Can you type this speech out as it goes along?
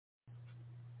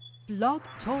Blog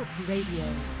Talk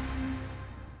Radio.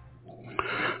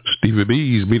 Stevie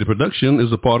B's Media Production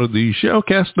is a part of the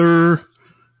Shellcaster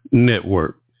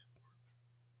Network.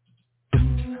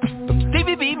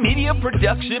 Stevie B Media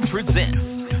Production presents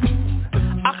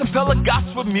Acappella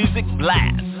Gospel Music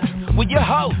Blast with your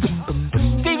host,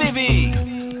 Stevie B.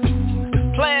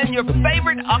 Playing your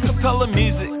favorite acapella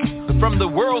music from the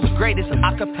world's greatest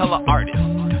acapella artists.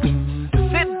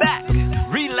 Sit back,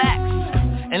 relax,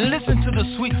 and listen to the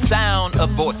sweet sound of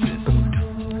voices.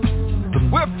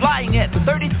 We're flying at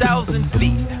 30,000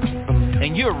 feet,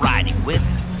 and you're riding with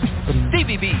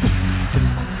Stevie B.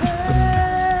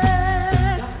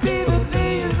 Stevie B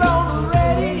is on the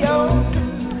radio.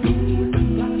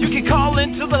 You can call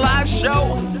into the live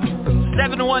show,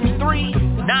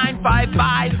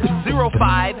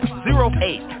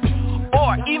 713-955-0508,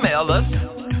 or email us,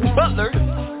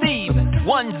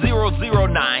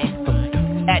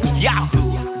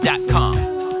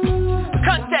 butlersteve1009@yahoo.com.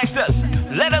 Contact us.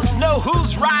 Let us know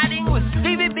who's riding with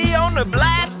Stevie B on the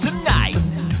blast tonight.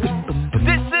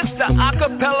 This is the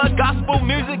Acappella Gospel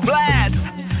Music Blast,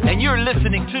 and you're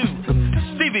listening to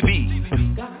Stevie B.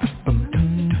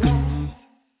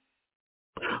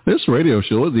 This radio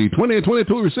show is the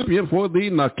 2022 recipient for the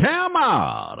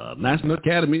NACAMA, the National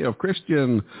Academy of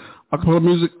Christian Acapella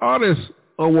Music Artists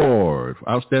Award for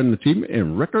Outstanding Achievement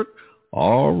in Record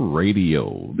or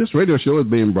Radio. This radio show is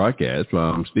being broadcast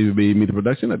from Stevie B Media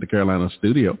Production at the Carolina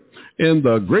studio in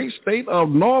the great state of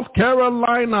North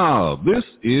Carolina. This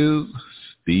is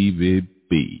Stevie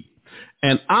B.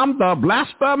 And I'm the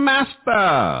Blaster Master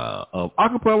of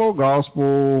Acapella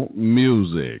Gospel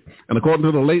Music. And according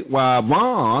to the late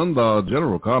Vaughn, the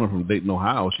General Connor from Dayton,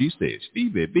 Ohio, she said,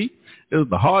 Stevie B is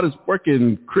the hardest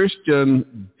working Christian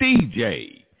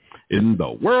DJ in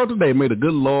the world today. May the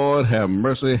good Lord have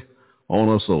mercy on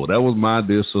her soul. That was my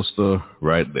dear sister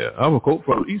right there. I have a quote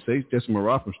from Issei Jesse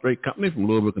Marat from Straight Company from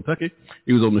Louisville, Kentucky.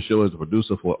 He was on the show as a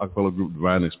producer for acapella group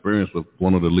Divine Experience with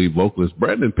one of the lead vocalists,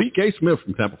 Brandon P.K. Smith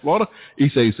from Tampa, Florida.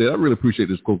 Issei said, I really appreciate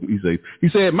this quote from Issei. He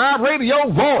said, my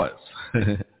radio voice,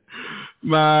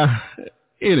 my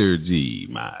energy,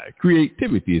 my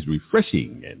creativity is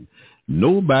refreshing, and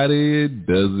nobody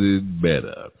does it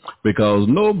better because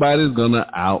nobody's going to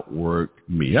outwork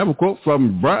me. I have a quote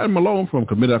from Brian Malone from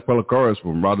Committed Acapella Chorus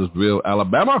from Rogersville,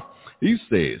 Alabama. He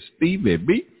says, Stevie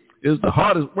B is the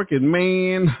hardest working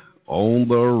man on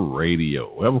the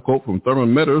radio. I have a quote from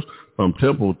Thurman Meadows from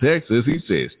Temple, Texas. He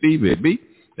says, Stevie B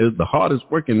is the hardest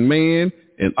working man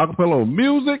in acapella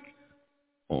music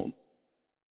on.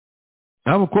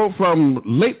 I have a quote from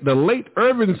the late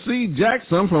Irvin C.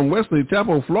 Jackson from Wesley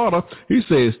Chapel, Florida. He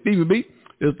says, Stevie B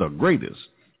is the greatest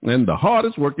and the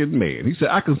hardest working man. He said,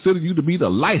 I consider you to be the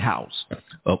lighthouse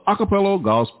of acapella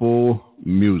gospel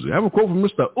music. I have a quote from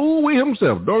Mr. Ooey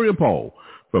himself, Dorian Paul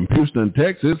from Houston,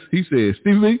 Texas. He says,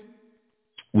 Stevie B,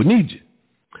 we need you.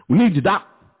 We need you, Doc.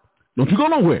 Don't you go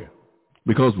nowhere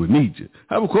because we need you.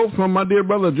 I have a quote from my dear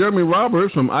brother Jeremy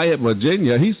Roberts from Ayette,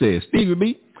 Virginia. He says, Stevie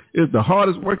B is the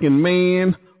hardest working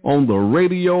man on the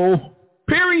radio,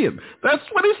 period. That's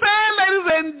what he said,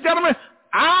 ladies and gentlemen.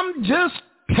 I'm just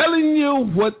telling you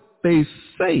what they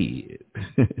said.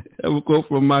 I have a quote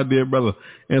from my dear brother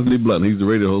Anthony Blunt. He's the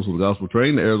radio host of the Gospel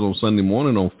Train that airs on Sunday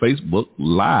morning on Facebook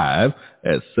live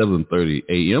at 7:30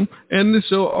 a.m. And this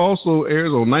show also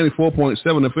airs on 94.7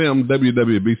 FM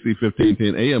WWBC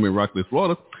 1510 a.m. in Rockledge,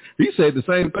 Florida. He said the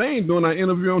same thing during our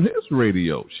interview on his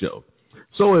radio show.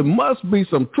 So it must be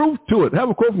some truth to it. I have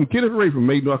a quote from Kenneth Ray from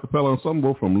Maiden Acapella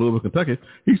Ensemble from Louisville, Kentucky.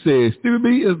 He says, Stevie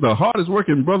B is the hardest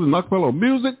working brother in acapella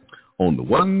music on the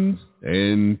ones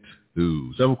and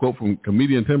twos. I have a quote from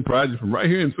comedian Tim Pride from right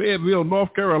here in Fayetteville,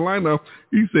 North Carolina.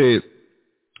 He said,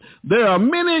 there are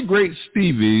many great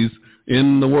Stevies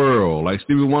in the world, like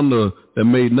Stevie Wonder that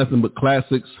made nothing but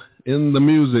classics in the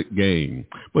music game.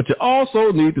 But you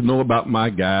also need to know about my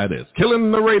guy that's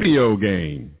killing the radio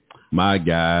game, my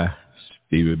guy,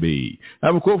 Stevie B. I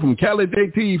have a quote from Cali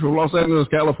JT from Los Angeles,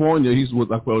 California. He's with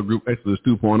acapella group Exodus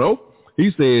 2.0.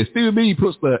 He says, Stevie B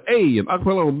puts the A in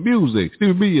acapella music.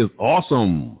 Stevie B is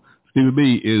awesome. Stevie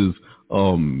B is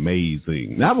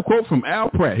amazing. Now I have a quote from Al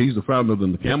Pratt. He's the founder of the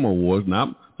NACAMA Awards.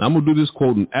 Now I'm going to do this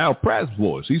quote in Al Pratt's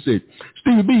voice. He said,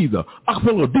 Stevie B, the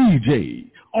acapella DJ,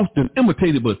 often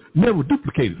imitated but never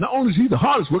duplicated. Not only is he the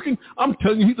hardest working, I'm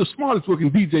telling you he's the smartest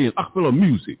working DJ in acapella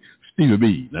music. Stevie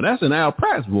B. Now, that's in Al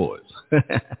Pratt's voice.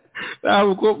 Now, I have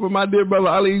a quote from my dear brother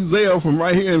Ali Zell from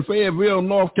right here in Fayetteville,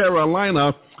 North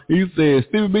Carolina. He says,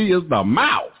 Stevie B is the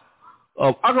mouth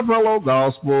of acapella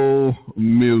gospel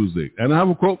music. And I have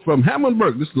a quote from Hammond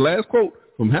Burke. This is the last quote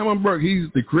from Hammond Burke. He's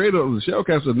the creator of the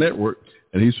Shellcaster Network,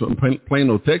 and he's from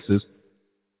Plano, Texas.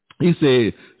 He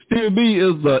said, Stevie B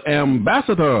is the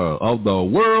ambassador of the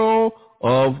world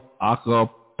of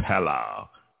Acappella.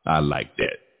 I like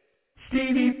that.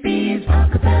 Stevie B's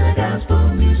Acappella Gospel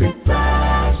Music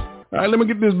Blast. All right, let me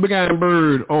get this big iron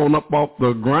bird on up off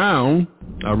the ground.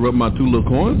 I rubbed my two little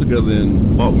coins together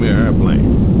and bought me an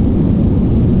airplane.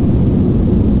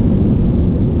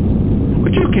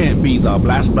 But you can't be the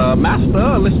blaster master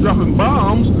unless you're dropping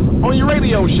bombs on your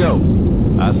radio show.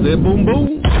 I said boom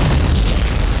boom.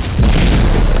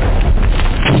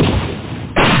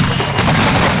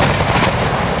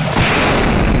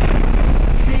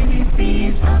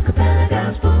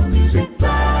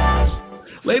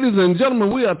 Ladies and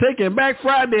gentlemen, we are taking back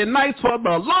Friday nights for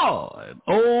the Lord.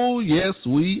 Oh, yes,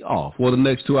 we are. For the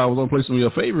next 2 hours, I'm playing some of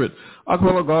your favorite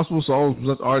acapella gospel songs from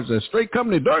such artists as Straight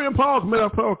Company, Dorian Paul, Commander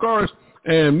Paul Cars,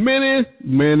 and many,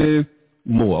 many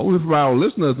more. For our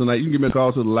listeners tonight, you can give me a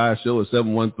call to the live show at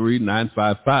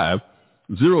 713-955-0508.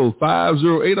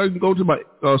 Or you can go to my,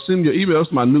 send your emails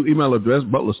to my new email address,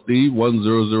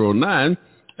 butlersteve1009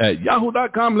 at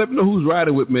yahoo.com. Let me know who's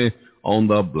riding with me on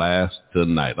the blast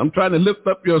tonight. I'm trying to lift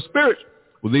up your spirit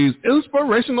with these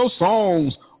inspirational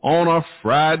songs on a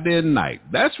Friday night.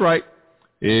 That's right.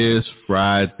 It's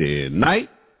Friday night,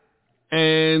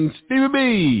 and Stevie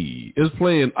B is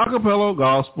playing acapella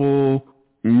gospel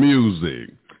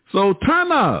music. So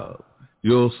turn up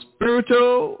your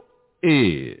spiritual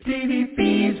ear. Stevie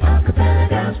B's Acapella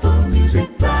Gospel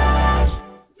Music Blast.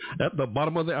 At the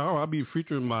bottom of the hour, I'll be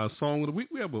featuring my song of the week.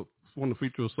 We want to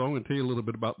feature a song and tell you a little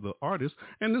bit about the artist,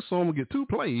 and this song will get 2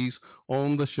 plays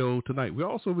on the show tonight. We'll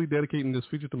also be dedicating this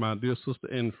feature to my dear sister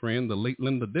and friend, the late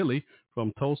Linda Dilly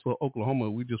from Tulsa,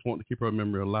 Oklahoma. We just want to keep her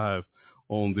memory alive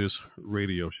on this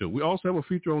radio show. We also have a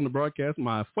feature on the broadcast,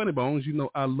 my Funny Bones. You know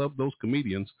I love those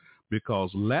comedians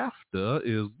because laughter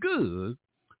is good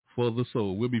for the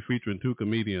soul. We'll be featuring 2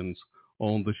 comedians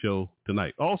on the show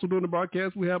tonight. Also during the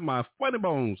broadcast, we have my Funny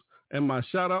Bones and my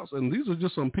shout-outs, and these are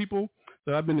just some people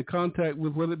that I've been in contact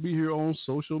with, whether it be here on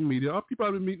social media or people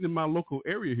I've been meeting in my local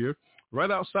area here, right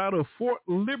outside of Fort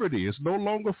Liberty. It's no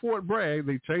longer Fort Bragg.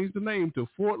 They changed the name to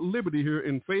Fort Liberty here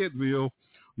in Fayetteville,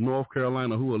 North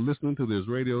Carolina, who are listening to this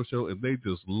radio show, and they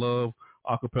just love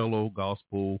acapella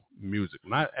gospel music.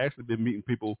 And I've actually been meeting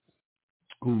people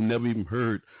who never even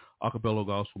heard acapella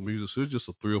gospel music, so it's just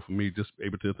a thrill for me just to be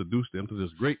able to introduce them to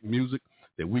this great music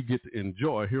that we get to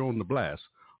enjoy here on The Blast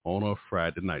on a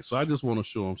Friday night. So I just want to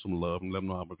show them some love and let them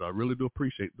know how much I really do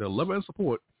appreciate their love and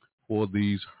support for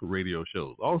these radio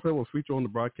shows. Also have a feature on the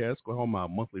broadcast called my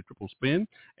monthly triple spin,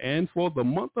 and for the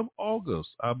month of August,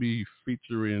 I'll be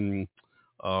featuring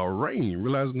R.A.I.N,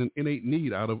 Realizing an Innate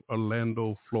Need out of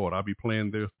Orlando, Florida. I'll be playing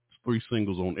their 3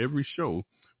 singles on every show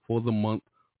for the month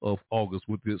of August,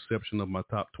 with the exception of my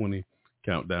top 20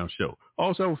 countdown show.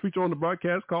 Also have a feature on the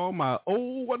broadcast called my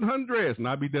Old 100s, and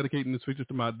I'll be dedicating this feature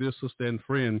to my dear sister and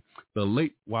friend, the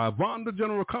late Wivonda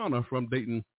General Connor from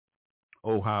Dayton,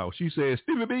 Ohio. She said,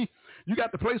 Stevie B, you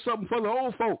got to play something for the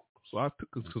old folk. So I took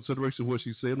into consideration what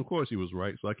she said, and of course she was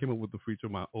right. So I came up with the feature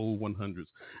of my Old 100s,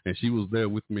 and she was there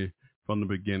with me from the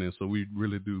beginning, so we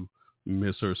really do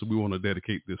miss her. So we want to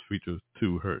dedicate this feature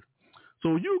to her.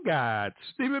 So you got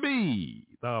Stevie B,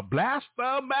 the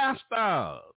Blaster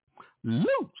Master, loose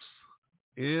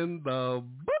in the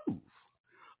booth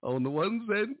on the 1s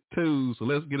and 2s. So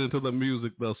let's get into the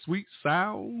music, the sweet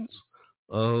sounds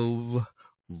of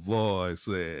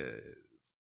voices.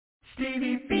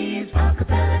 Stevie B's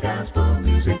Acapella Gospel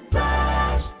Music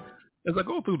Blast. As I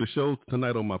go through the show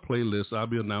tonight on my playlist, I'll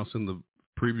be announcing the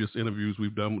previous interviews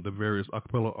we've done with the various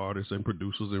acapella artists and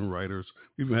producers and writers.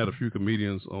 We've even had a few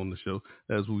comedians on the show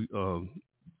as we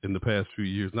in the past few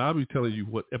years. Now I'll be telling you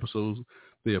what episodes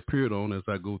they appeared on as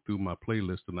I go through my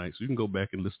playlist tonight. So you can go back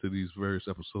and listen to these various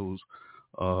episodes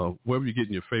wherever you're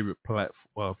getting your favorite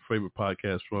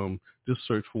podcast from. Just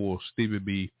search for Stevie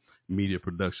B Media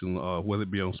Production, whether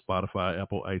it be on Spotify,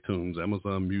 Apple, iTunes,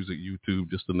 Amazon Music, YouTube,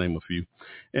 just to name a few.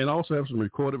 And I also have some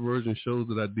recorded version shows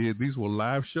that I did. These were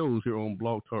live shows here on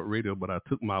Blog Talk Radio, but I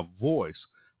took my voice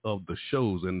of the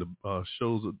shows, and the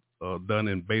shows are done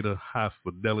in beta high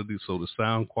fidelity, so the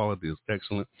sound quality is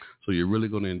excellent. So you're really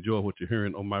going to enjoy what you're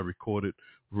hearing on my recorded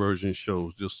version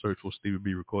shows. Just search for Stevie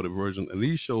B Recorded Version, and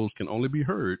these shows can only be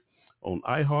heard on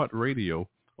iHeartRadio,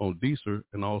 on Deezer,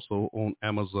 and also on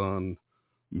Amazon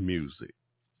Music.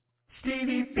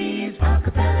 Stevie B's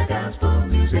Acapella Gospel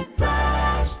Music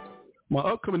Blast. My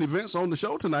upcoming events on the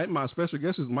show tonight, my special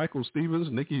guest is Michael Stevens,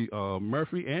 Nikki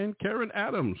Murphy, and Karen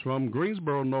Adams from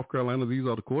Greensboro, North Carolina. These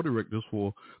are the co-directors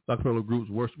for the acapella groups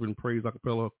Worship and Praise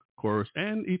Acapella Chorus,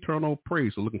 and Eternal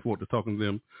Praise. So looking forward to talking to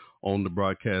them on the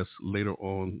broadcast later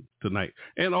on tonight.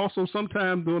 And also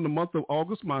sometime during the month of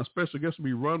August, my special guest will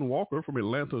be Ron Walker from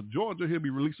Atlanta, Georgia. He'll be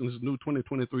releasing his new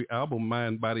 2023 album,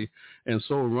 Mind, Body, and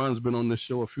Soul. Ron's been on this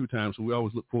show a few times, so we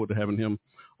always look forward to having him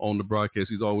on the broadcast.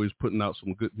 He's always putting out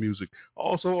some good music.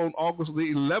 Also on August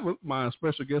the 11th, my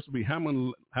special guest will be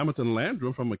Hamilton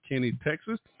Landrum from McKinney,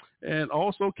 Texas, and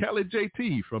also Cali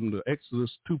JT from the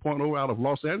Exodus 2.0 out of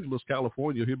Los Angeles,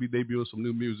 California. He'll be debuting some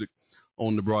new music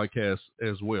on the broadcast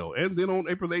as well. And then on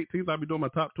April 18th, I'll be doing my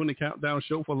top 20 countdown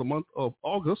show for the month of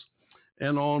August.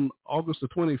 And on August the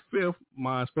 25th,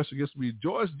 my special guest will be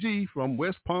Joyce G from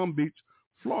West Palm Beach,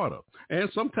 Florida. And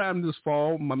sometime this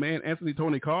fall, my man Anthony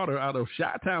Tony Carter out of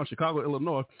Chi-Town, Chicago,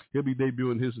 Illinois, he'll be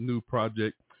debuting his new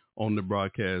project on the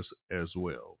broadcast as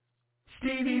well.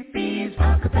 Stevie B's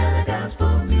Acappella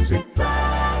Gospel Music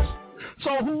Blast.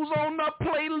 So who's on the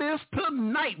playlist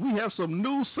tonight? We have some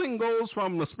new singles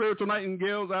from the Spiritual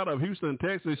Nightingales out of Houston,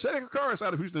 Texas. Shaker Curtis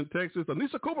out of Houston, Texas.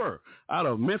 Anissa Cooper out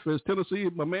of Memphis, Tennessee.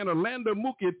 My man Orlando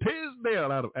Mookie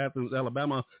Tisdale out of Athens,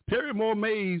 Alabama. Terry Moore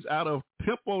Mays out of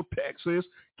Temple, Texas.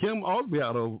 Kim Osby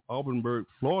out of Auburnsburg,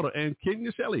 Florida. And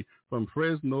Kenya Shelley from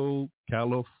Fresno,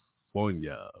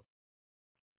 California.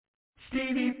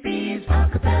 Stevie B's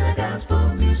Acappella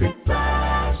Gospel Music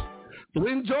Blast. So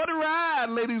enjoy the ride,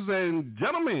 ladies and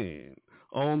gentlemen,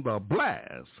 on the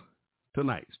blast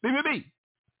tonight. Stevie B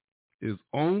is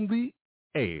on the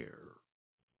air.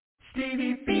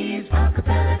 Stevie B's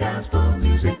Acappella Gospel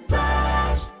Music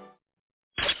Blast.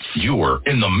 You're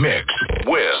in the mix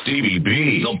with Stevie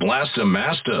B, the Blaster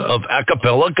Master of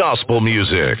Acappella Gospel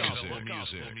Music.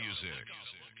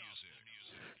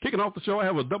 Kicking off the show, I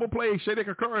have a double play.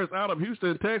 Shaker Curtis out of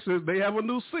Houston, Texas. They have a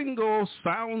new single,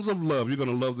 Sounds of Love. You're going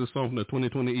to love this song from the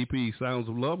 2020 EP, Sounds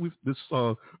of Love. This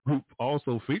group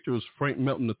also features Frank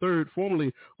Melton III,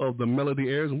 formerly of the Melody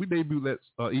Airs, and we debuted that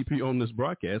EP on this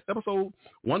broadcast, episode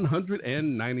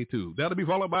 192. That'll be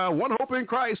followed by One Hope in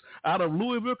Christ out of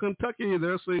Louisville, Kentucky.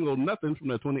 Their single, Nothing, from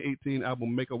their 2018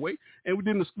 album, Make a Way. And we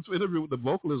did an exclusive interview with the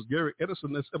vocalist, Gary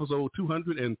Edison. That's episode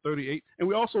 238. And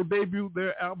we also debuted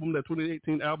their album, their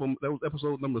 2018 album. That was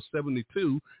episode number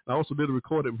 72. I also did a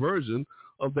recorded version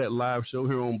of that live show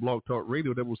here on Blog Talk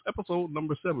Radio. That was episode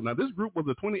number 7. Now, this group was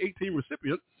the 2018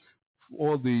 recipient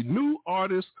for the New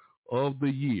Artist of the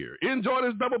Year. Enjoy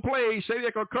this double play,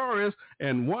 Shaker Curtis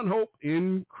and One Hope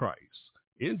in Christ.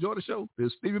 Enjoy the show. This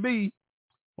is Stevie B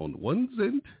on the ones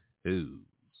and twos.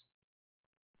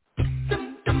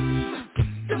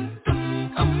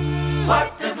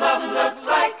 What does love look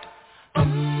like?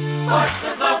 What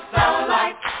does love sound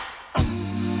like?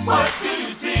 What do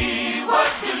you see?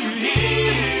 What do you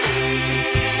hear?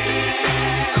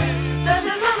 Does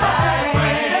it look like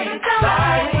rain? Does it sound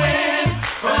like wind?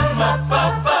 From up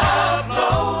above,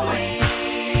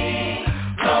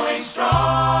 blowing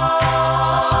strong.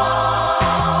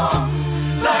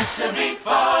 Like to be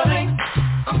falling,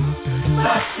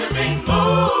 like to be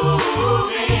moving.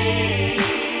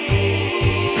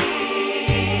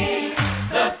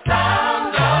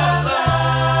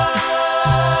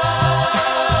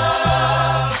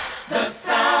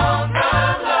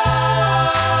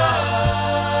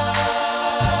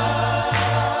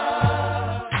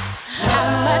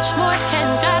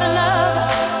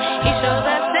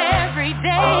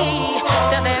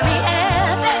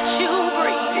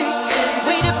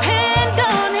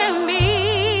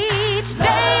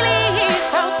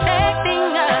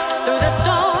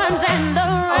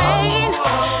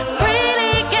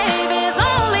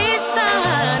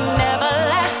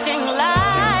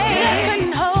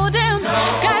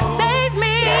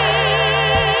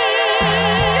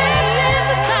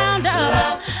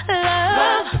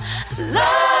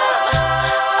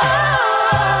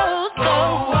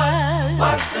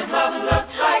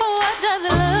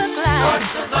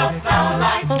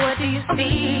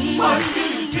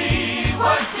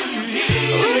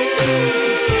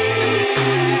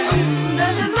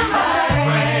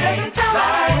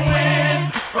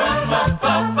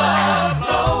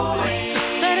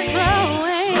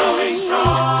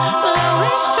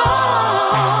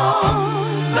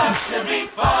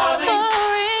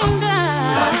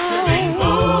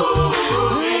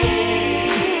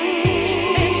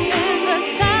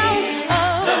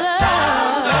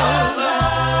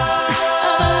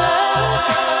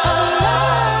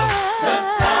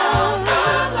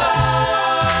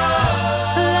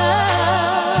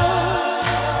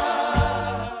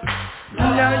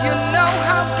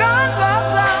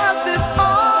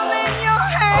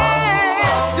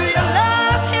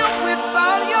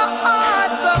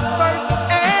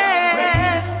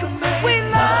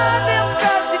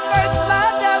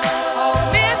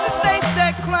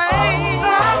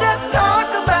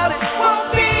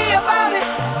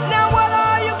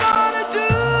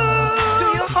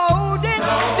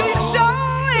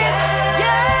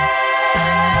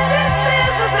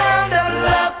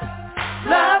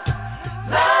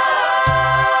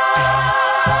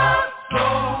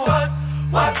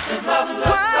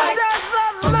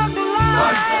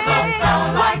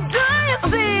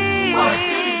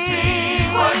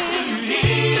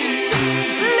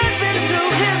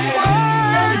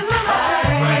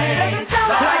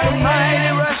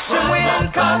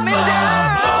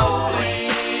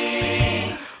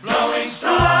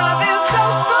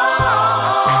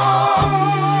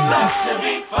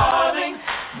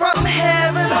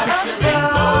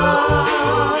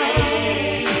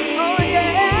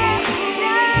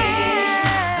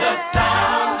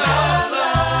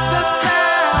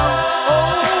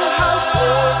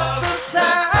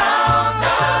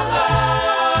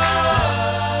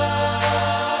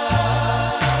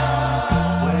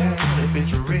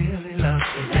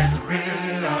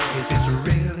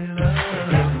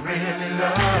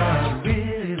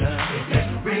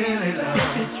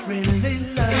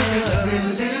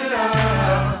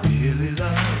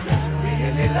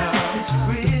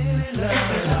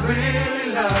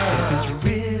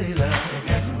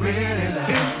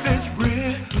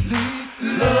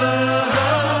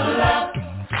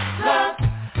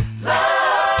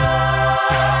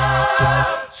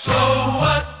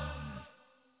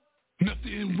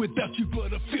 Without you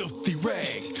but a filthy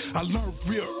rag. I learned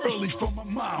real early from my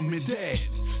mom and dad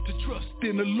to trust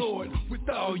in the Lord with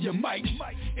all your might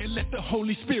and let the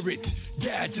Holy Spirit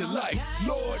guide your life.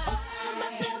 Lord,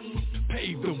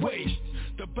 pave the way.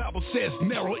 The Bible says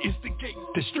narrow is the gate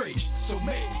that's straight. So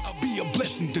may I be a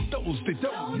blessing to those that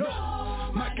don't know.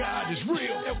 My God is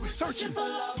real and we're searching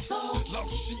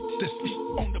lost sheep that sleep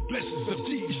on the blessings of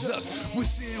Jesus. We're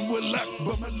sin, we're locked,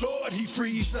 but my Lord, he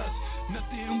frees us.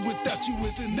 Nothing without you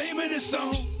is the name of this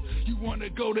song. You want to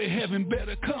go to heaven,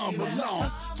 better come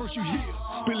along. First you hear,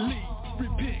 believe,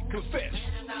 repent, confess,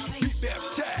 be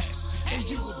baptized, and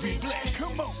you will be blessed.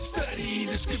 Come on, study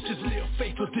the scriptures, live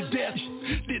faithful to death.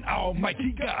 Then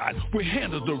Almighty God will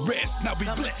handle the rest. Now be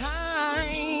blessed.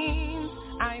 Sometimes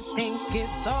I think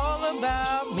it's all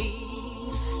about me.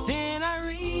 Then I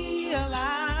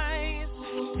realize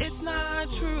it's not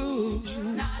true.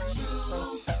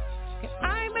 Can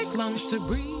I make lungs to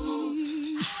breathe?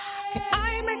 Can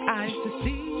I make eyes to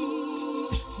see?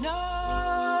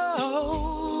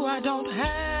 No, I don't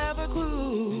have a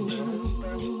clue.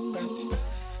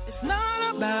 It's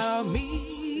not about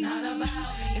me.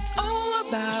 It's all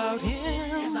about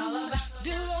him.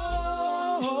 Dear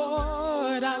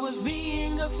Lord, I was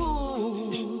being a fool.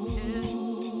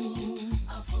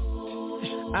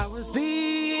 I was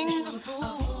being a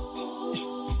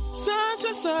fool.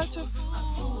 Such a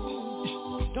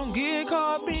fool. Don't get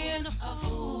caught being a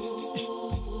fool.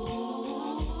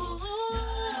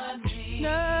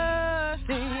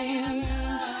 Nothing.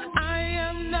 I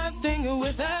am nothing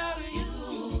without you,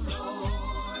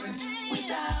 Lord.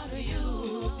 Without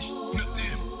you.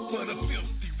 Nothing but a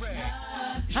filthy rag.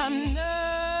 I'm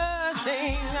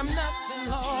nothing,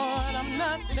 Lord. I'm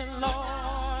nothing,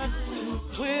 Lord.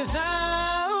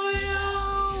 Without you,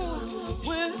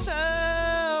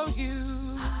 without you.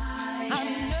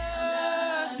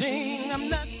 I'm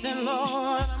nothing,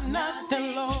 Lord. I'm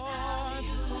nothing, Lord.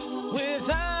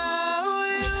 Without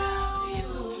you,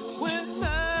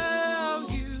 without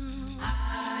you.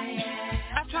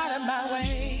 I've tried it my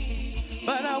way,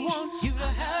 but I want you to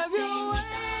have your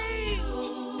way.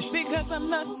 Because I'm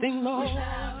nothing, Lord.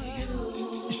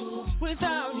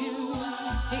 Without you,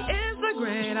 he is the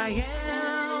great I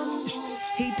am.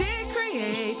 He did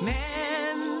create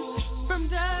man from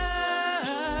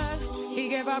dust. He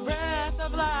gave our breath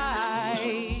of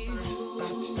life.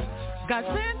 God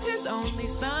sent his only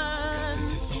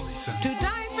son to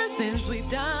die for sins we've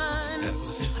done.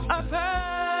 A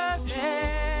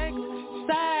perfect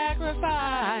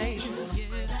sacrifice.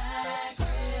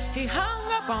 He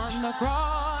hung up on the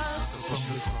cross.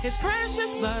 His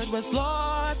precious blood was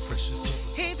lost.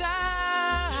 He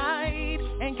died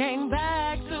and came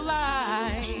back to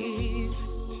life.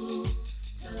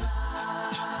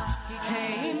 He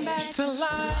came back to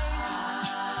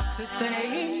life to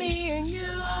save me and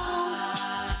you,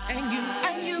 and you,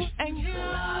 and you, and you.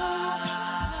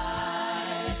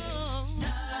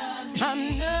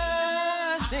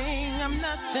 I'm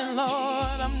nothing,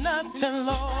 Lord. I'm nothing,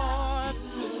 Lord.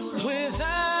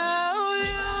 Without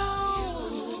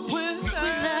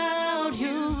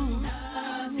you,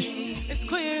 it's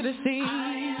clear to see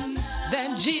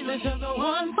that Jesus is the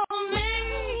one for me.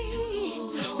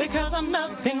 Because I'm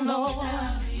nothing, Lord.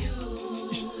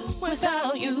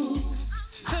 Without you,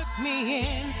 took me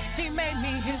in. He made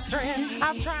me his friend.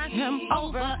 I've tried him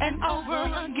over and over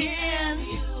again.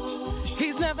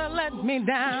 He's never let me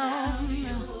down.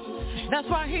 That's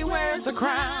why he wears a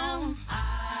crown.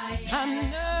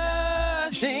 I'm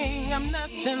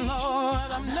nothing,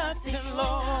 Lord. I'm nothing,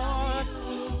 Lord.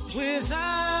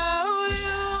 Without you.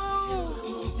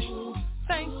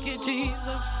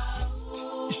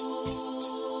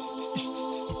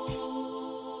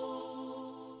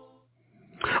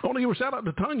 a shout out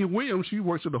to Tanya Williams. She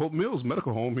works at the Hope Mills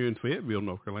Medical Home here in Fayetteville,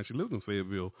 North Carolina. She lives in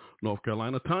Fayetteville, North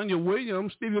Carolina. Tanya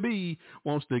Williams, Stevie B,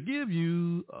 wants to give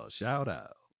you a shout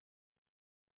out.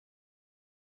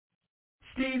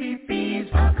 Stevie B's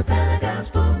Acappella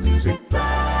Gospel Music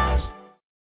Blast.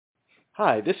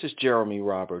 Hi, this is Jeremy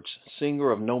Roberts,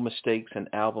 singer of No Mistakes and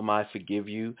album I Forgive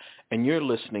You, and you're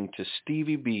listening to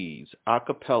Stevie B's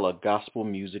Acappella Gospel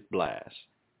Music Blast.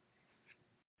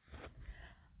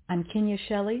 I'm Kenya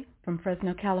Shelley from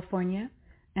Fresno, California,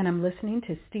 and I'm listening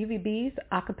to Stevie B's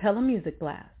Acappella Music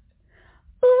Blast.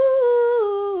 Ooh.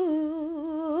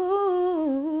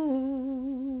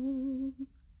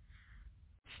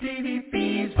 Stevie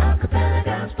B's Acappella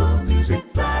Gospel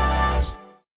Music Blast.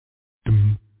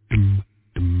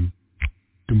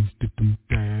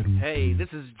 Hey, this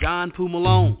is John Poo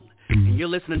Malone, and you're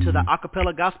listening to the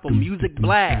Acappella Gospel Music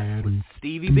Blast with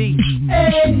Stevie B.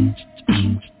 Hey.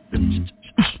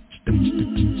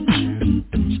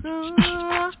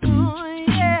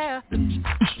 Yeah.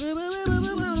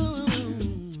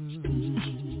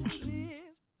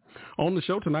 On the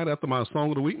show tonight, after my Song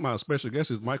of the Week, my special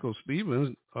guest is Michael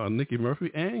Stevens, Nikki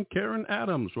Murphy, and Karen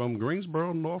Adams from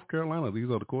Greensboro, North Carolina. These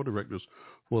are the co-directors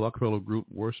for the acapella group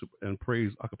Worship and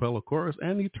Praise Acapella Chorus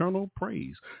and Eternal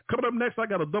Praise. Coming up next, I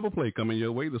got a double play coming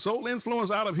your way. The Soul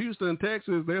Influence out of Houston,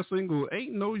 Texas. Their single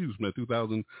Ain't No Use from their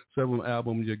 2007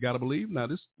 album You Gotta Believe. Now,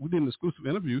 we did an exclusive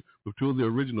interview with two of the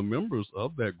original members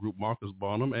of that group, Marcus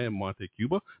Barnum and Monte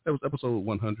Cuba. That was episode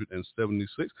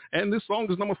 176. And this song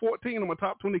is number 14 on my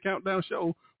top 20 countdown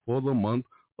show for the month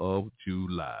of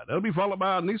July. That'll be followed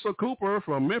by Nisa Cooper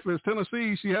from Memphis,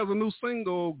 Tennessee. She has a new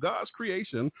single, God's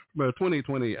Creation, from her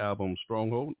 2020 album,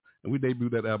 Stronghold. And we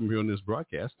debuted that album here on this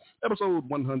broadcast, episode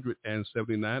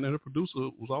 179. And her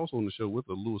producer was also on the show with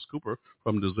her, Lewis Cooper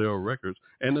from Desero Records.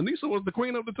 And Anissa was the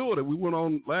queen of the tour that we went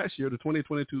on last year, the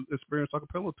 2022 Experience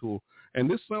Acapella Tour. And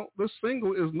this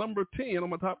single is number 10 on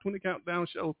my top 20 countdown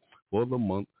show for the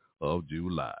month of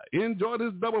July. Enjoy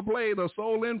this double play, the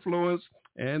Soul Influence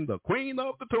and the queen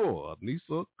of the tour,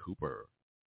 Nisa Cooper.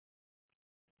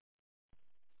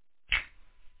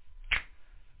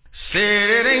 Said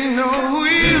it ain't no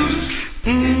use.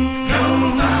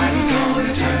 Nobody's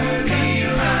gonna turn me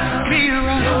around.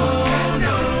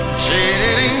 No. Said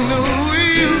it ain't no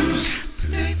use.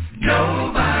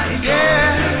 Nobody's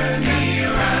gonna turn me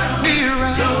around.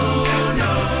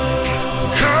 No.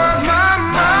 'Cause my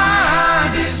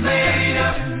mind is made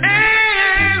up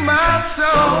and my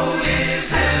soul is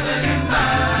heaven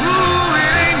bound. Ooh,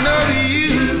 it ain't no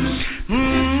use.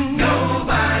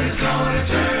 Nobody's gonna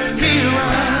turn me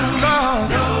around.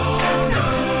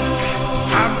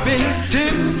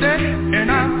 And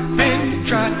I've been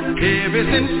tried ever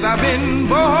since I've been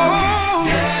born.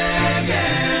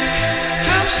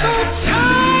 I'm so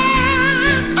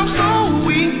tired, I'm so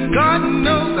weak, God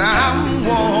knows I'm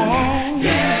worn.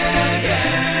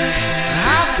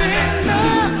 I've been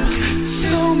up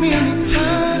so many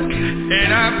times,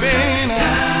 and I've been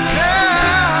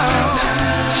down.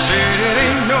 Said it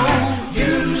ain't no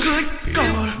use, good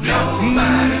God.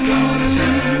 Nobody's gonna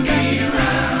turn me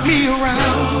around.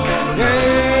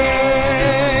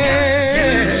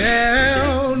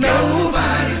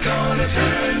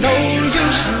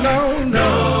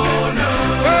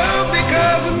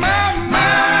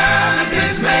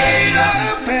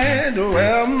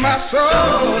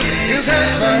 Soul is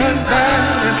heaven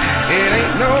bound. It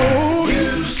ain't no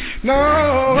use. No.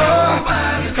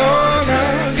 Nobody's gonna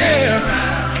get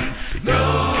around.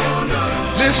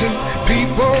 Listen,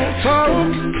 people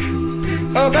talk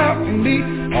about me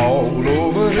all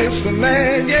over this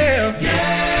land.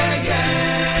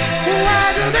 Why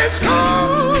do they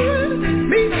call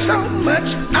me so much?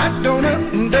 I don't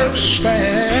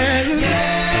understand.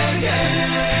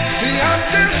 See, I'm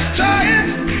just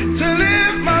trying to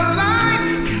live my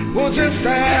just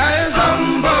as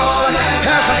humble as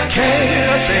I can.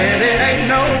 I said it ain't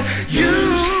no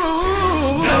use.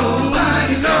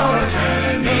 Nobody's gonna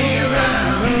turn me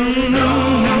around. No.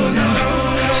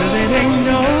 Said it ain't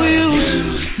no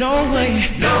use. No way.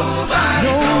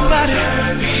 Nobody's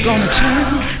gonna turn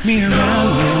me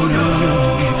around. No.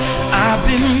 I've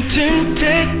been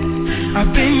tempted,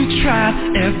 I've been tried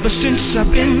ever since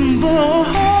I've been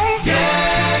born.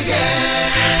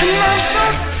 And I'm so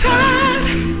tired,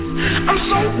 I'm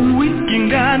so weak, and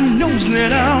God knows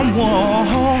that I'm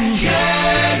worn.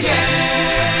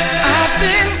 I've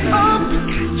been up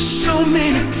so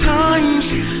many times,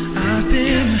 I've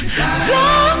been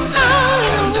wrong.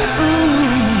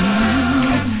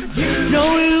 No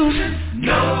use,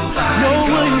 no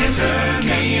way, turn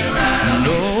me around.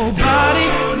 Nobody,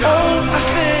 I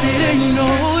said it ain't no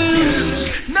use.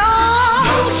 No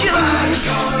use. Nobody's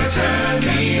gonna turn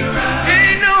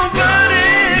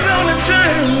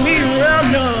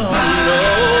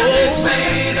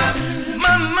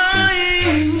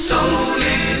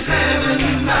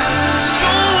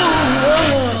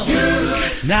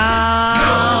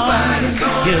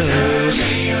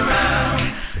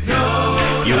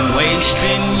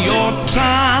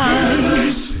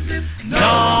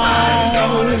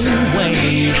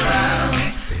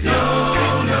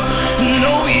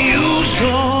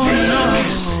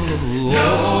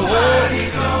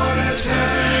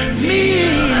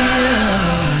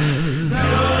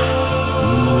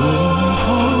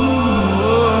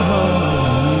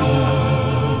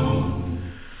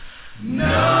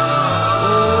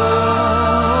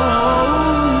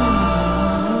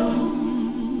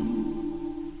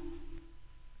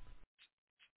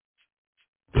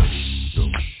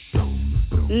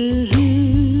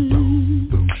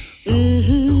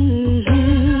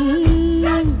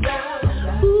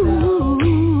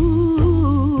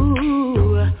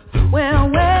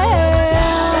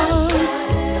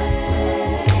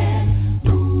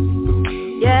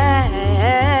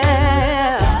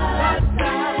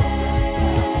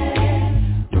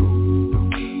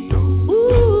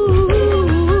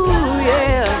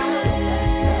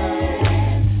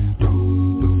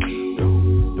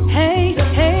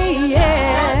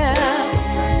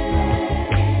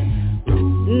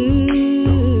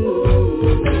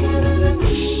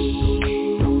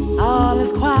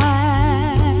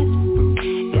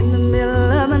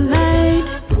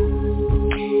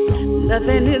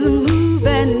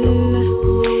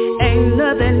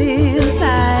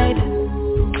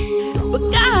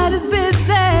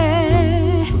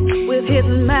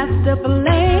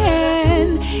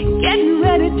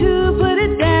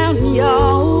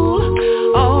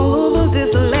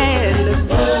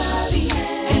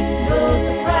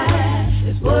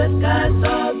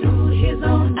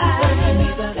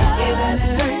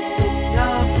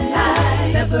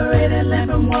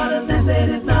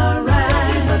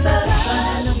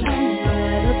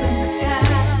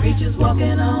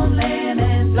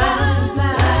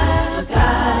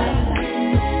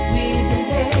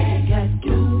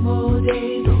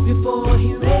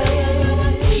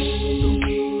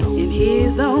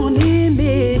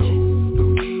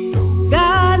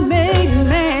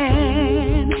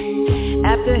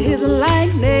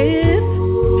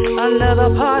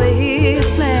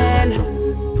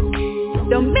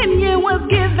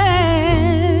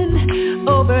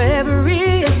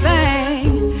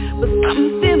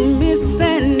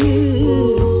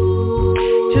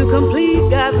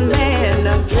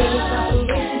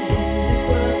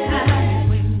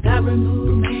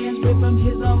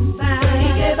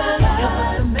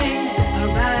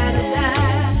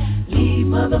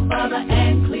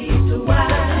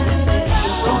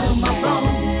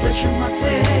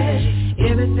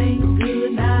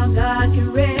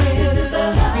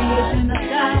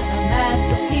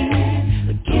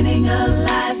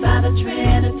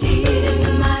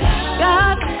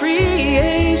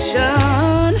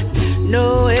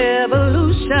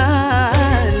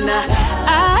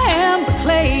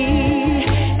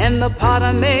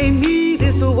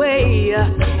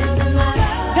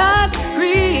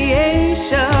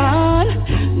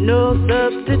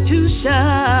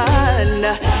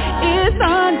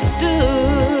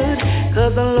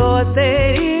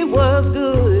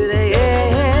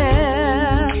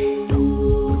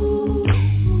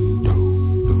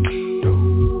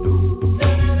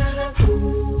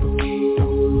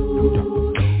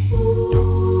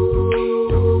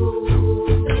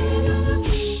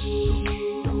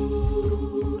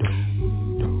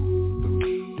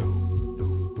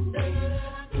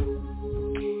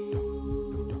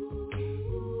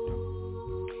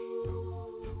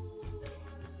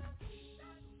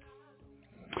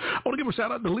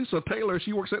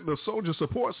She works at the Soldier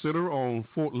Support Center on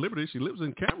Fort Liberty. She lives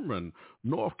in Cameron,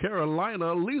 North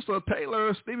Carolina. Lisa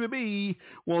Taylor, Stevie B,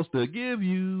 wants to give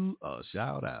you a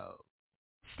shout out.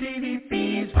 Stevie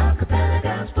B's Acappella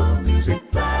Gospel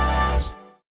Music Blast.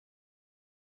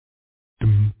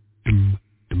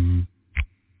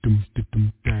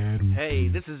 Hey,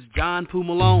 this is John Poo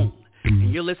Malone,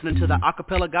 and you're listening to the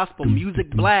Acappella Gospel Music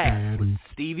Blast with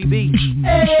Stevie B.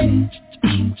 Hey.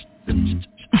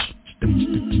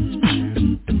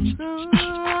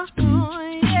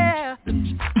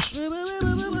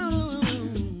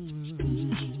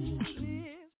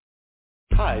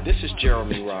 Hi, this is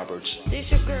Jeremy Roberts. This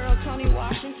your girl Tony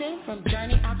Washington from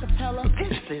Journey Acappella.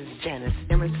 This is Janice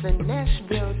Emerson,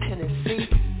 Nashville, Tennessee.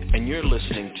 And you're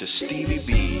listening to Stevie B.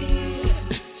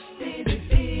 Stevie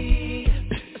B.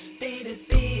 Stevie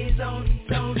B. Zone.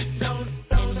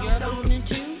 And you're listening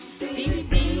to Stevie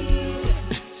B.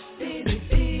 Stevie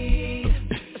B.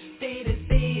 Stevie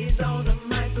B. On the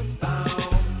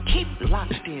microphone. Keep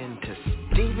locked in to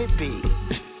Stevie B.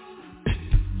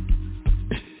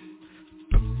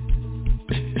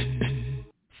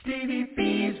 Stevie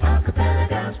B's Acappella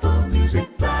Gospel Music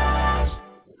Blast.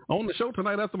 On the show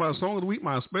tonight, after my Song of the Week,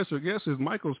 my special guest is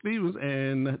Michael Stevens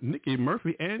and Nikki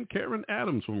Murphy and Karen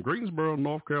Adams from Greensboro,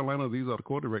 North Carolina. These are the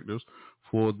co-directors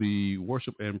for the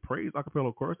Worship and Praise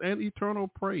Acappella Chorus and Eternal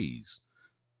Praise.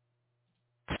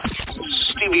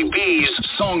 Stevie B's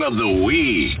Song of the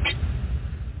Week.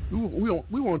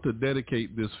 We want to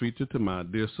dedicate this feature to my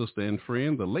dear sister and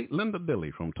friend, the late Linda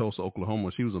Dilly from Tulsa,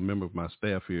 Oklahoma. She was a member of my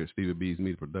staff here at Stevie B's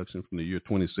Media Production from the year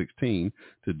 2016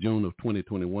 to June of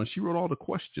 2021. She wrote all the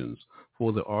questions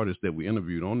for the artists that we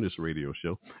interviewed on this radio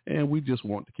show, and we just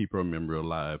want to keep her memory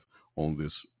alive on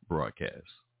this broadcast.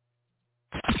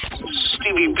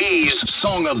 Stevie B's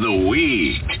Song of the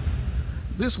Week.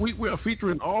 This week we are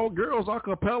featuring all girls a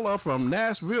cappella from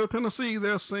Nashville, Tennessee.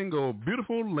 Their single,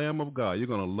 Beautiful Lamb of God. You're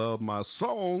going to love my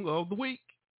Song of the Week.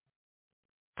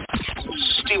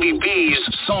 Stevie B's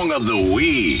Song of the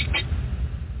Week.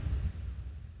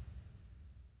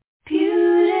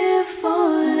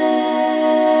 Beautiful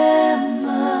Lamb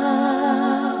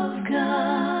of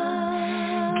God,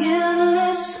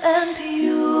 guiltless and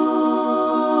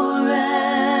pure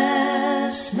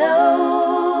as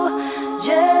snow,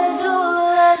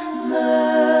 gentle and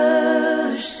merciful,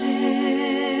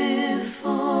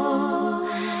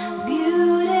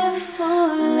 beautiful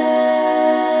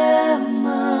Lamb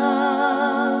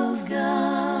of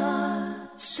God,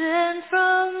 sent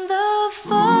from the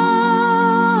Father's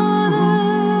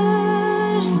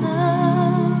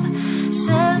love,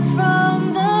 sent from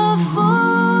the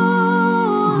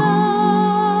fold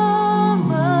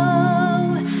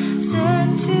above,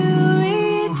 sent to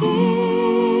redeem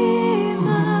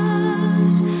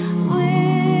us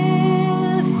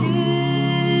with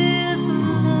His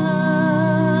love.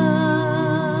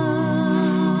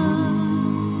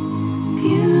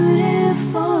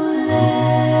 Beautiful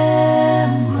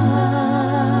Lamb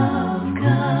of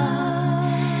God,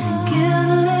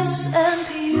 guiltless and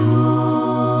pure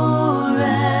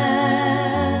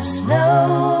as snow,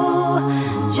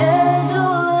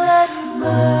 gentle and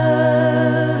merciful,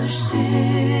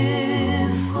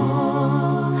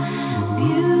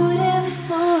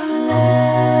 beautiful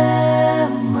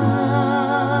Lamb of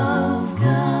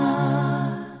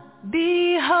God.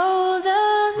 Behold the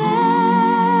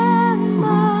Lamb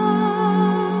of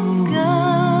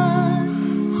God,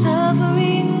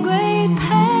 suffering great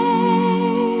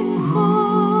pain for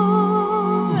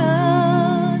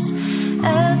us,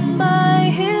 and by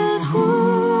His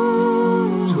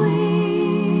wounds we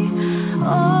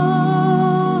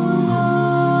all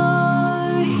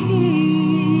are healed.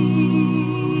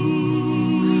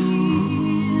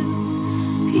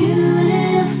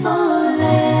 Beautiful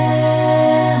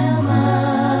Lamb of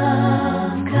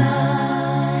God,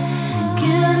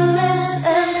 guiltless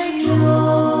and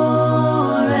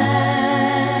pure as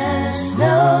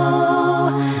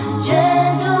snow,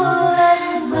 gentle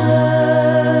and merciful,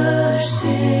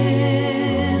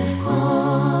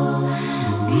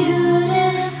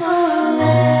 beautiful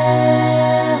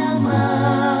Lamb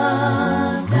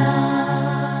of God.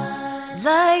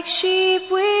 Like sheep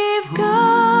we've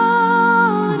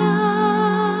gone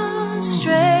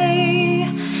astray,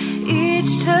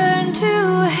 each turn to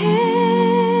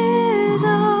his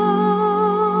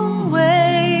own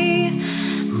way,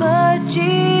 but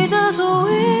Jesus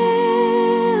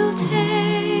will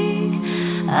take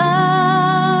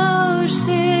our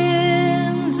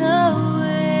sins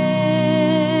away.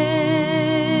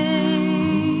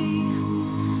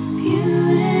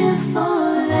 Beautiful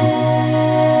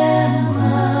Lamb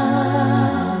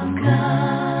of God,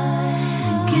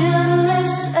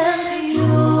 guiltless and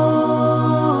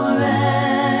pure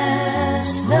as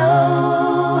snow,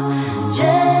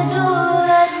 gentle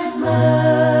and merciful,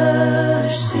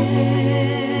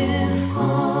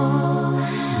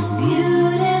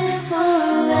 beautiful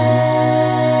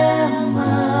Lamb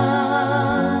of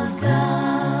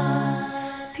God,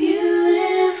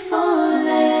 beautiful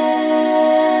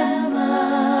Lamb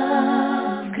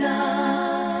of God,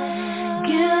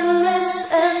 guiltless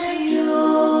and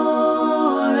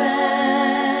pure as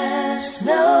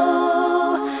snow,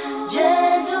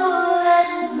 gentle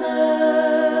and merciful,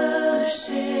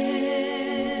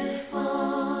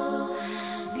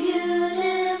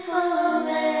 beautiful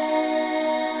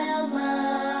Lamb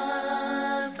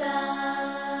of God.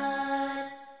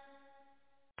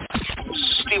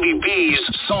 Stevie B's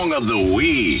Song of the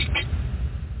Week.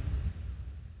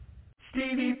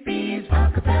 Stevie B's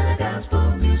Acappella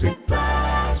Gospel Music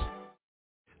Blast.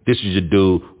 This is your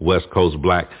dude, West Coast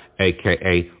Black,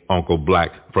 a.k.a. Uncle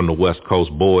Black from the West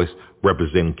Coast Boys,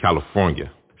 representing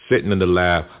California. Sitting in the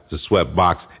lab, the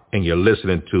sweatbox, and you're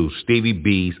listening to Stevie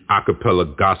B's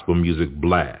Acappella Gospel Music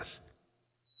Blast.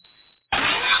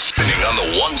 Spinning on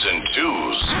the ones and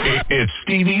twos. It's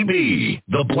Stevie B,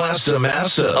 the blaster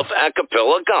master of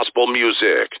acapella gospel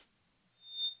music.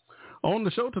 On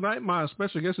the show tonight, my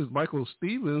special guest is Michael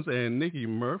Stevens and Nikki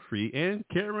Murphy and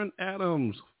Karen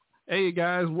Adams. Hey,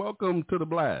 guys, welcome to the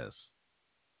Blast.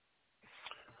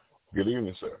 Good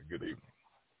evening, sir. Good evening.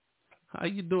 How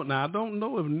you doing? Now, I don't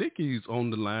know if Nikki's on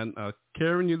the line.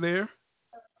 Karen, you there?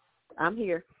 I'm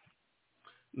here.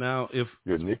 Now, if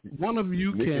Nikki, one of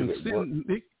you Nikki's can at work. send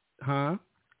Nick, huh?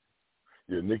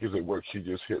 Yeah, Nikki's at work. She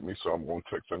just hit me, so I'm going to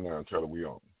text her now and tell her we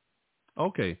on.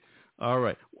 Okay. All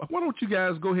right. Why don't you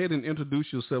guys go ahead and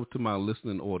introduce yourself to my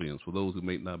listening audience for those who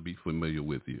may not be familiar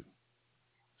with you.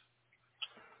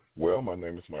 Well, my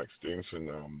name is Mike Stevenson.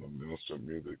 I'm the minister of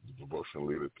music, the devotional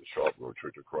leader at the Sharp Road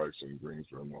Church of Christ in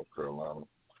Greensboro, North Carolina.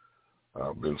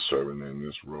 I've been serving in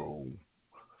this role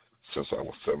since I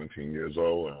was 17 years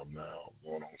old, and I'm now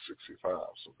going on 65.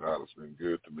 So God has been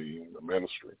good to me in the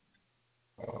ministry.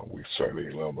 We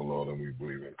certainly love the Lord, and we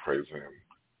believe in praising Him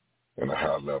in a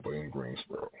high level in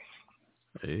Greensboro.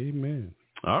 Amen.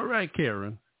 All right,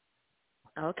 Karen.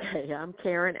 Okay, I'm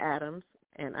Karen Adams,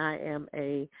 and I am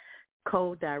a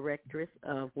co-directress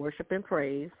of Worship and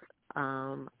Praise.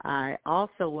 I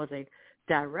also was a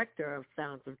director of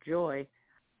Sounds of Joy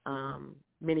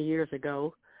many years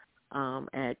ago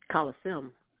at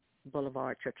Coliseum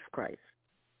Boulevard Church of Christ.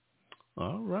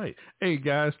 All right. Hey,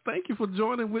 guys, thank you for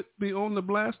joining with me on the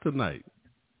blast tonight.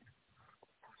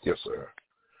 Yes, sir.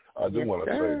 I do want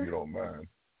to say, if you don't mind,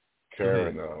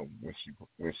 Karen,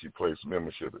 when she placed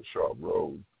membership at Sharp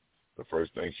Road, the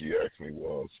first thing she asked me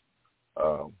was,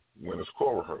 when is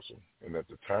choir rehearsal? And at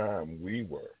the time, we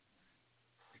were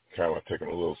kind of taking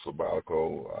a little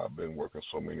sabbatical. I've been working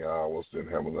so many hours,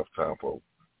 didn't have enough time for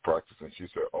practice. And she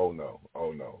said, oh, no.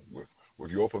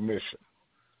 With your permission,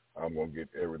 I'm going to get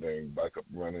everything back up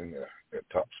running at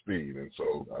top speed. And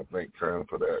so I thank Karen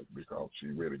for that, because she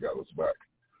really got us back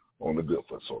on the good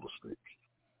foot, so to speak.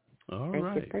 All Thank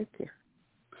right. you, thank you.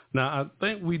 Now, I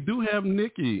think we do have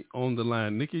Nikki on the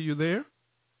line. Nikki, you there?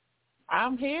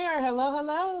 I'm here. Hello,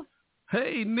 hello.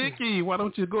 Hey, Nikki, why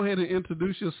don't you go ahead and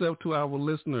introduce yourself to our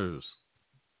listeners?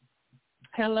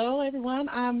 Hello, everyone.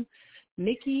 I'm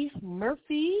Nikki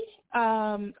Murphy.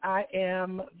 I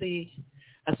am the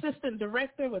assistant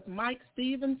director with Mike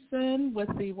Stevenson with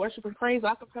the Worship and Praise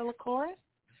Acappella Chorus,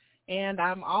 and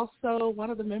I'm also one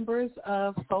of the members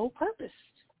of Soul Purpose.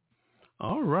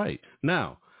 All right.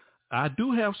 Now, I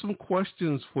do have some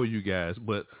questions for you guys,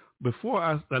 but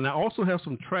and I also have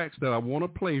some tracks that I want to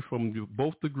play from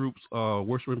both the groups,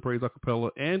 Worship and Praise Acappella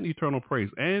and Eternal Praise,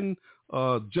 and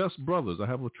Just Brothers. I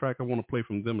have a track I want to play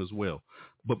from them as well.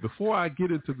 But before I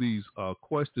get into these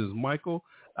questions, Michael,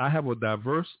 I have a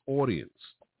diverse audience.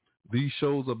 These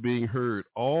shows are being heard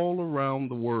all around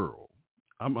the world.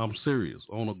 I'm serious,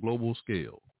 on a global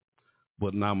scale.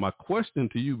 But now my question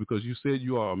to you, because you said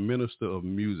you are a minister of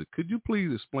music, could you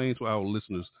please explain to our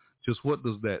listeners just what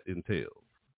does that entail?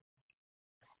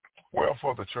 Well,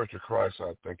 for the Church of Christ,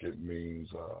 I think it means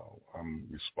I'm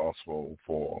responsible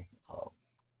for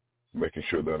making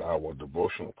sure that our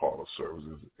devotional part of service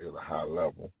is at a high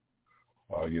level.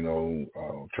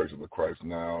 Church of the Christ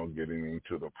now getting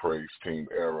into the praise team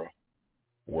era,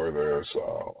 where there's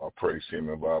a praise team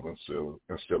involved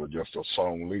instead of just a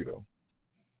song leader.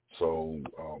 So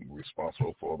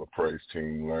responsible for the praise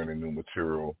team, learning new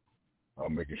material,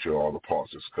 making sure all the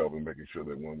parts is covered, making sure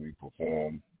that when we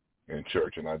perform in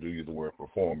church, and I do use the word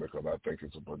perform because I think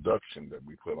it's a production that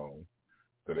we put on,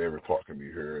 that every part can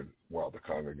be heard while the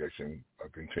congregation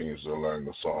continues to learn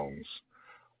the songs.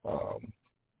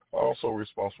 Also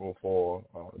responsible for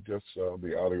just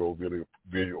the audio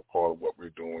video part of what we're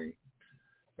doing,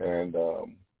 and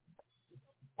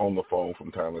on the phone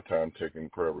from time to time taking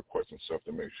prayer requests and stuff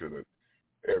to make sure that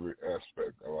every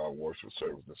aspect of our worship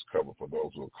service is covered for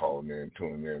those who are calling in,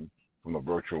 tuning in from the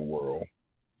virtual world,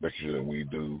 making sure that we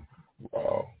do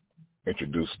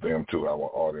introduce them to our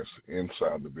audience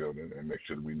inside the building and make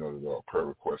sure that we know that there are prayer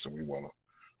requests, and we want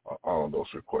to honor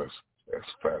those requests as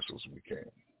fast as we can.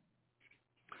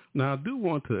 Now, I do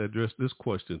want to address this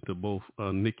question to both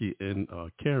Nikki and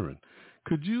Karen.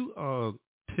 Could you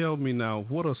tell me now,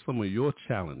 what are some of your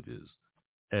challenges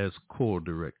as core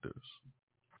directors?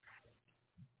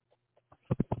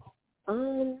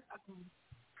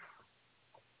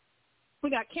 We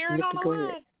got Karen on the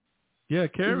line. Yeah,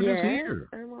 Karen is here.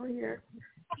 I'm on here.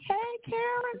 Hey,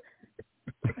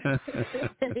 Karen.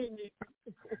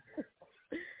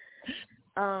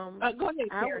 Go ahead,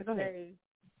 Karen. Go ahead.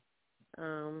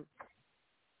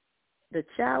 The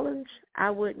challenge, I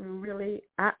wouldn't really.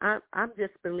 I'm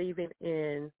just believing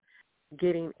in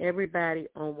getting everybody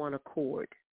on one accord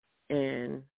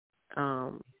and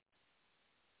know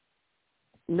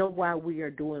why we are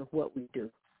doing what we do.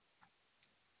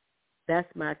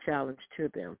 That's my challenge to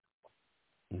them.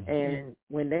 Mm-hmm. And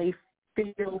when they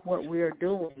feel what we are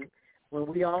doing, when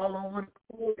we all on one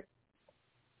accord,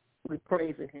 we're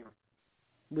praising Him.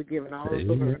 We're giving all of the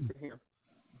glory to Him.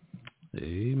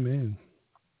 Amen.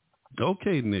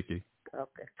 Okay, Nikki.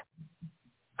 Okay.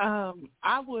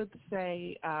 I would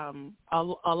say,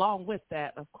 along with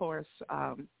that, of course,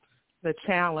 the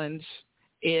challenge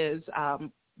is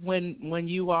when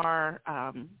you are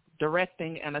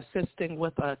directing and assisting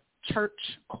with a church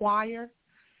choir.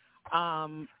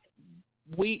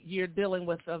 You're dealing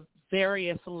with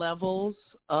various levels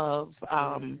of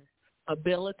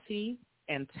ability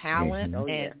and talent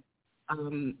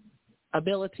and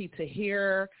ability to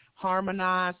hear,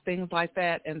 harmonize, things like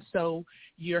that. And so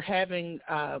you're having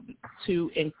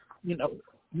to,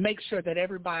 make sure that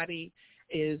everybody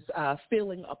is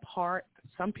feeling a part.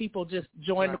 Some people just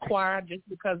join the choir just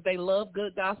because they love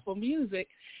good gospel music,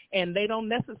 and they don't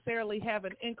necessarily have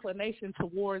an inclination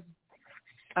towards,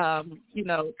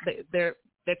 their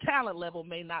talent level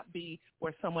may not be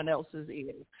where someone else's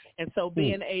is. And so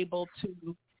being able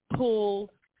to pull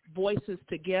voices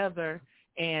together,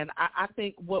 and I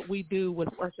think what we do with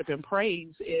Worship and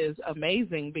Praise is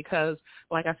amazing because,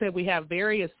 like I said, we have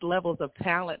various levels of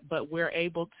talent, but we're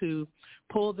able to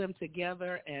pull them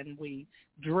together, and we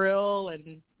drill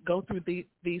and go through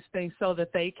these things so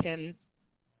that they can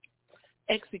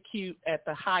execute at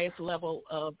the highest level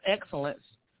of excellence.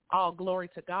 All glory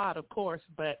to God, of course,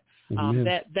 but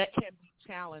that can be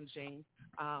challenging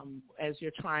as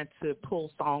you're trying to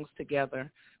pull songs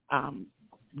together,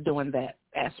 doing that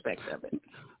aspect of it.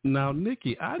 Now,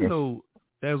 Nikki, I know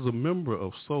as a member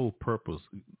of Soul Purpose,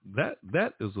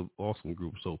 that is an awesome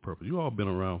group, Soul Purpose. You all been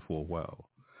around for a while.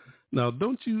 Now,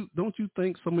 don't you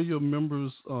think some of your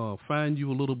members find you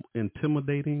a little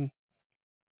intimidating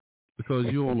because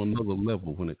you're on another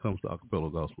level when it comes to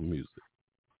acapella gospel music?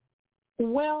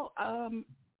 Well,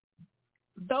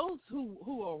 those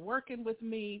who are working with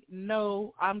me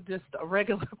know I'm just a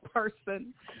regular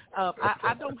person.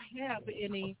 I don't have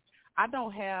any. I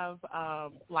don't have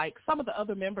like some of the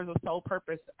other members of Soul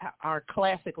Purpose are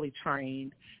classically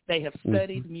trained. They have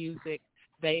studied music.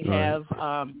 They have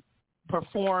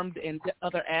performed in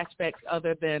other aspects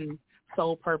other than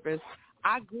Soul Purpose.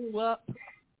 I grew up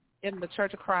in the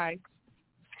Church of Christ,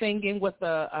 singing with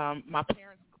my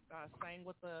parents sang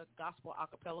with the gospel a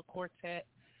cappella quartet.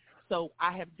 So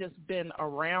I have just been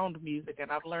around music,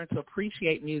 and I've learned to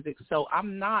appreciate music. So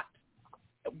I'm not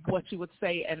what you would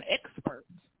say an expert.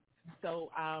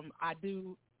 So I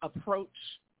do approach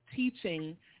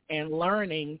teaching and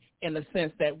learning in the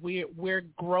sense that we're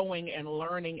growing and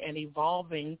learning and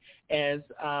evolving as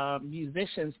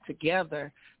musicians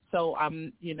together. So I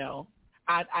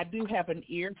do have an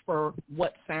ear for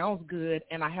what sounds good,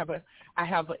 and I have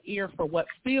an ear for what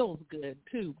feels good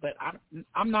too. But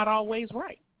I'm not always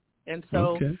right, and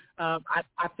so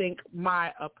I think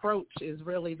my approach is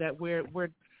really that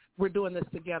we're doing this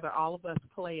together. All of us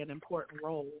play an important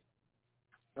role.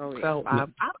 So I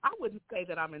wouldn't say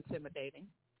that I'm intimidating.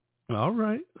 All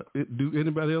right. Do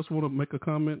anybody else want to make a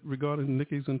comment regarding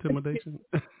Nikki's intimidation?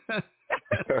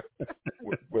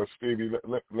 Well, Stevie,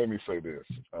 let me say this.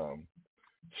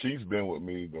 She's been with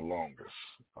me the longest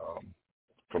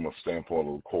from a standpoint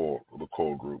of the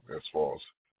core group as far as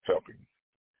helping.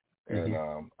 And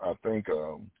I think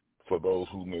for those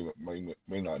who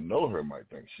may not know her might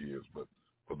think she is, but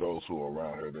for those who are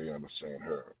around her, they understand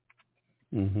her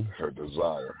her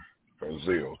desire, her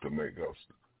zeal to make us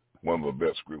one of the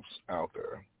best groups out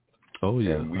there. Oh,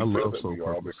 yeah. And we I feel love that Soul we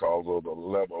are Purpose. because of the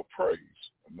level of praise,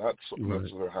 not so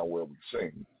necessarily how well we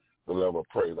sing, the level of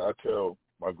praise. I tell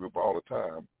my group all the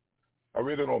time, I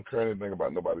really don't care anything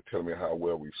about nobody telling me how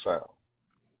well we sound.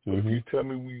 But if you tell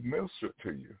me we ministered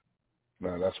to you,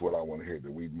 now that's what I want to hear,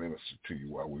 that we ministered to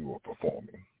you while we were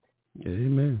performing.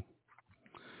 Amen.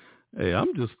 Hey,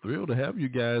 I'm just thrilled to have you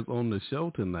guys on the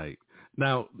show tonight.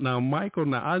 Now,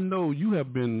 Michael, I know you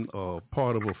have been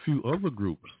part of a few other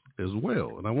groups as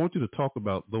well, and I want you to talk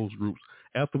about those groups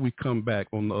after we come back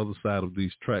on the other side of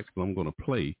these tracks that I'm going to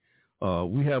play.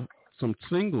 We have some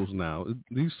singles now.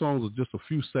 These songs are just a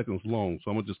few seconds long,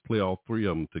 so I'm going to just play all three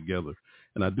of them together.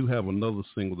 And I do have another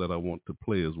single that I want to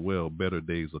play as well, Better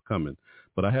Days Are Coming.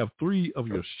 But I have three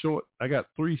short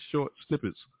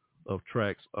snippets of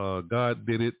tracks. God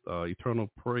Did It, Eternal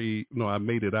Praise. No, I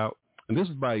Made It Out. And this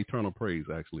is by Eternal Praise,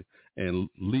 actually, and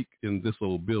Leak in This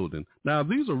Old Building. Now,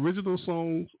 these original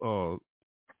songs?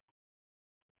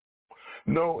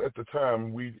 No, at the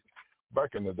time,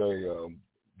 back in the day,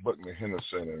 Buckner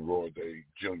Henderson and Roy Day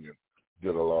Jr.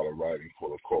 did a lot of writing for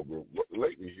the core group.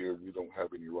 Lately here, we don't have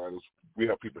any writers. We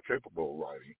have people capable of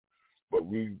writing, but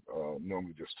we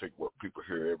normally just take what people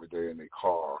hear every day in their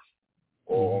car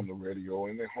or on the radio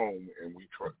in their home, and we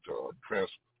try to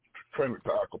train it to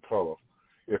acapella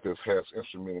if it has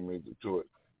instrumental music to it,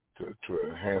 to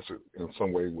enhance it in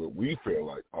some way where we feel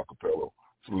like acapella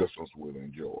listeners will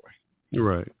enjoy.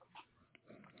 Right.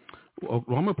 Well,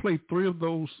 I'm going to play three of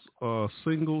those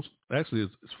singles. Actually,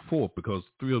 it's four because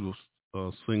three of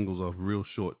those singles are real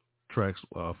short tracks,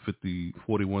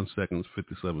 41 seconds,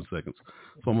 57 seconds.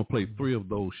 So I'm going to play 3 of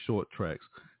those short tracks.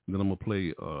 And then I'm going to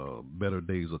play Better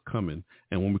Days Are Coming.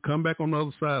 And when we come back on the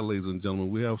other side, ladies and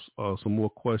gentlemen, we have some more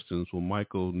questions from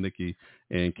Michael, Nikki,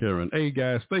 and Karen. Hey,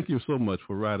 guys, thank you so much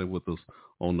for riding with us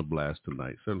on the blast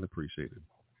tonight. Certainly appreciate it.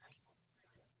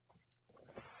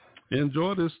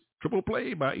 Enjoy this triple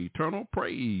play by Eternal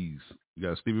Praise. You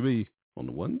got Stevie B on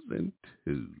the 1s and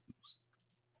 2s.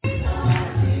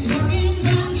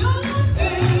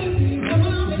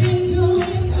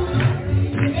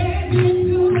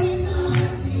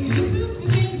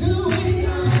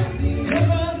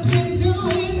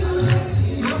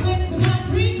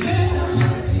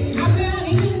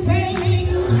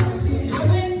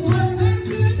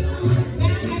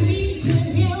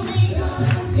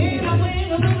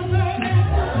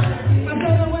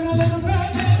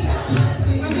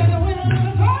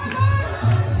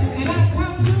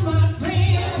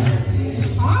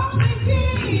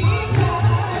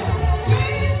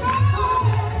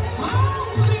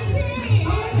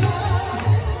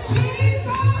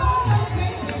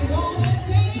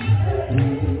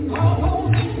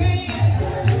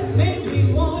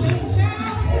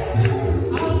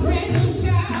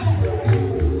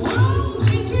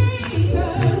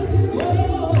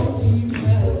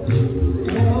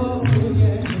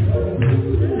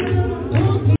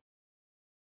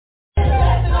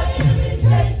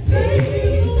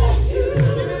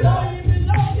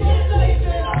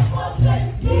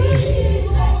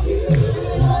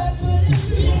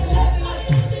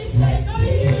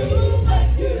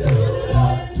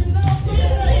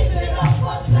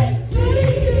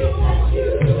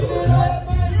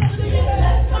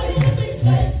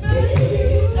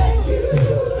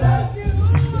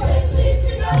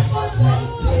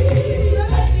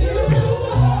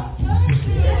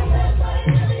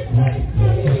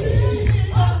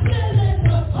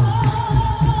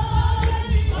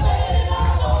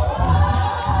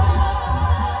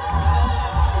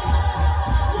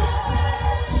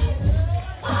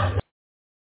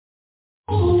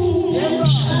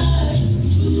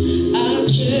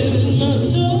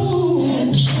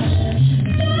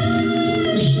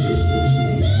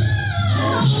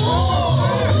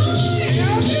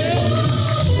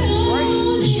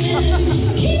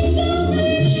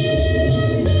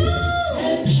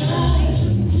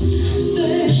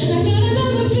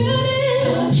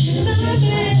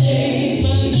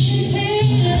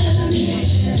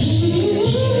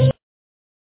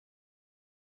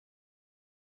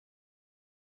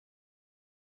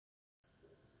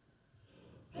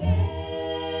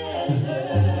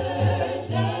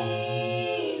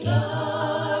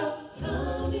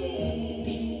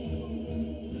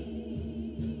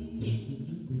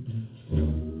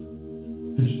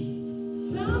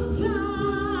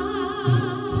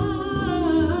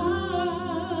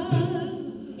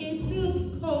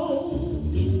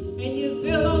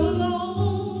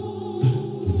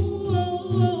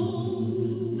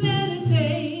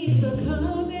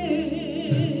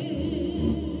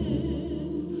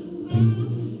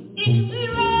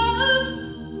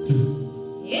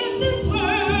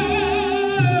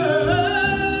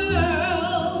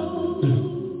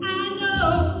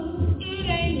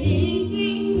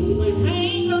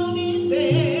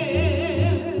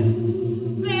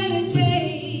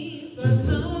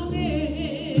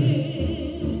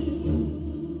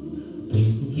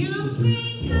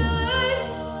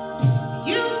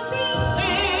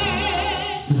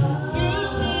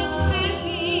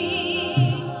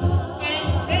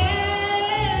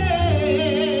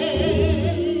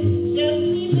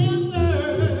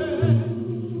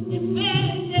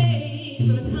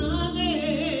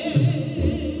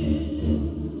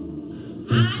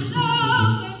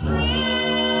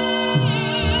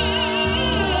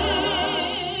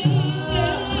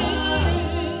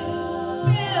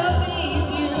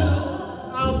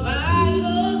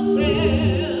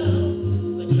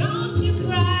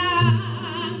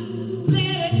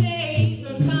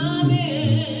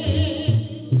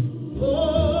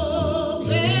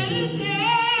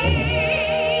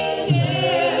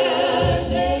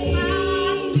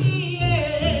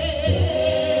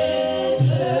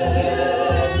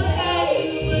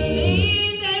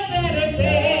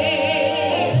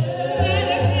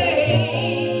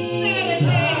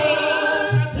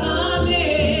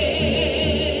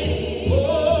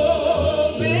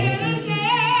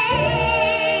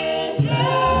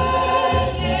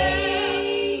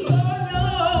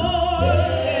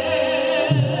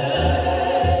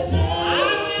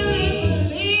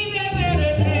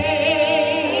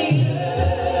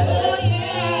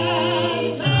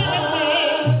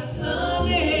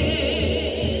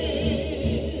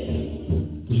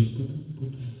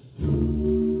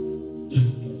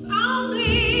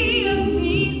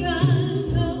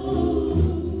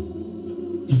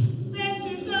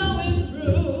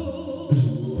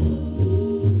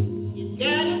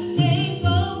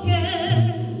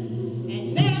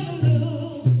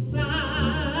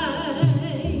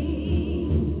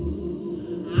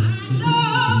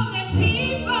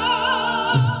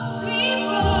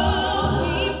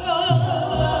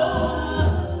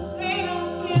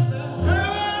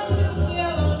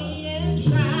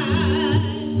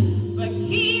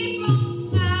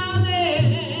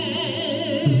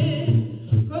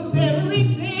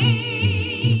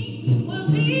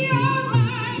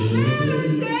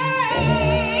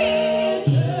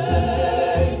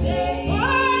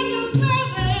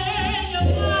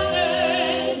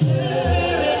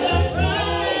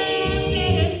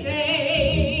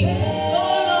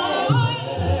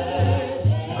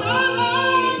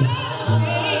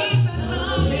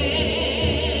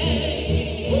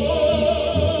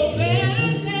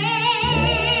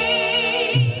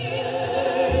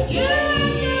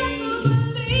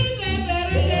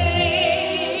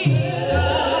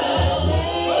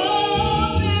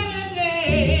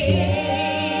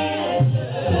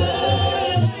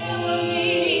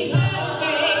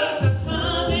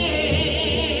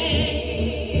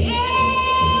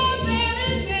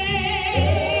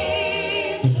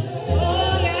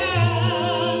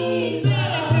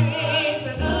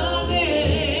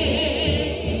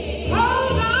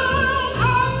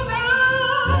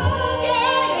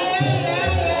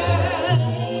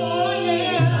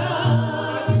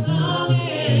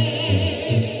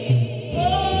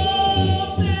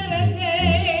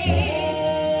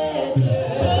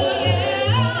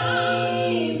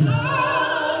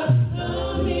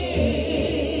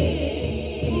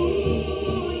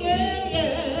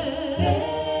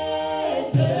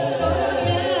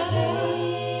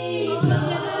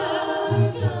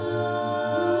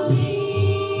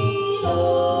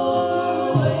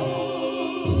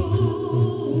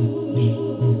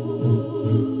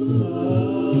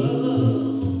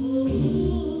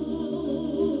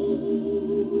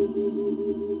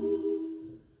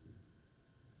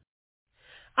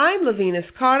 I'm Lavinas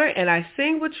Carter, and I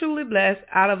sing with Truly Blessed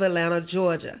out of Atlanta,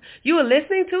 Georgia. You are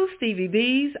listening to Stevie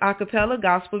B's Acappella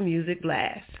Gospel Music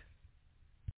Blast.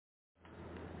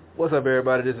 What's up,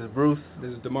 everybody? This is Bruce.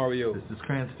 This is DeMario. This is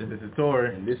Cranston. This is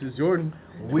Tori. And this is Jordan.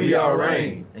 We are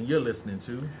R.A.I.N. And you're listening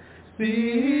to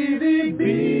Stevie B.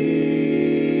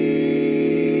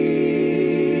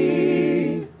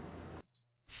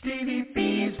 Stevie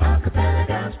B's Acappella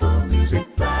Gospel Music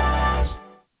Blast.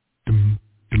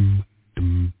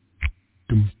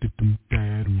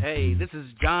 Hey, this is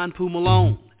John Poo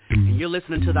Malone, and you're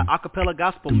listening to the Acappella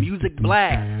Gospel Music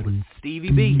Blast with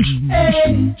Stevie B.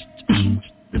 Hey.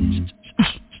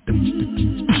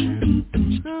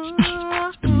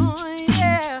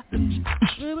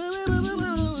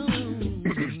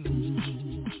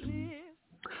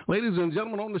 Ladies and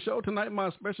gentlemen, on the show tonight, my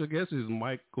special guest is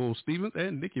Michael Stevens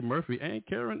and Nikki Murphy and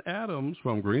Karen Adams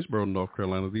from Greensboro, North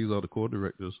Carolina. These are the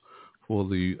co-directors for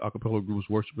the acapella groups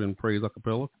Worship and Praise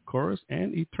Acapella Chorus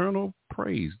and Eternal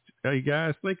Praise. Hey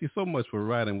guys, thank you so much for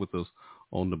riding with us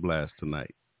on the blast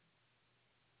tonight.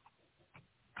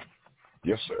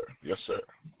 Yes, sir. Yes, sir.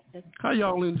 How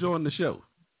y'all enjoying the show?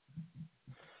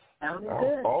 Sounding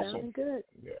good. Awesome. Sounding good.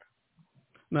 Yeah.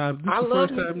 Now, this I the love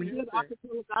first time good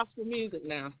acapella gospel music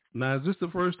now. Now, is this the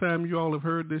first time you all have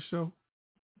heard this show?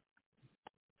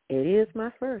 It is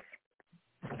my first.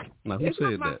 Now, who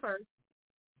said that? First.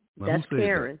 Now, That's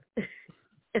Karen.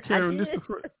 That? Karen, this the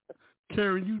first.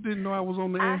 Karen, you didn't know I was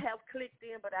on the air? I have clicked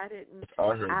in, but I didn't.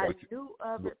 I knew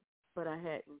of it, but I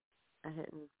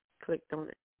hadn't clicked on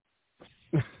it.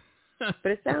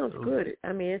 But it sounds good.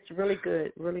 I mean, it's really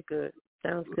good. Really good.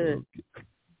 Sounds good.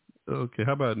 Okay.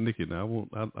 How about Nikki now?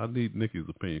 I need Nikki's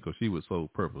opinion because she was Soul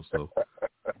Purpose. So.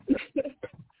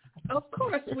 Of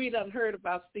course, we done heard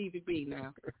about Stevie B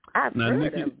now. I've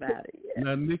heard about it. Yeah.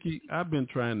 Now, Nikki, I've been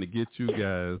trying to get you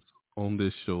guys on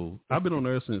this show. I've been on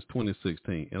there since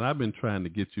 2016, and I've been trying to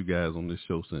get you guys on this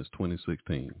show since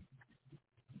 2016.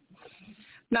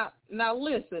 Now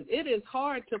listen, it is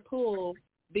hard to pull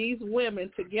these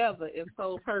women together in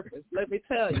Soul Purpose. Let me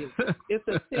tell you, it's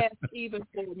a test even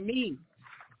for me.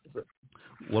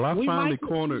 Well, I finally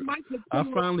cornered.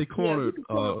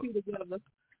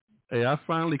 Hey, I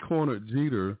finally cornered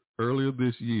Jeter earlier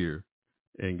this year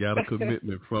and got a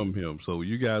commitment from him. So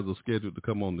you guys are scheduled to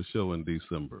come on the show in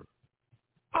December.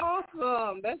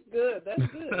 Awesome. That's good. That's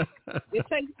good.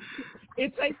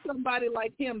 It takes somebody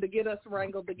like him to get us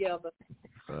wrangled together.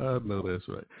 I know that's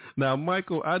right. Now,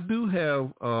 Michael, I do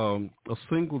have a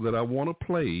single that I want to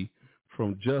play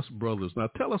from Just Brothers. Now,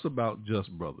 tell us about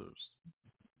Just Brothers.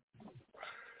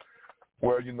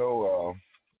 Well,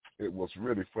 it was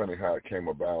really funny how it came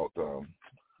about.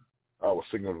 I was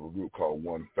singing with a group called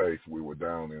One Faith. We were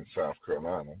down in South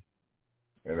Carolina.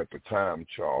 And at the time,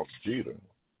 Charles Jeter,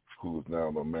 who is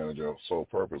now the manager of Soul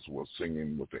Purpose, was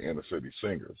singing with the Inner City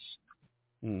Singers.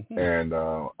 Mm-hmm. And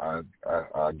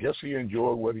I guess he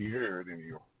enjoyed what he heard.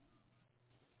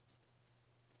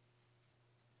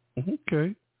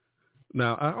 Okay.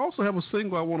 Now, I also have a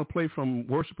single I want to play from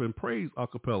Worship and Praise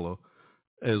Acapella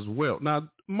as well. Now,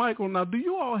 Michael, do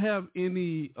you all have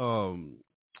any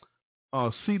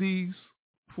CDs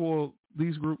for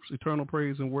these groups, Eternal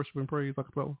Praise and Worship and Praise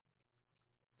Acapella?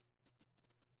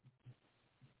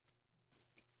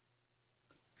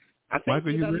 I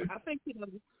think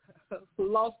you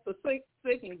lost the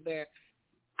signal there.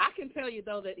 I can tell you,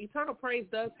 though, that Eternal Praise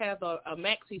does have a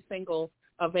maxi single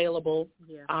available,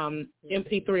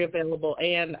 MP3 available,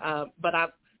 and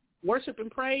but Worship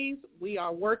and Praise, we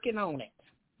are working on it.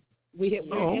 We're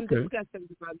in discussion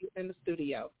about getting in the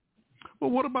studio. Well,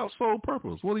 what about Soul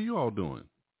Purpose? What are you all doing?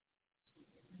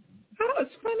 Oh,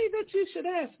 it's funny that you should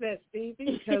ask that,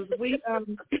 Stevie, because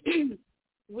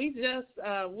we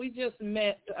just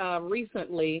met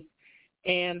recently,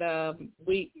 and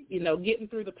we getting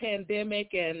through the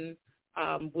pandemic, and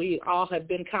we all have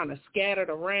been kind of scattered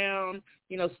around.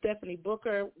 Stephanie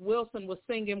Booker Wilson was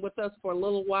singing with us for a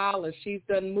little while, and she's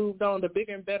done moved on to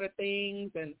bigger and better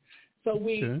things, and so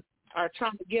we are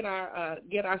trying to get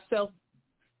ourselves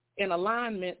in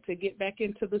alignment to get back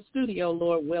into the studio,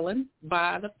 Lord willing,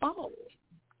 by the fall.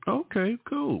 Okay,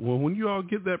 cool. Well, when you all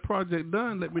get that project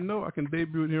done, let me know. I can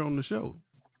debut it here on the show.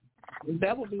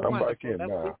 That would be wonderful. Back in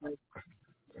now.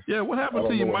 Yeah, what happened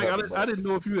to you, Mike? I didn't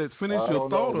know if you had finished your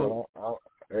thought.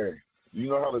 Hey, you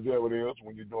know how the devil is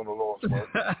when you're doing the Lord's work.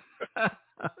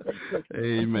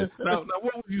 Amen. Now,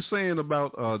 what were you saying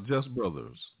about Just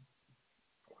Brothers?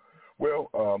 Well,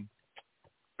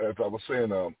 as I was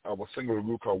saying, I was singing with a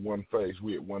group called One Face.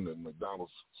 We had won the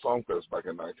McDonald's Song Fest back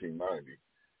in 1990,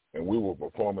 and we were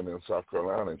performing in South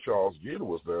Carolina, and Charles Jeter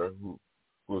was there, who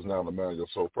is now the manager of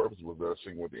Soul Purpose, was there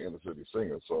singing with the Inner City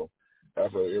Singers. So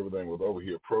after everything was over,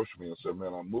 he approached me and said,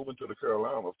 man, I'm moving to the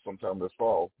Carolinas sometime this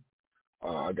fall.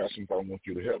 I got something I want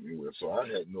you to help me with. So I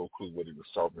had no clue what he was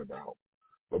talking about.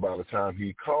 But by the time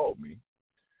he called me,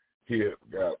 he had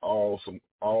got all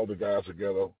the guys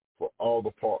together for all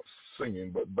the parts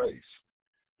singing but bass.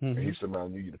 Mm-hmm. And he said, man, I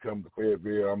need you to come to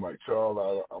Fayetteville. I'm like,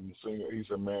 Charles, I'm a singer. He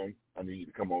said, man, I need you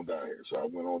to come on down here. So I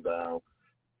went on down,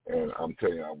 and I'm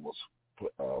telling you, I was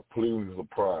pleasantly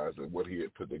surprised at what he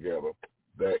had put together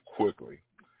that quickly.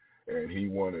 And he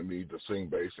wanted me to sing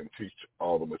bass and teach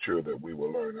all the material that we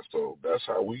were learning. So that's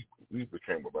how we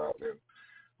became about it. And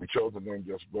we chose the name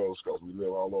Just Brothers because we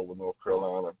live all over North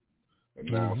Carolina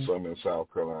and now some in South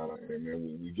Carolina. And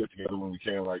then we get together when we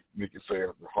can, like Nikki said,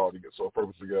 it's hard to get Soul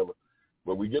Purpose together.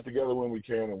 But we get together when we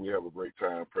can, and we have a great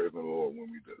time praising the Lord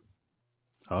when we do.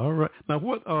 All right. Now,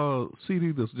 what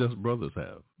CD does Just Brothers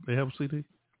have? They have a CD?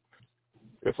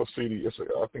 It's a CD.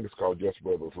 I think it's called Just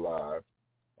Brothers Live.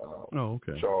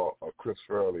 Okay. Chris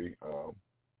Fairley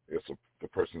is the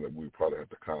person that we probably have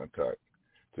to contact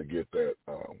to get that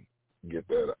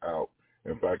out.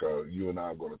 In fact, you and I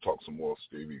are going to talk some more,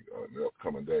 Stevie, in the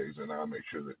upcoming days, and I'll make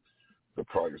sure that the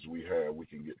projects we have, we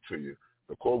can get to you.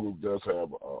 The core group does have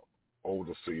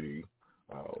older CD,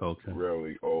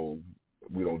 rarely old.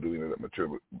 We don't do any of that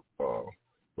material,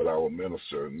 but our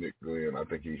minister, Nick Glenn, I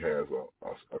think he has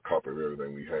a copy of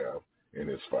everything we have in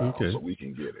his file, so we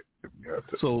can get it if we have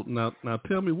to. So now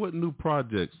tell me what new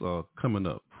projects are coming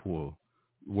up for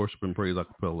Worship and Praise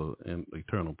Acappella and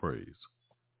Eternal Praise.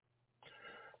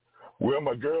 Well,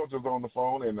 my girls is on the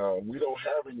phone, and we don't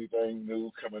have anything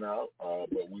new coming out,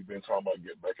 but we've been talking about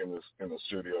getting back in the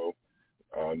studio.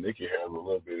 Nikki has a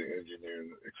little bit of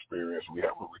engineering experience. We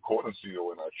have a recording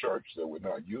studio in our church that we're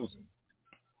not using.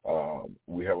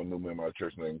 We have a new member in our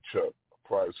church named Chuck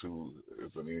Price, who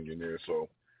is an engineer. So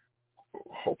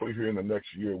hopefully here in the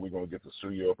next year, we're going to get the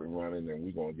studio up and running, and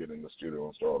we're going to get in the studio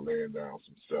and start laying down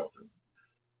some stuff.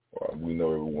 And we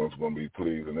know everyone's going to be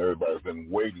pleased, and everybody's been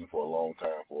waiting for a long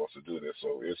time for us to do this.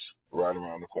 So it's right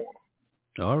around the corner.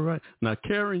 All right. Now,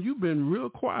 Karen, you've been real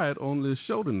quiet on this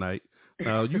show tonight.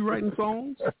 You writing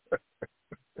songs?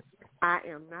 I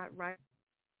am not writing.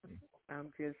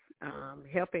 I'm just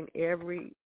helping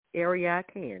every area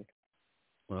I can.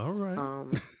 All right.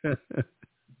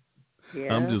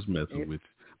 Yeah, I'm just messing with you.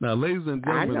 Now, ladies and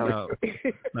gentlemen,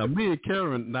 now me and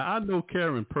Karen, now I know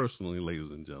Karen personally, ladies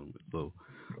and gentlemen, so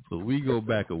we go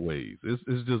back a ways.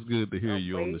 It's just good to hear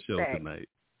you on the show tonight.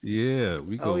 Yeah,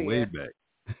 we go way back.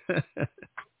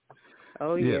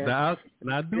 Now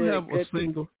I do have a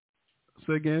single.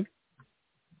 Say again?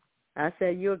 I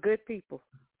said you're good people.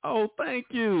 Oh, thank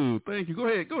you. Go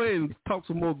ahead and talk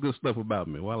some more good stuff about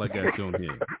me while I got you on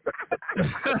here.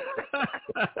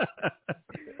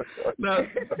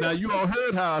 Now you all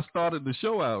heard how I started the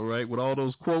show out, right? With all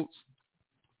those quotes.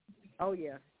 Oh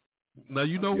yeah. Now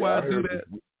you know why I do that?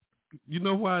 You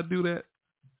know why I do that?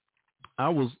 I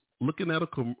was looking at a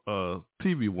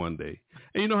TV one day,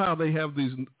 and you know how they have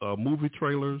these movie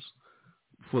trailers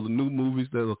for the new movies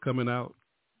that are coming out,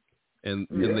 and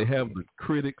they have the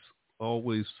critics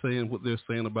always saying what they're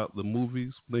saying about the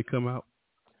movies when they come out.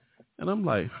 And I'm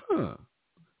like,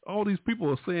 all these people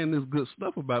are saying this good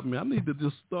stuff about me. I need to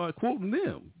just start quoting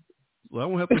them, so I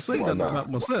won't have to say nothing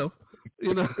about myself,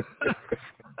 you know.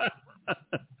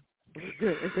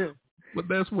 But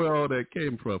that's where all that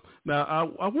came from.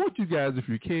 Now, I want you guys, if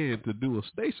you can, to do a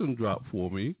station drop for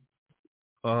me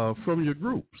from your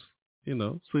groups, you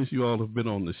know, since you all have been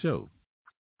on the show.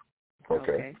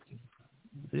 Okay.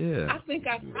 Yeah. I think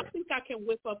I can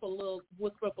whip up a little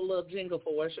jingle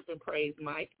for Worship and Praise,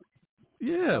 Mike.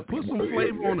 Yeah, put some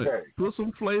flavor on it. Put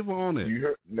some flavor on it.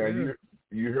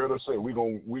 You heard us say we're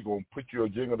gonna put your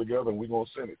jingle together and we're gonna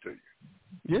send it to you.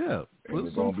 Yeah,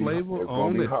 put some flavor on it. It's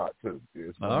gonna be hot too.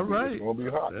 All right. It's gonna be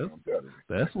hot.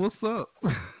 That's what's up.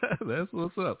 That's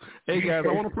what's up. Hey guys,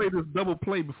 I want to play this double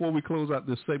play before we close out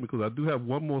this segment, because I do have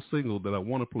one more single that I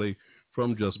want to play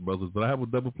from Just Brothers, but I have a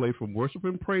double play from Worship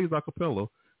and Praise Acappella,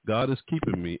 God Is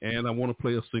Keeping Me, and I want to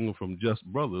play a single from Just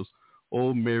Brothers,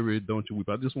 Oh Mary, Don't You Weep.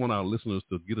 I just want our listeners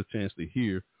to get a chance to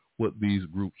hear what these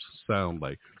groups sound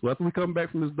like. So after we come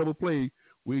back from this double play,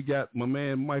 we got my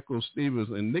man Michael Stevens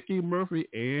and Nikki Murphy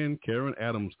and Karen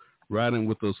Adams riding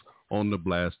with us on the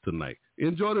blast tonight.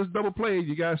 Enjoy this double play.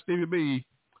 You guys, Stevie B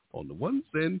on the ones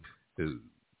and twos.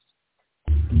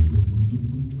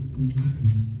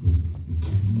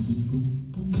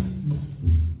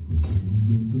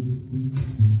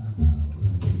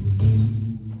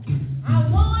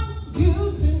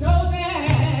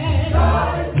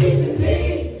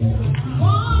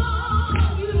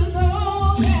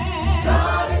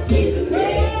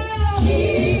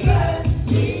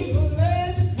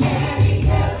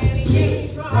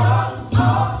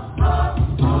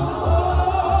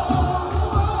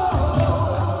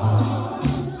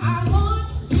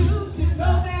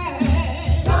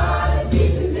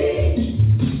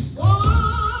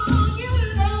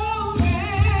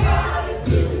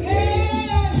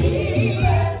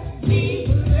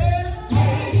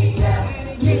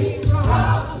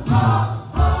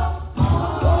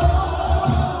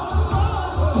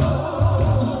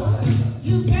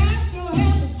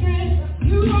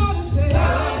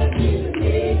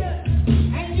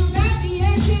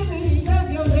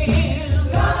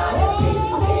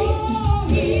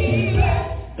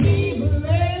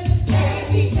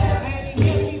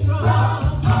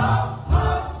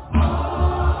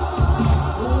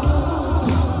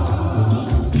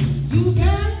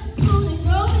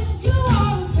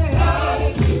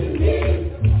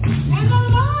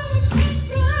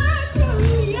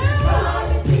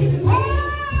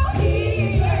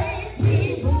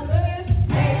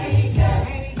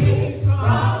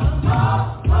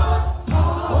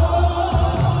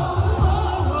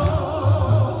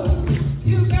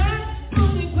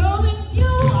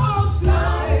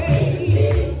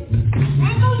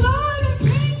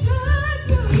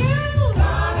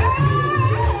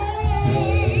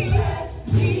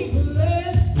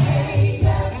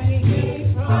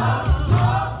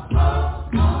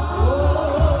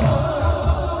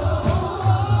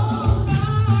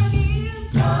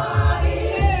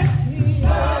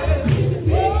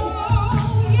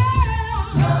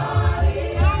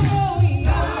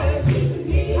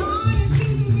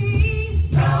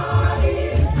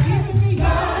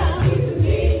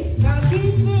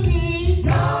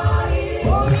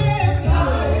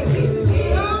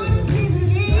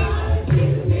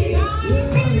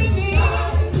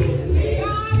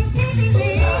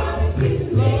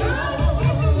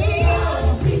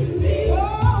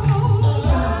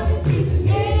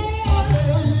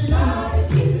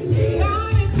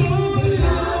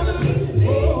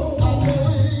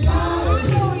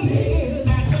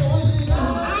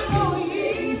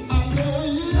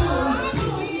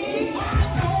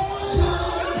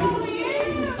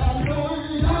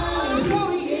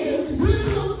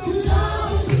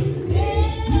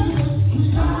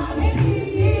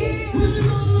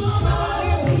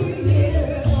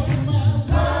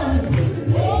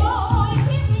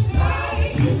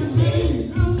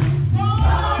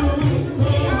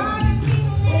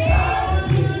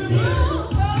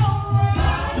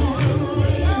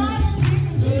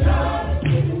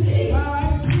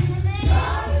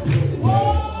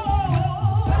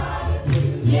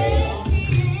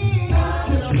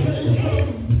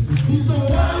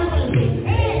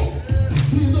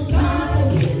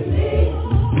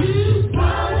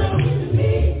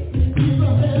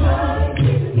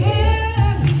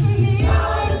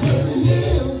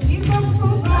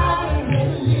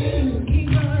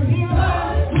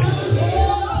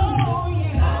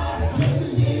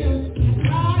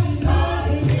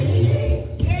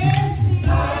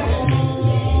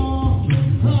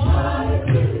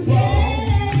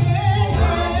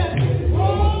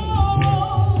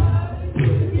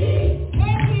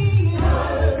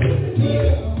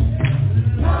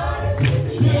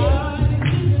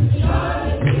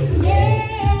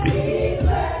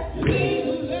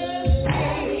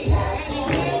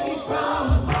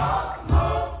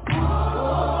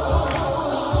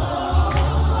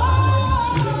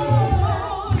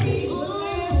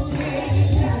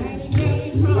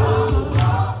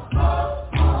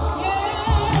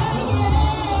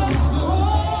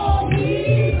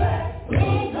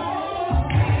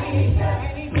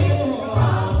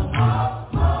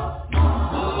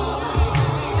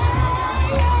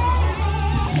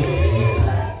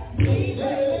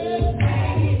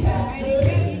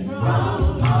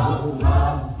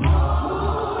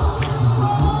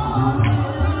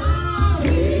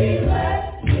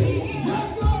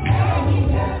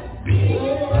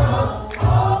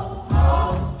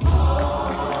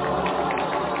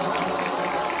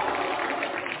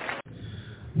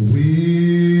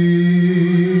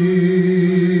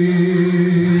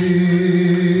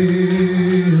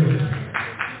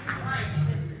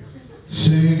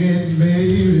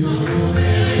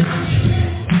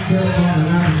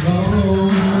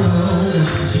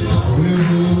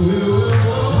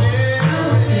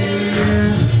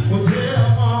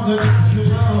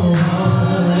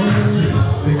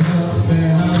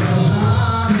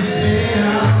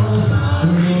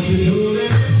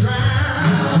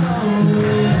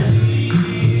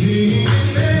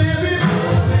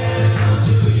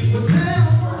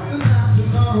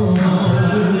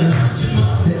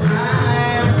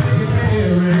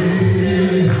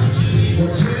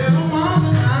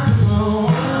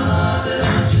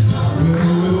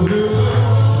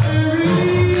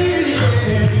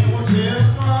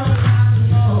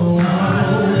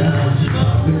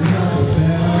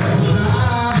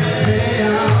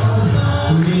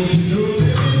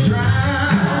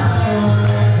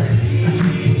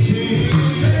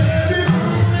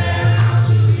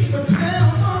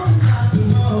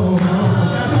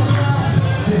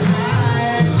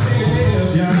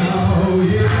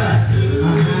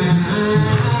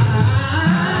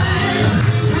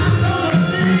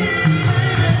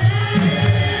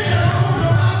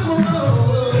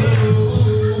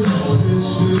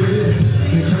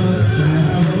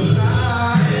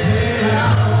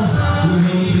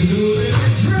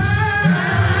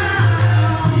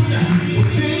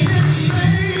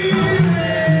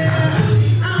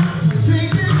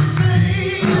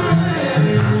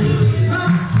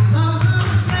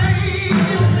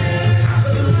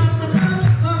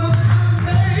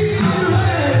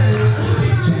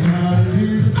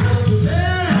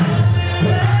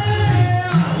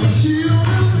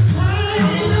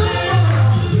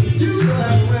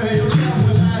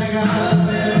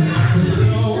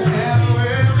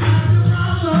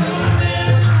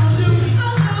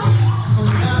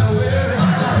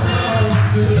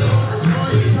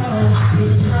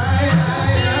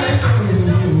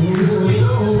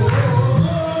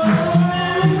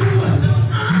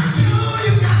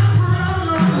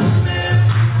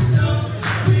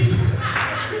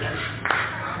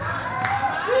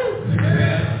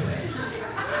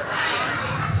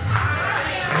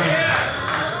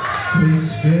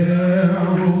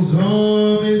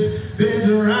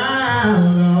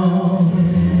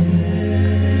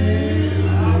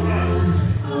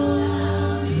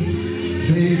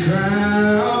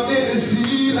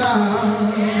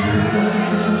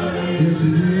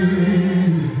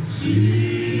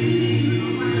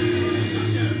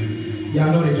 Y'all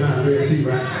know they trying to Red Sea,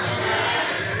 right?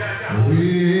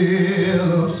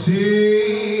 We'll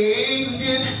sing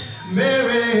it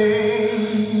merry.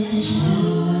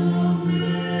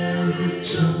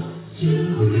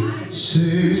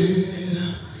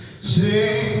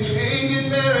 Sing it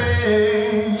merry.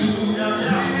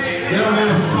 Y'all have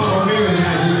a song merry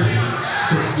now.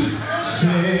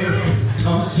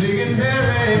 I'm singing merry.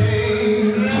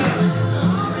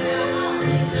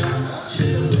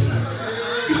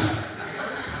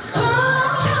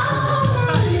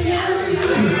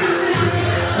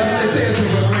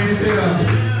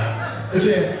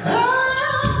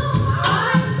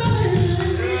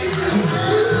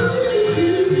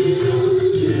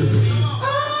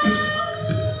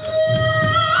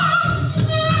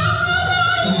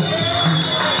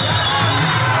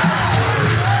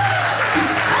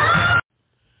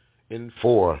 In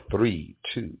 4, 3,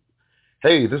 2.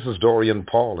 Hey, this is Dorian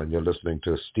Paul, and you're listening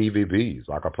to Stevie B's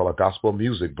Acappella Gospel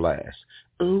Music Blast.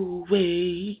 Ooh,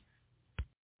 wee.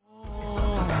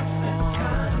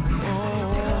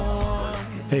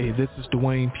 Hey, this is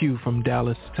Dwayne Pugh from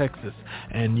Dallas, Texas,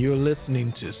 and you're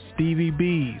listening to Stevie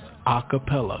B's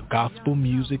Acappella Gospel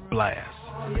Music Blast.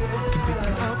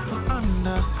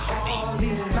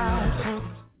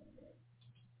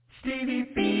 Stevie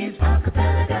B's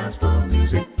Acappella Gospel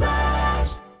Music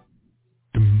Blast.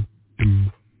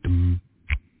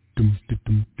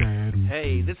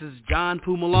 Hey, this is John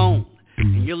Pooh Malone,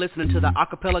 and you're listening to the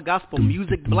Acappella Gospel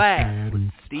Music Blast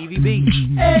with Stevie B.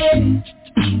 Hey.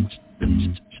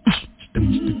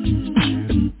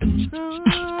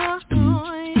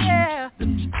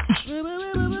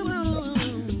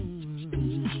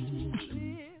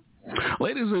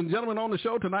 Ladies and gentlemen, on the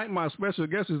show tonight, my special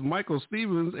guest is Michael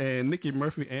Stevens and Nikki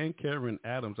Murphy and Karen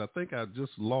Adams. I think I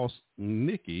just lost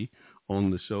Nikki on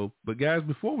the show. But guys,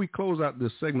 before we close out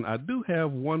this segment, I do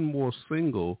have one more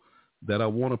single that I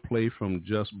want to play from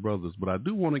Just Brothers. But I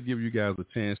do want to give you guys a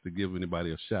chance to give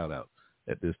anybody a shout out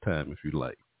at this time, if you'd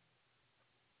like.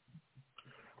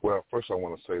 Well, first I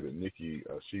want to say that Nikki,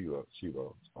 she's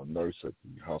a nurse at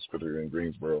the hospital in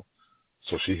Greensboro.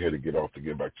 So she had to get off to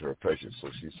get back to her patients. So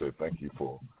she said, thank you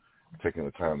for taking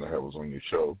the time to have us on your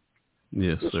show.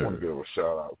 Yes, Just sir. want to give a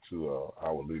shout out to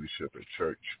our leadership at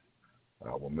church,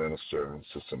 our minister and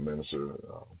assistant minister.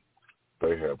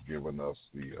 They have given us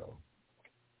the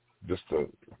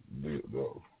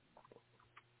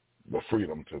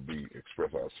freedom to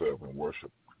express ourselves in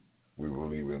worship. We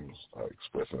believe in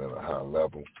expressing at a high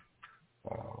level.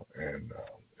 And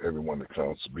everyone that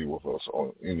comes to be with us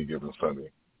on any given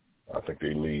Sunday, I think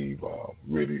they leave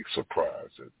really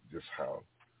surprised at just how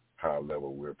high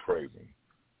level we're praising.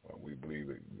 We believe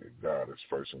that God is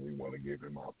first, and we want to give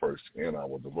him our first in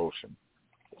our devotion.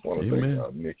 I want to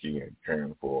thank Nikki and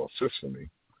Karen for assisting me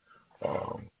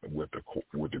with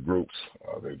the groups.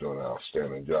 They've done an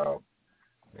outstanding job,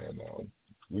 and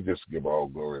we just give all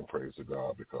glory and praise to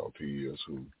God because he is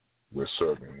who we're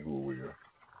serving, who we're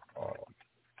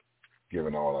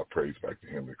giving all our praise back to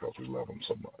him because we love him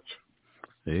so much.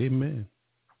 Amen.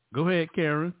 Go ahead,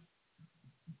 Karen.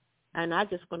 And I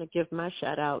just want to give my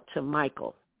shout out to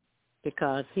Michael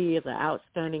because he is an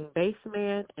outstanding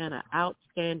bassman and an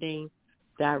outstanding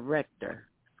director.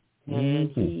 And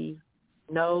he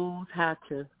knows how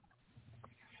to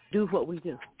do what we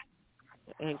do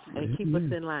and keep us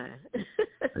in line.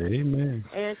 Amen.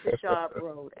 And to Sharp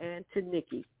Road and to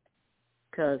Nikki,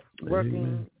 because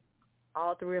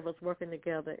all three of us working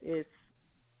together is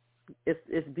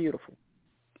beautiful.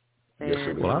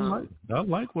 And, well, I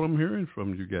like what I'm hearing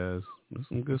from you guys. That's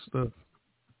some good stuff.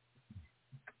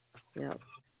 Yeah.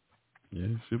 Yeah,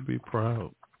 you should be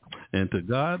proud. And to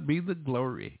God be the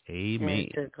glory. Amen.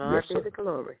 And to God be the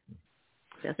glory.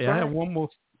 That's right. I have one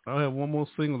more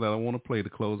single that I want to play to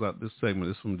close out this segment.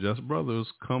 It's from Just Brothers.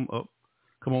 Come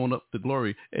on up to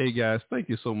glory. Hey guys, thank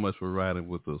you so much for riding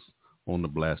with us on the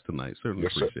blast tonight. Certainly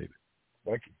appreciate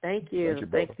it. Thank you.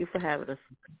 Thank you for having us.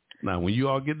 Now, when you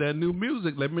all get that new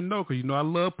music, let me know, because you know I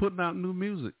love putting out new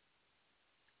music.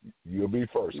 You'll be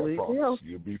first, I promise. Will.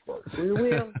 You'll be first. We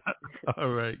will. All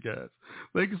right, guys.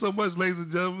 Thank you so much, ladies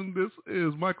and gentlemen. This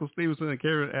is Michael Stevenson and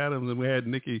Karen Adams, and we had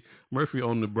Nikki Murphy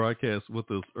on the broadcast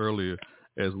with us earlier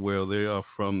as well. They are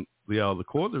the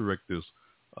core directors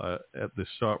at the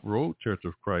Sharp Road Church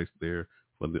of Christ there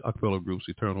for the Acappella groups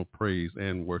Eternal Praise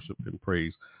and Worship and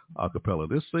Praise Acappella.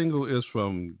 This single is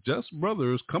from Just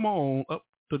Brothers. Come on up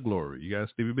to glory. You got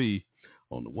Stevie B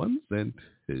on the ones and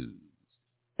twos.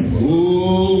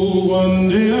 Oh, one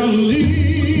day I'll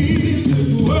leave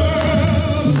this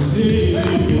world,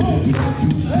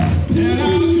 and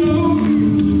I'll go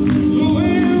the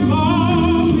way of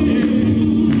all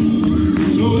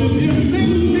men. So if you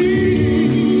think me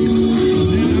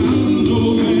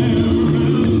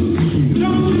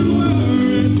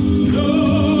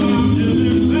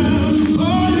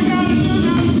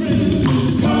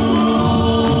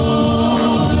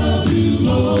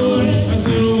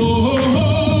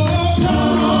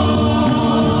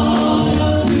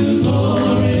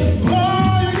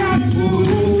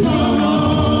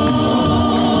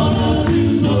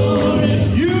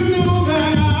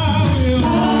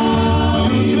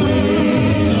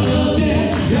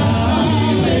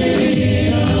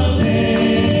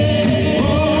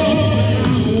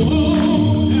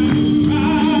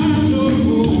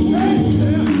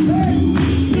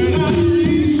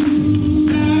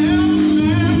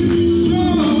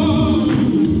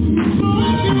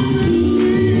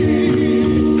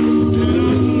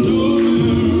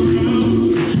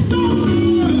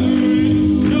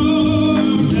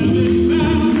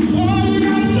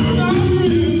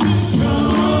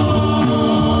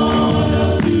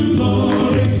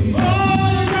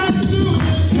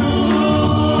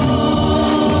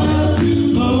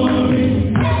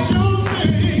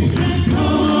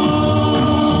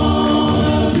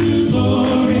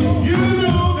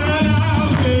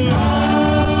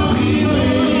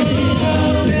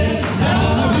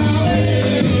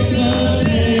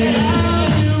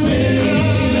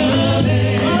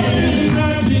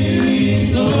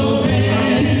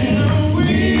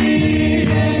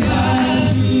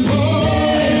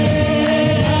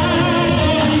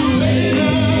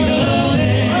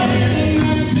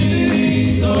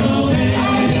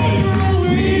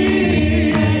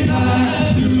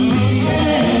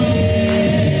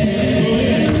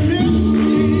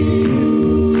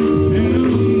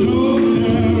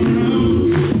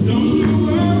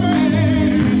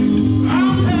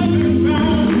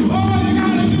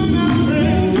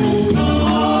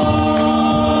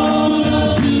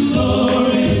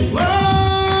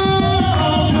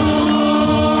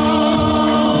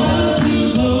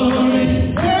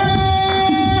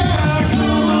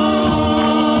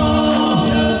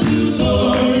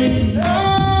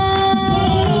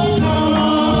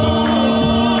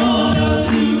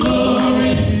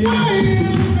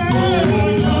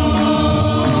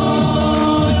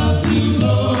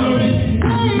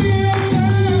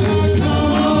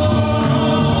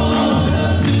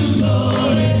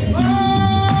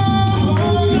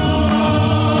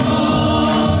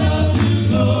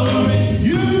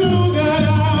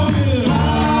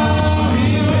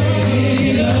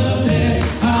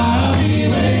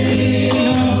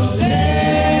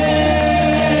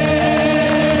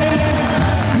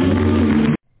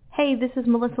Hey, this is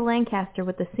Melissa Lancaster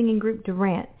with the singing group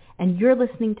Durant, and you're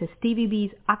listening to Stevie B's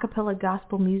Acappella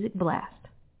Gospel Music Blast.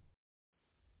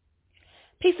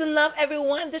 Peace and love,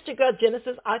 everyone. This is your girl,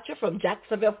 Genesis Archer from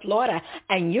Jacksonville, Florida,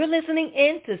 and you're listening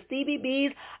in to Stevie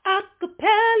B's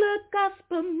Acappella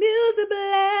Gospel Music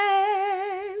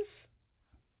Blast.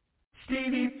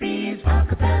 Stevie B's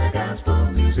Acappella Gospel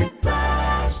Music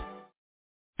Blast.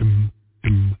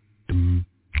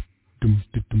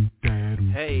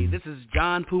 Hey, this is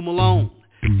John Poo Malone,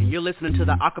 and you're listening to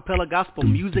the Acappella Gospel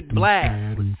Music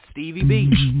Blast with Stevie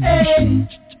B. Hey.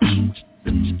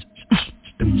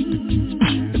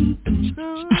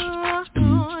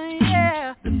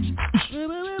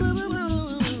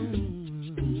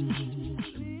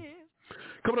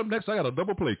 Coming up next, I got a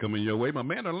double play coming your way. My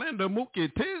man Orlando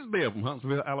Mookie Tisdale from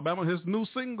Huntsville, Alabama. His new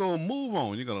single, Move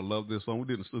On. You're going to love this song. We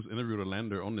did an exclusive interview with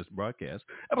Orlando on this broadcast.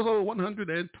 Episode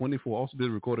 124. Also did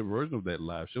a recorded version of that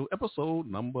live show. Episode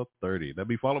number 30. That'll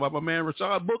be followed by my man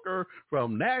Rashad Booker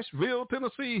from Nashville,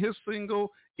 Tennessee. His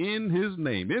single, In His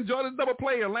Name. Enjoy this double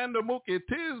play. Orlando Mookie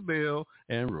Tisdale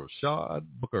and Rashad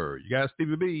Booker. You guys,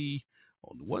 Stevie B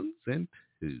on the ones and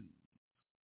twos.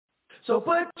 So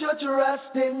put your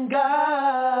trust in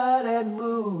God and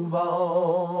move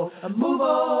on. Move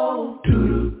on.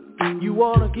 You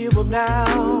want to give up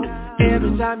now.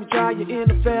 Every time you try, you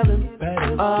end up failing.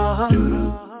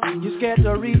 You're scared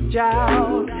to reach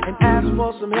out and ask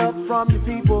for some help from your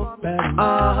people.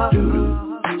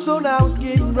 So now it's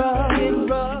getting rough.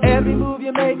 Every move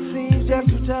you make seems just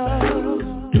too tough.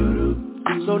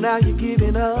 So now you're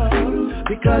giving up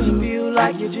because you feel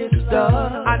like you're just stuck.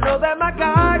 I know that my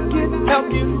God can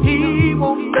help you. He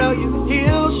won't fail you.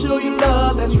 He'll show you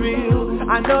love that's real.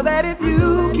 I know that if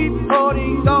you keep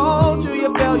holding on to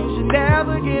your failures, you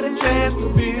never get a chance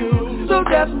to feel. So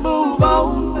just move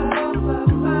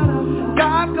on.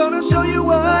 God's gonna show you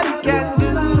what He can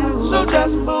do. So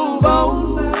just move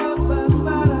on.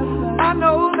 I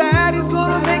know that He's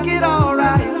gonna make it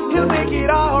alright. He'll make it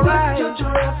alright. Put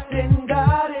your trust in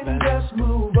God and just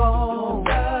move on.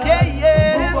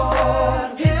 Yeah. Move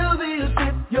on. He'll be a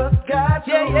ship you've got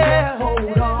to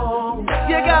hold on.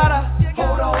 You gotta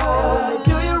hold on. They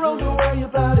do you wrong, don't worry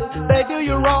about it. They do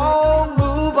you wrong,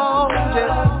 move on.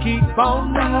 Just keep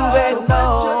on moving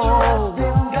on.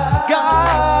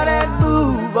 God and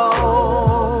move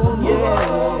on.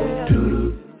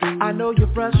 Yeah. I know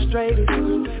you're frustrated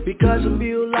because you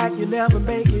feel like you never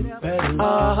make it.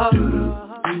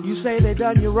 You say they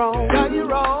done you wrong.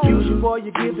 Use you for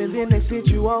your gift and then they sit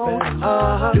you on.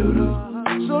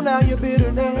 So now your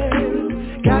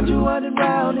bitterness got you running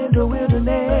round in the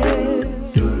wilderness.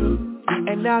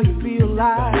 And now you feel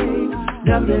like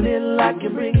nothing in life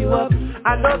can bring you up.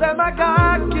 I know that my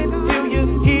God can heal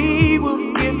you. He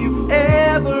will give you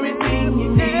everything you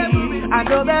need. I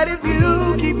know that if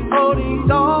you keep holding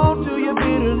on to your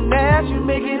bitterness, you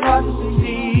make it hard to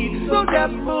succeed. So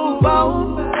just move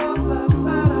on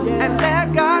and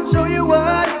let God show you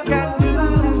what He can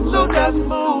do. So just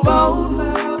move on.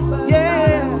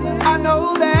 Yeah, I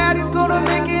know that He's gonna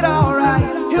make it alright.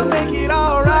 He'll make it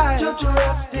alright. Put your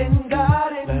trust in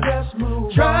God and just move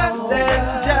on. Trust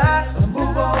and just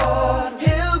move on.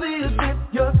 He'll be a ship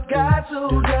you've got,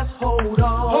 so just hold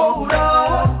on.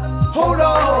 Hold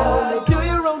on. They do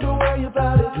you wrong, don't worry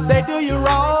about it. They do you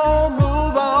wrong,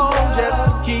 move on.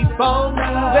 Just keep on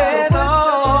moving on.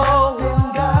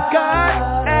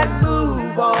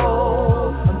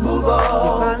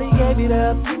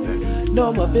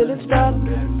 No more feeling stuck.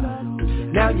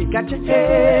 Now you got your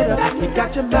head up, you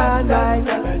got your mind right.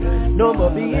 No more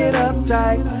being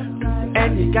uptight,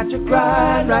 and you got your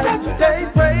grind right. Stay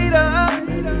prayed up,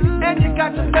 and you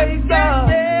got your faith up.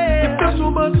 You feel so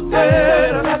much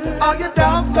better, all your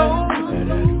doubts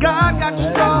gone. God got you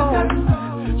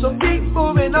strong, so keep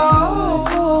moving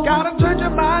on. Gotta change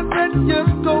your mindset,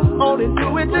 just go on and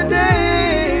do it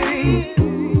today.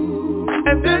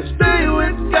 And then stay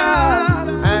with God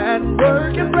and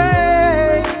work and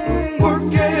pray. Work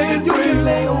and you can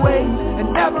lay away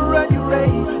and never run your race.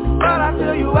 But I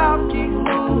tell you I'll keep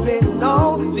moving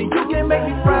on. See, you can make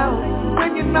me frown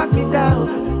when you knock me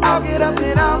down. I'll get up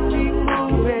and I'll keep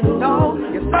moving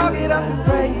on. Yes, I'll get up and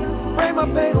pray my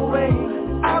pain away.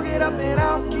 I'll get up and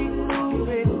I'll keep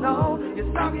moving on. Yes,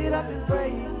 I'll get up and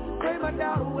pray my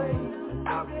doubt away.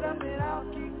 I'll get up and I'll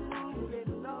keep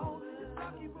moving on.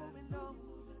 I'll keep moving on.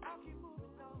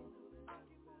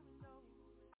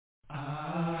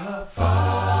 Our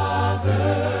Father,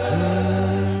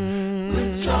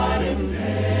 which art in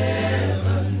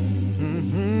heaven,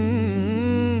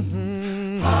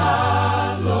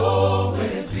 hallowed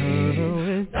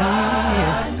be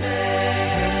thy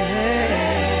name.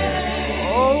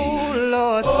 Oh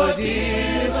Lord,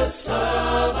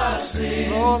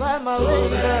 Know that my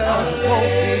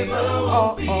labor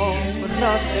won't be all for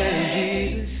nothing,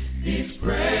 Jesus. These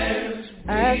prayers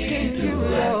asking you,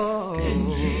 Lord, in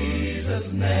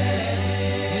Jesus' name.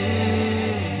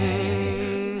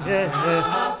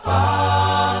 Our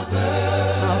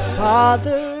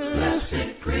Father,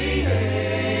 blessed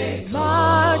Creator,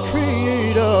 my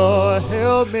Creator,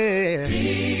 help me.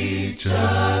 Teach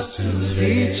us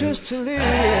to live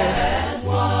as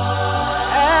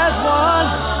one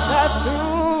that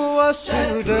threw us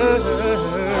today.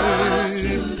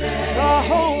 The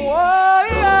whole world,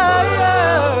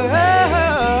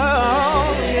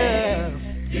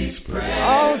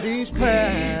 all these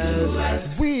prayers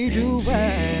we do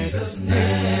as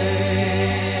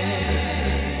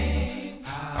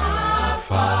our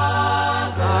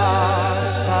Father,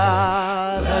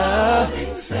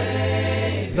 loving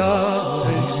Savior, all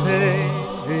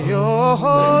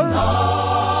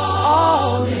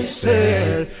He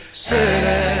said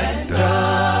and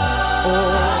done.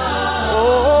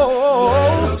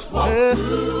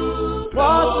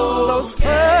 Walk through those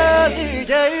pearly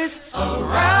gates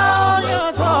around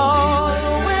your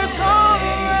throne with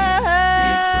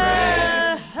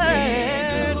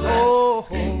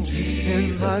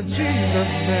in my Jesus'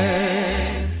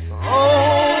 name.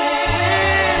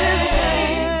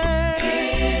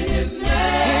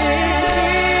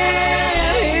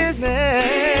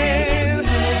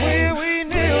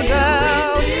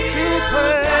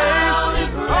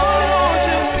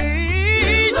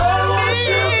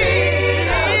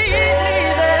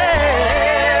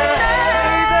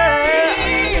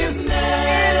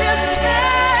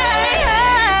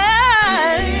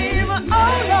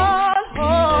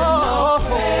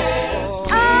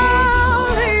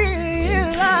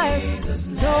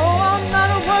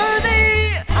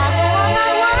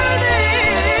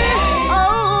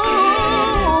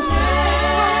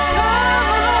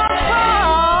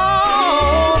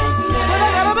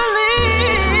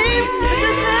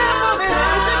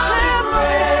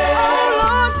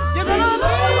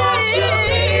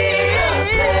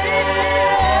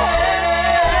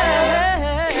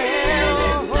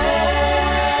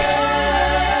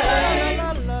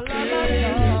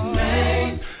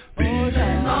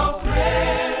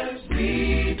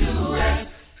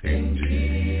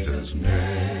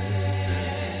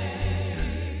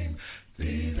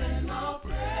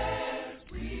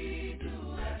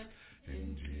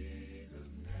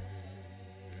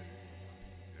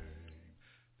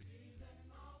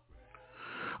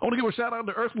 I want to give a shout out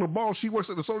to Ursula Ball. She works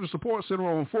at the Soldier Support Center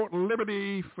on Fort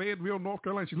Liberty, Fayetteville, North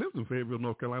Carolina. She lives in Fayetteville,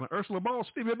 North Carolina. Ursula Ball,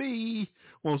 Stevie B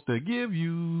wants to give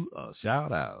you a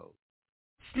shout out.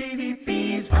 Stevie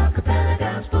B's Acapella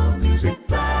Gospel Music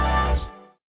Blast.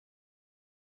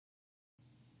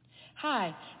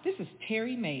 Hi, this is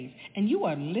Terry Mays, and you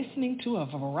are listening to a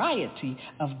variety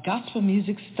of gospel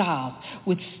music styles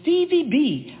with Stevie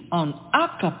B on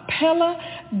Acappella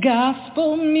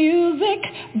Gospel Music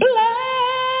Blast.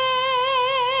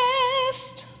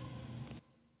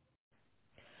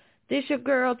 This your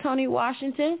girl, Tony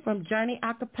Washington from Journey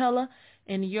Acappella,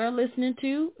 and you're listening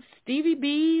to Stevie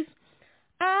B's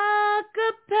Acappella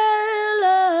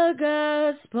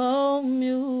Gospel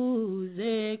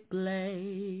Music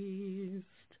Blast.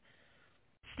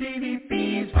 Stevie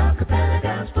B's Acapella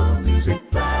Gospel Music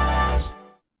Blast.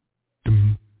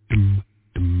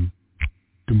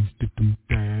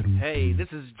 Hey, this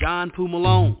is John Poo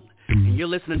Malone, and you're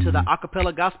listening to the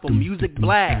Acappella Gospel Music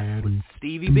Blast with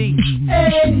Stevie B.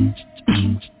 Hey.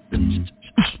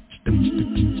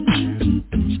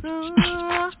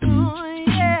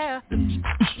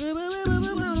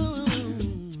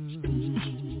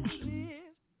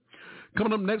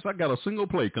 Coming up next, I got a single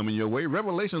play coming your way.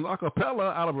 Revelations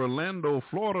Acappella out of Orlando,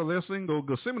 Florida. Their single,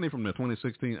 Gethsemane, from their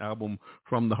 2016 album,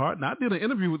 From the Heart. Now, I did an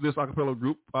interview with this Acappella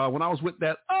group when I was with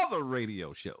that other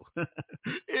radio show.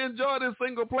 Enjoy this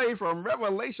single play from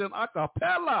Revelation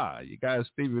Acappella. You guys,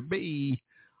 Stevie B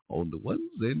on the ones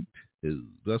and twos.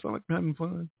 Does that sound like having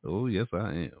fun? Oh, yes, I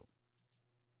am.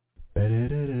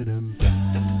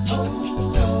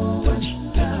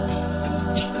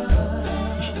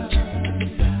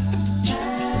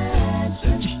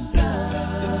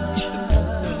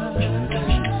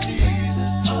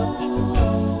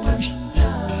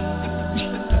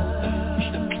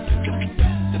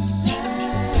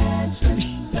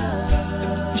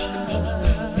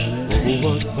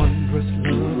 What wondrous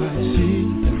love I see,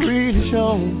 freely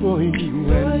shown for you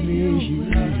and me,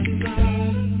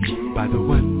 by the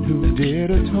one who did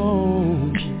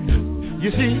atone. You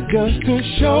see, just to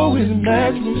show his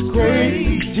matchless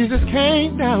grace, Jesus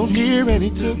came down here and he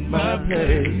took my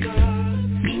place.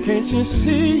 Can't you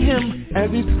see him as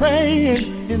he's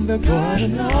praying in the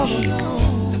garden all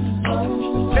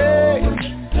alone? Hey,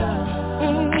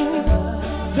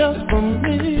 just for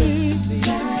me.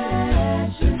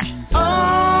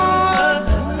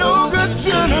 Oh, no good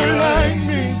sinner like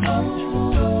me.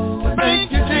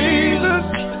 Thank you, Jesus.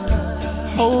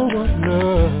 Oh, what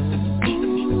love.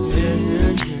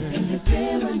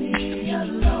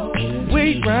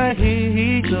 Wait right here,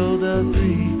 he told us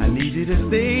three. I need you to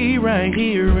stay right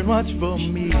here and watch for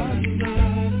me.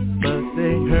 But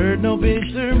they heard no big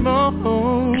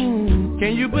sermon.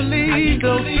 Can you believe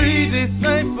those three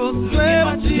disciples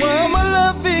slept? While my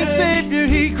loving Savior,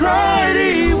 he cried,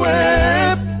 he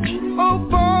wept. Oh,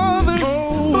 Father,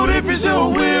 but if it's your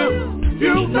will,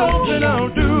 you know that I'll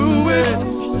do it.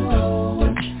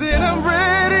 Said I'm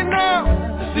ready now.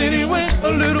 Then he went a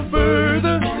little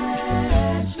further.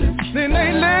 Then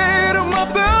they led him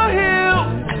up the hill,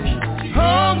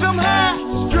 hung him high,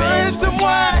 stretched him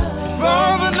wide.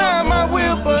 Father, not my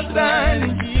will but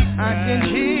thine. I can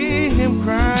hear him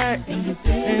cry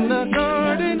in the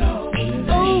garden. Oh,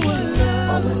 my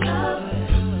love,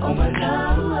 oh, my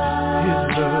love. His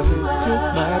love took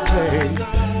my place.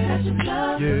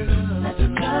 Yeah.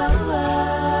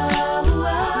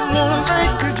 Lord,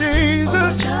 thank you,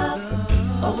 Jesus.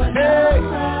 Hey.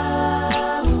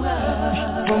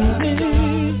 For me.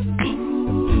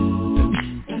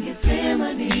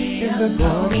 In the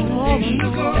garden, thank you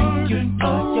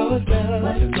for your love.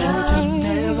 Lord, you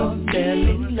never fail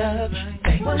me, love.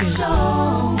 Thank you.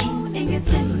 In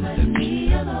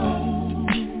Gethsemane alone.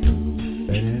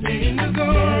 In the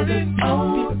garden,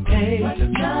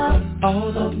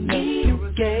 all the love you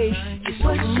gave. It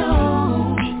was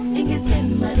shown in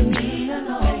Gethsemane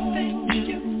alone. Thank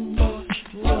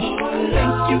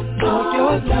you for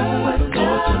your love. Lord,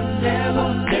 you never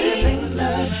fail me,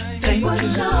 love. Thank you.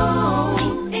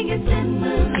 In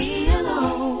Gethsemane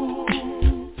alone.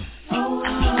 Oh, I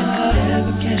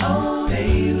never can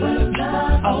say what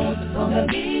love all the love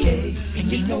he gave. And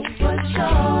you know what's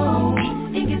shown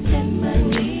in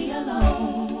Gethsemane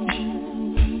alone.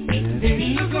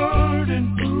 In the garden,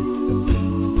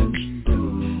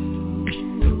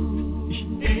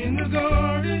 in the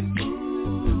garden,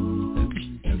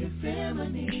 in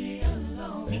Gethsemane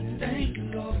alone. Thank you,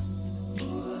 Lord.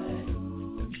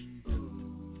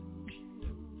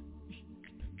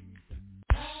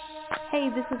 Hey,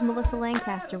 this is Melissa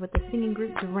Lancaster with the singing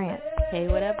group Durant. Hey,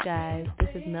 what up, guys? This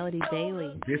is Melody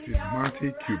Daly. This is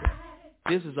Monty Cuba.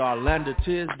 This is Orlando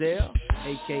Tisdale,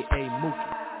 a.k.a.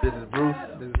 Mookie. This is Bruce.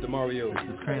 This is DeMario. This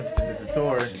is Cranston. This is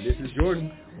Tori. And this is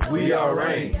Jordan. We are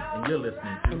R.A.I.N. And you're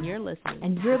listening to... And you're listening.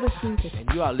 And you're listening to... And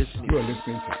you are listening. You are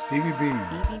listening to Stevie B.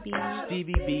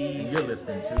 Stevie B. And you're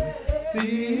listening to...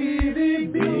 Stevie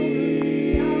B.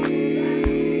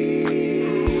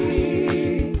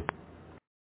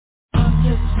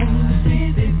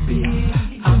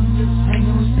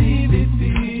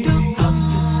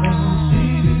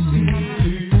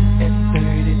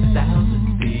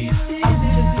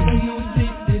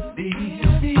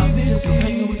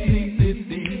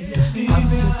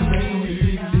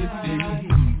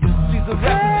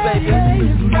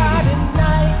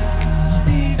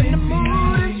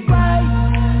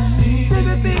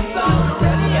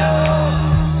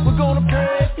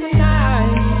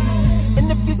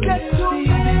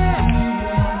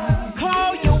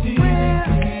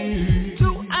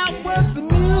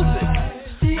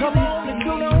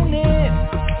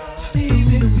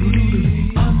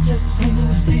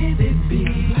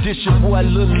 It's your boy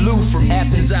Lil Lou from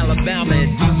Athens, Alabama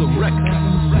and Diesel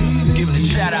Records. Giving a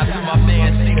shout out to my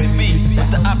man Stevie with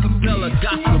the Acappella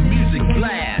Gospel Music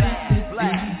Blast.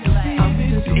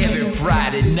 Every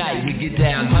Friday night we get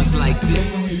down just like this.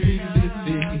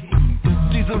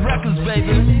 Diesel Records,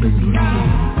 baby.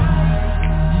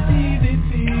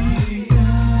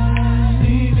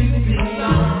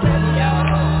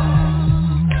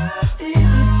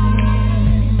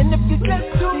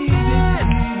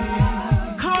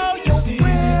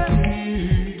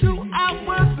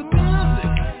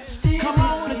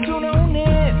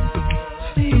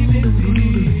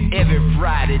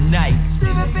 Friday night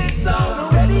on the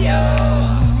radio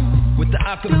with the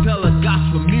Acappella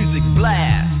Gospel Music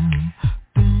Blast.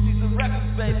 These are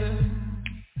records, baby.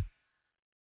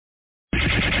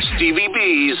 Stevie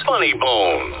B's Funny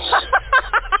Bones.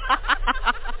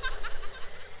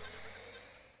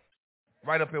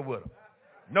 Right up here with them.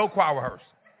 No choir rehearsal.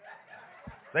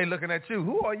 They looking at you.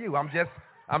 Who are you? I'm just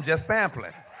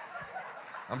sampling.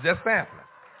 I'm just sampling.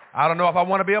 I don't know if I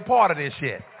want to be a part of this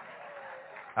shit.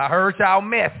 I heard y'all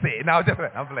messy. No,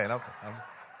 I'm playing. Y'all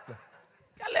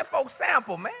let folks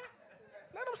sample, man.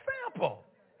 Let them sample.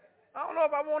 I don't know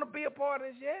if I want to be a part of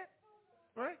this yet.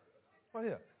 Right? Well,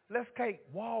 here, let's take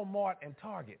Walmart and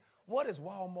Target. What is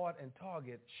Walmart and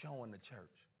Target showing the church?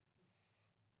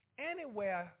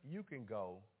 Anywhere you can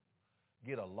go,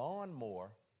 get a lawnmower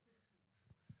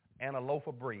and a loaf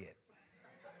of bread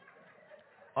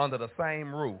under the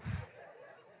same roof.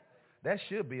 That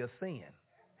should be a sin.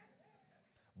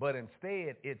 But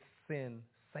instead, it's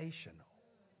sensational.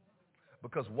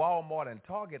 Because Walmart and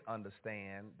Target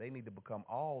understand they need to become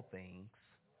all things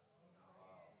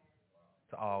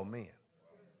to all men.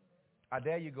 I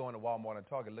dare you go into Walmart and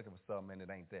Target looking for something and it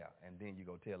ain't there. And then you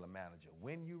go tell the manager,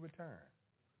 when you return,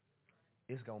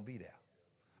 it's going to be there.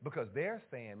 Because they're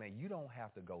saying, man, you don't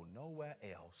have to go nowhere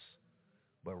else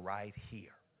but right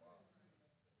here.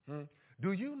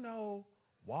 Do you know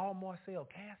Walmart sell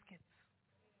caskets?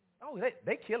 Oh,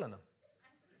 they killing them.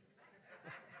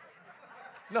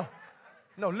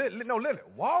 No, literally.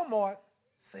 Walmart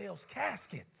sells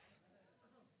caskets.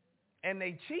 And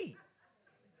they cheat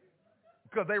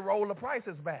because they roll the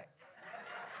prices back.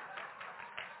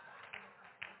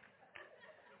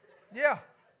 Yeah.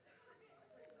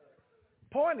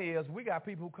 Point is, we got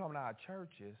people who come to our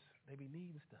churches, they be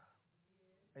needing stuff.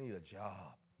 They need a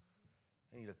job.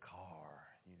 They need a car,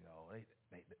 you know.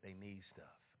 They need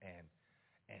stuff. And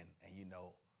you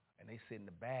know, and they sit in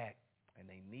the back and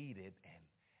they need it.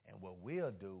 And what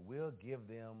we'll do, we'll give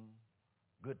them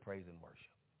good praise and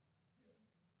worship.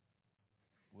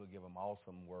 We'll give them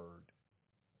awesome word.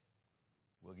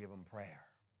 We'll give them prayer.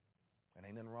 And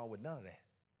ain't nothing wrong with none of that.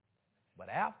 But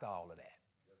after all of that,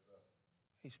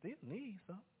 he still needs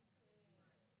something.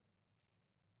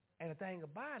 And the thing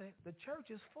about it, the church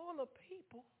is full of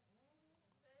people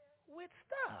with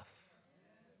stuff.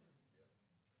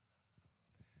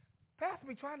 Pastor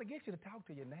be trying to get you to talk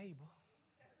to your neighbor.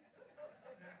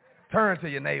 Turn to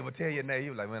your neighbor, tell your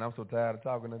neighbor, like, man, I'm so tired of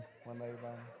talking to my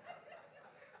neighbor.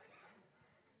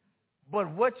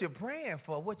 But what you're praying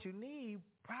for, what you need,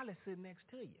 probably sitting next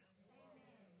to you.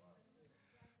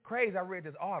 Crazy, I read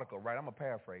this article, right? I'm going to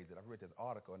paraphrase it. I read this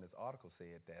article, and this article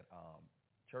said that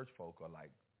church folk are,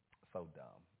 like, so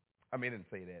dumb. I mean, it didn't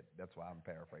say that. That's why I'm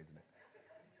paraphrasing it.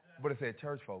 But it said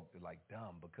church folk are, like,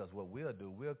 dumb because what we'll do,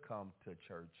 we'll come to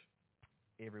church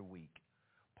every week,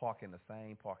 park in the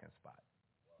same parking spot,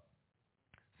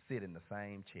 sit in the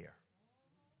same chair,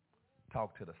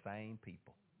 talk to the same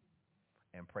people,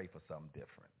 and pray for something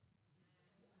different.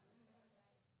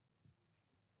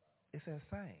 It's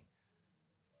insane.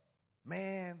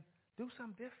 Man, do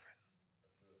something different.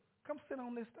 Come sit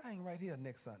on this thing right here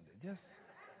next Sunday.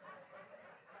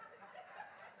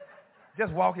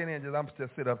 Just walk in and I'm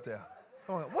just sit up there.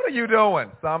 What are you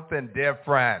doing? Something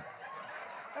different.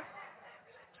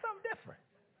 Something different.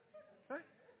 Right?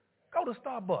 Go to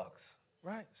Starbucks.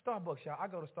 Right? Starbucks, y'all. I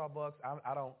go to Starbucks.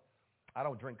 I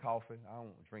don't drink coffee. I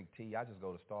don't drink tea. I just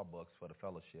go to Starbucks for the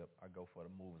fellowship. I go for the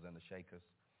movers and the shakers.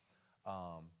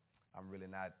 I'm really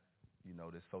not, you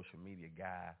know, this social media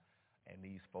guy, and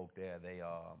these folk there,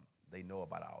 they know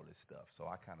about all this stuff. So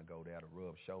I kind of go there to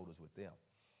rub shoulders with them.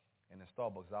 And in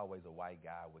Starbucks, there's always a white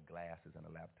guy with glasses and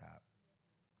a laptop.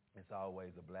 It's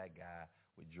always a black guy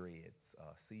with dreads,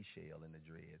 seashell in the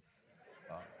dreads,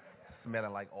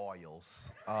 smelling like oils,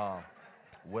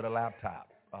 with a laptop.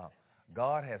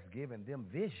 God has given them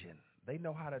vision. They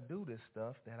know how to do this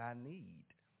stuff that I need,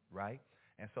 right?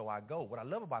 And so I go. What I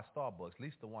love about Starbucks, at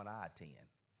least the one I attend,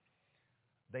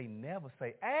 they never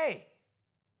say, hey,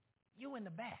 you in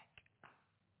the back.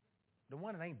 The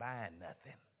one that ain't buying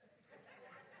nothing.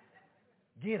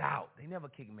 Get out. They never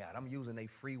kick me out. I'm using their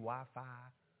free Wi-Fi.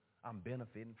 I'm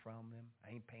benefiting from them.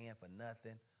 I ain't paying for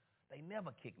nothing. They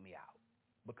never kick me out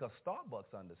because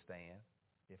Starbucks understand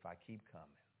if I keep coming,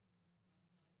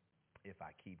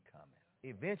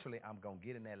 eventually I'm going to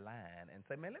get in that line and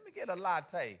say, man, let me get a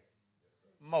latte,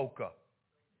 mocha,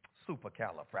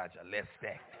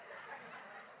 supercalifragilistic.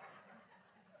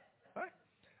 Right?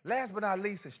 Last but not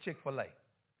least is Chick-fil-A.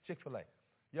 Chick-fil-A.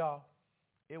 Y'all,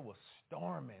 it was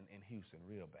storming in Houston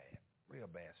real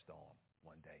bad storm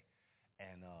one day.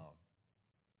 And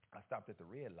I stopped at the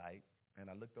red light, and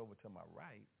I looked over to my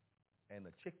right, and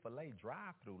the Chick-fil-A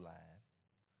drive-through line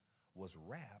was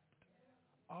wrapped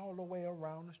all the way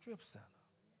around the strip center.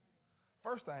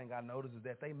 First thing I noticed is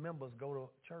that they members go to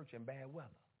church in bad weather.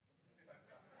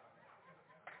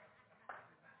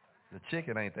 The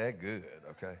chicken ain't that good,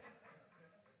 okay?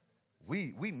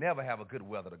 We never have a good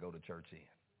weather to go to church in.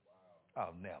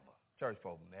 Oh, never. Church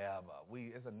folk, never.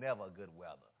 It's never a good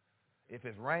weather. If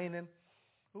it's raining,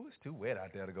 it's too wet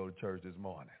out there to go to church this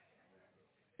morning.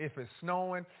 If it's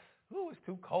snowing, it's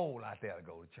too cold out there to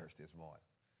go to church this morning.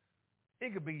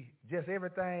 It could be just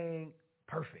everything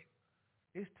perfect.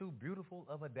 It's too beautiful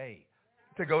of a day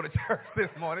to go to church this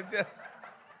morning. Just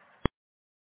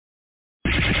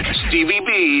Stevie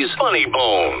B's Funny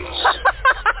Bones.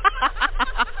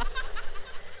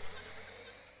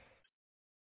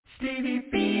 Stevie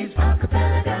B's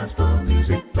Acappella Gospel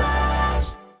Music Blast.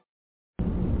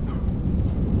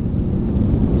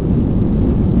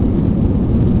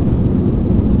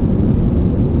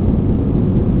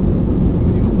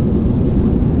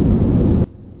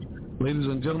 Ladies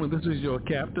and gentlemen, this is your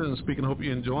captain speaking. I hope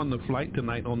you're enjoying the flight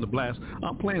tonight on The Blast.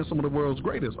 I'm playing some of the world's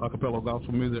greatest a cappella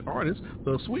gospel music artists,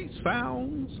 the sweet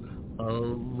sounds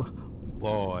of,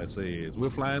 boy, it says, we're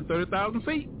flying 30,000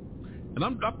 feet, and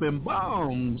I'm dropping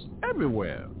bombs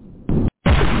everywhere.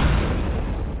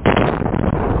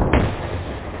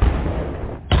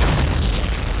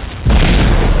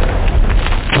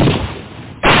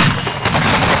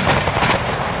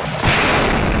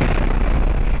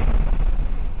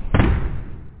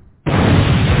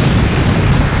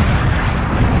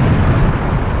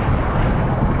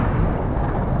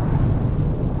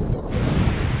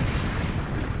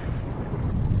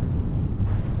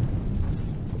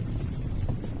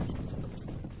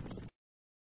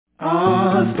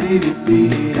 Stevie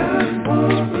B, Gospel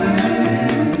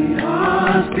Blast.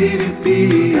 Stevie B,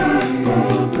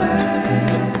 Gospel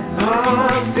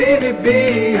Blast. Stevie B,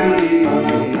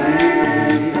 Gospel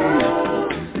Blast.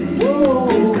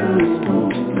 Gospel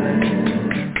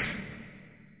Blast.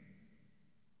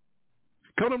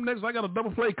 Coming up next, I got a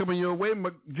double play coming your way.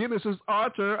 Genesis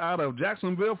Archer out of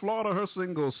Jacksonville, Florida. Her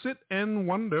single "Sit and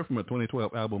Wonder" from her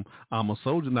 2012 album "I'm a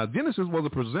Soldier." Now, Genesis was a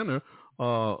presenter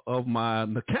of my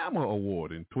NACAMA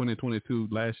award in 2022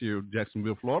 last year in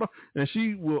Jacksonville, Florida, and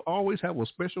she will always have a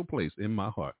special place in my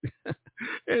heart.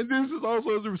 And this is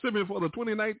also the recipient for the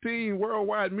 2019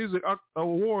 Worldwide Music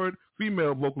Award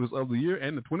Female Vocalist of the Year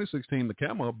and the 2016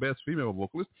 NACAMA Best Female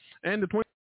Vocalist and the 2020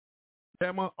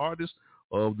 NACAMA Artist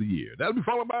of the Year. That'll be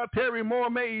followed by Terry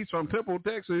Moore Mays from Temple,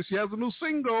 Texas. She has a new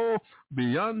single,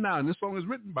 Beyond Now, and this song is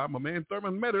written by my man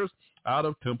Thurman Metters out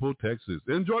of Temple, Texas.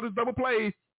 Enjoy this double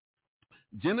play.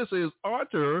 Genesis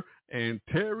Archer and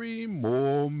Terry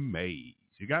Moore Mays.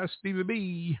 You got Stevie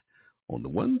B on the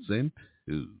ones and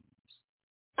twos.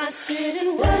 I sit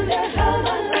and wonder how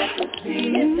my life would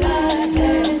be if I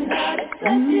hadn't got it such a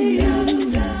you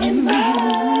in my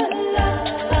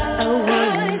life. I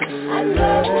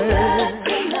know that I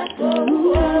cannot go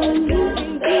on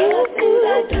doing the things I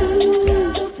do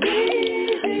to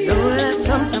please you. Though I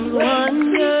sometimes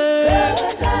wonder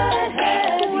what I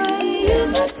had you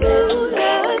in my soul.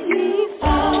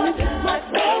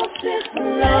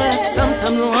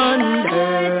 Sometimes wonder.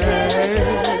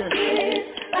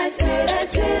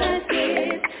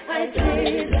 I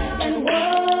did, and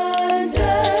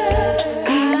wonder.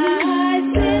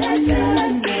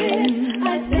 I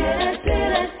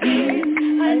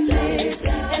did,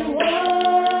 and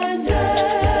wonder.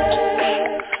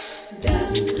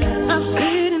 I've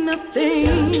said enough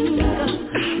things,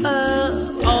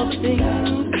 all the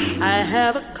things I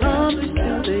have accomplished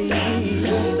through the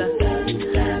years.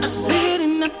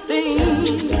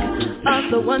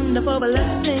 Of the wonderful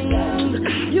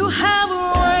blessings you have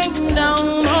rained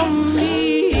down on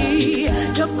me.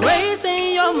 Your grace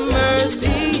and your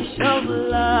mercy shows,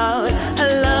 Lord. I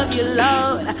love you,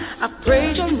 Lord. I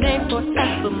praise your name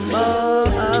forevermore.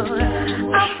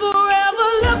 I forever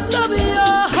lift up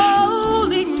your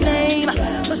holy name.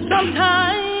 But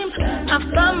sometimes I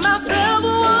find myself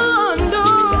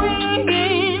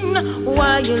wondering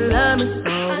why you love me so.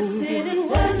 I sit and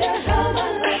wonder how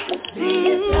my life would be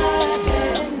if I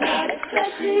hadn't got it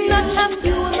such a not have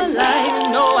you in my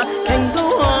life. No, I can't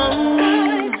go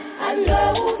on. I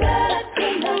know that I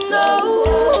cannot know.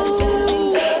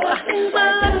 My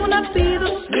life will not be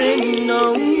the same.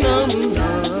 No, no,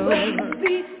 no.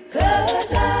 Because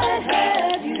I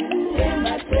have you in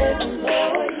my presence,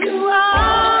 Lord. You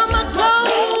are my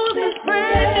closest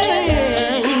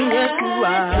friend. Yes, you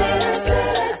are.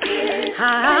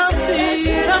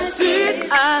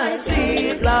 I see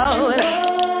it, Lord. I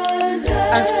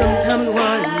sometimes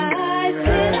wonder.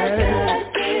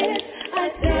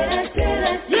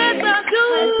 Yes, I do.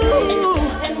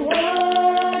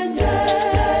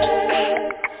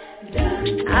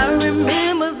 I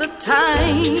remember the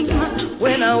time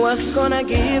when I was gonna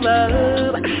give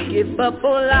up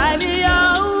for life,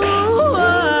 y'all.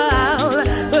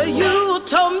 But you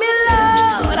told me,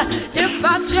 Lord, if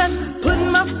I just put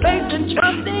my faith and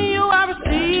trust in you, I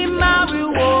receive my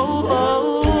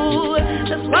reward.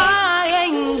 That's why I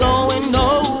ain't going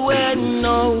nowhere,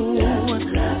 no.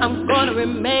 I'm gonna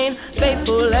remain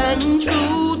faithful and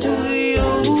true to you.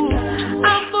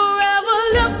 I'll forever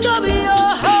lift up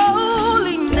your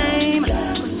holy name.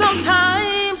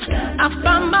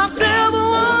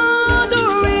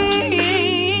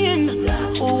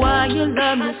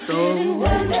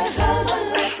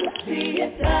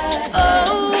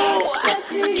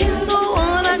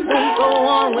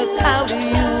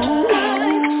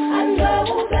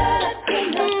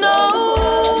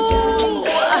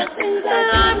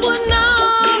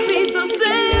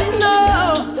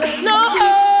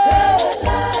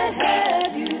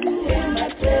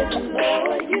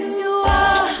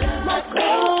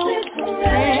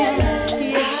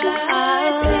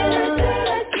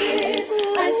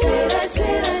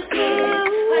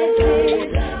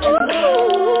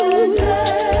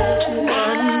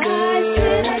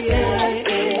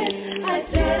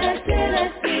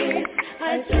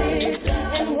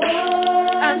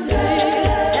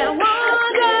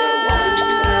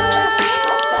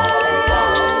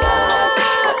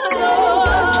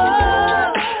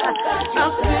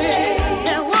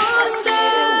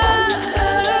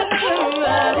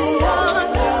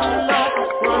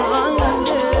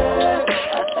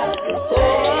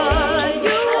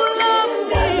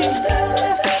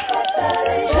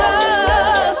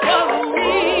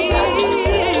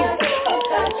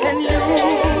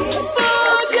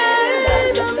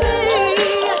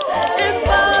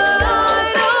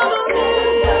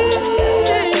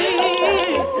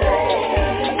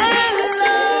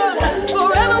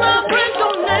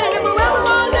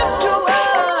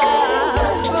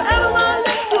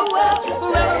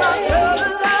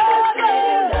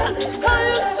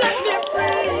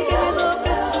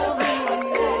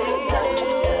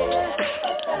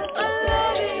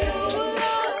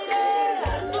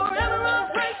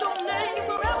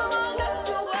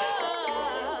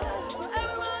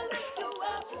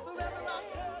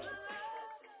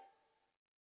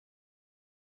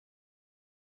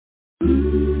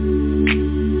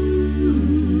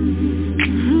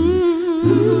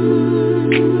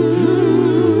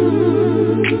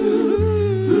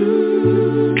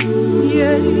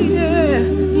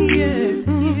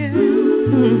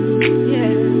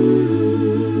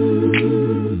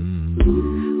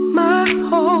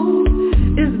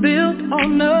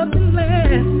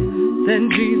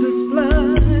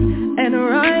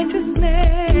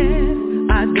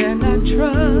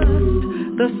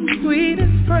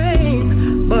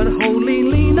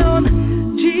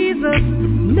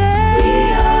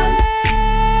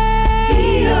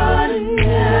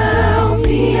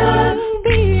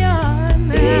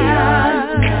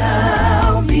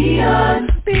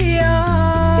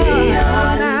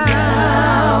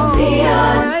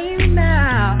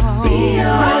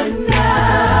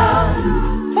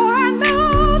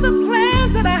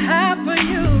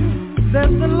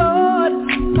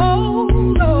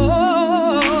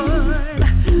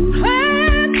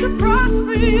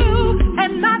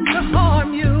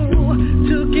 To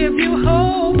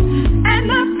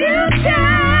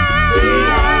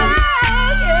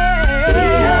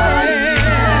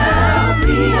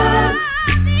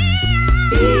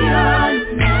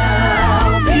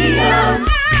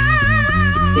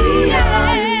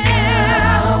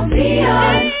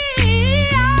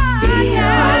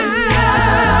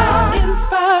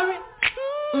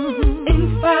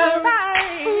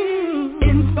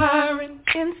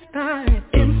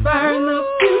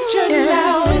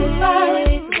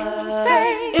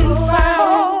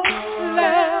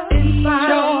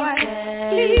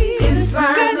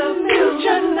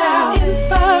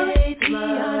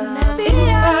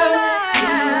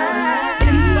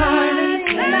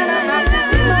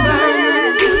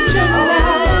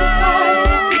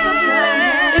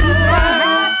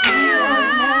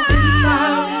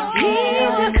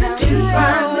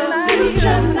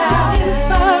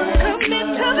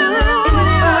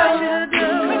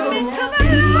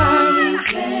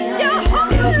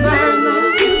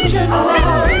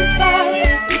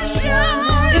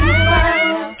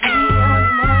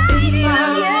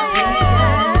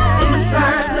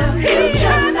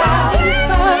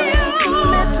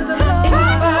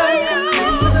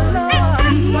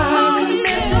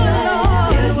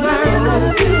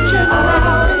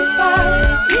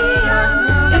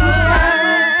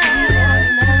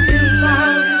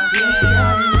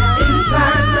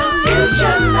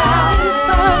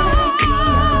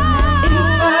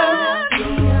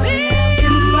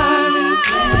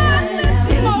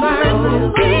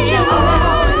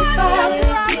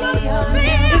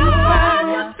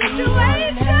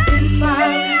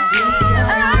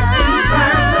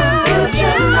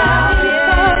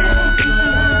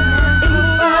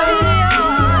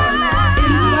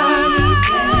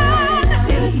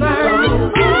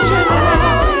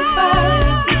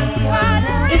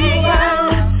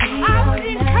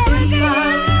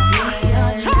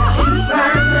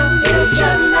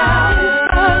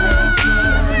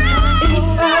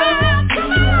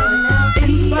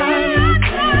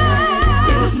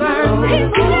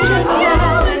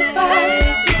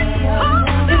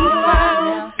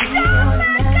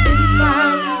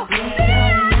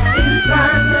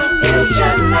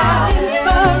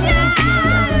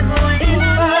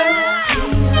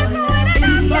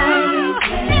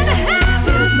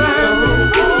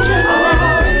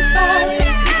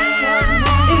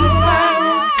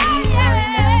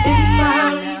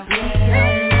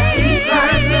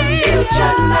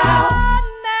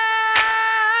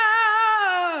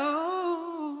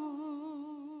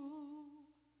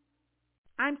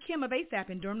Kim of ASAP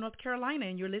in Durham, North Carolina,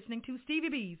 and you're listening to Stevie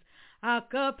B's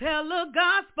Acappella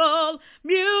Gospel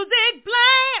Music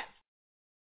Blast.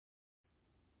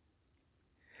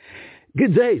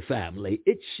 Good day, family.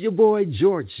 It's your boy,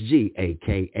 George G,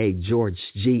 a.k.a. George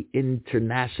G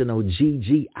International,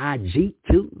 GGIG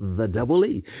to the double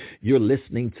E. You're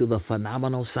listening to the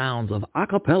phenomenal sounds of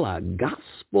Acappella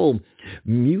Gospel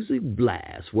Music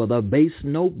Blast, where the bass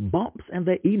note bumps and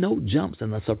the E note jumps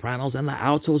and the sopranos and the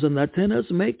altos and the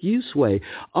tenors make you sway.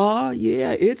 Oh,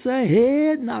 yeah, it's a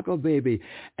head knocker, baby,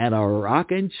 and a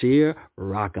rockin' cheer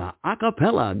rocker.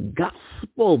 Acappella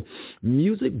Gospel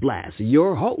Music Blast,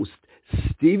 your host,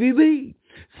 Stevie B,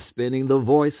 spinning the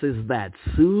voices that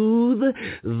soothe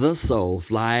the soul,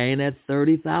 flying at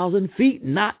 30,000 feet,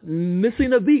 not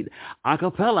missing a beat.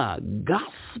 Acappella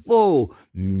Gospel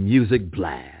Music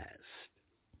Blast.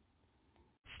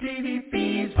 Stevie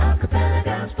B's Acappella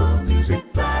Gospel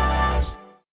Music Blast.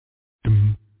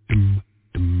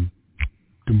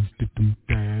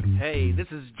 Hey, this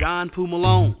is John Poo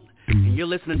Malone, and you're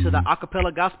listening to the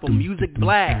Acappella Gospel Music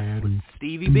Blast with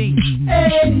Stevie B.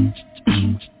 Hey.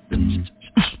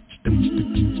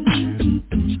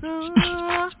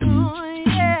 Oh,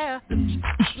 yeah.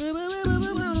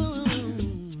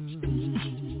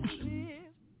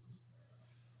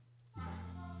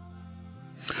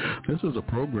 This is a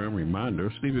program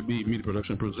reminder. Stevie B Media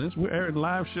Production presents. We're airing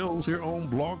live shows here on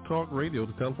Blog Talk Radio.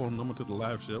 The telephone number to the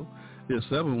live show is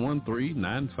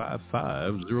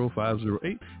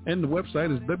 713-955-0508. And the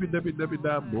website is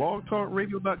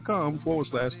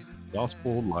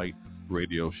www.blogtalkradio.com/Gospel Light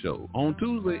Radio Show. On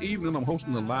Tuesday evening, I'm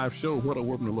hosting a live show, What a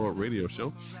Word from the Lord radio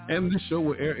show. And this show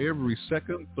will air every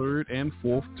second, third, and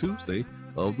fourth Tuesday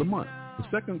of the month. The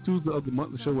second Tuesday of the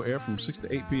month, the show will air from 6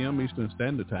 to 8 p.m. Eastern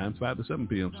Standard Time, 5 to 7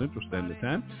 p.m. Central Standard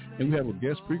Time. And we have a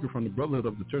guest speaker from the Brotherhood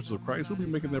of the Churches of Christ who will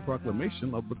be making their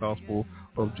proclamation of the gospel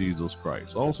of Jesus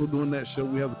Christ. Also during that show,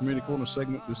 we have the Community Corner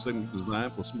segment. This segment is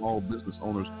designed for small business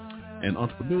owners and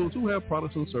entrepreneurs who have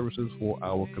products and services for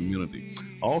our community.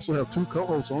 I also have two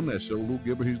co-hosts on that show. Lou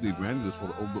Gilbert, he's the evangelist for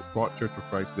the Old Park Church of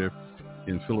Christ there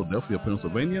in Philadelphia,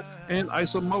 Pennsylvania. And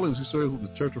Isa Mullins, who serves with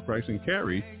the Church of Christ in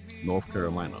Cary, North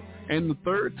Carolina. And the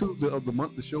third Tuesday of the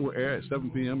month, the show will air at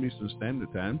 7 p.m. Eastern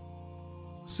Standard Time,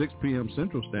 6 p.m.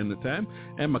 Central Standard Time.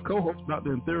 And my co-host,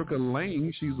 Dr. Etherica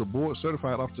Lane, she's a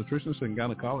board-certified obstetrician and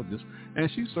gynecologist, and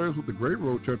she serves with the Great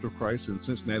Road Church of Christ in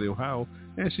Cincinnati, Ohio,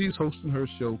 and she's hosting her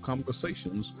show,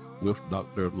 Conversations with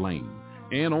Dr. Lane.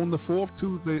 And on the fourth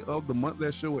Tuesday of the month,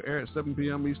 that show will air at 7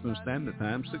 p.m. Eastern Standard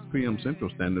Time, 6 p.m. Central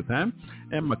Standard Time.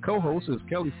 And my co-host is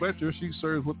Kelly Fletcher. She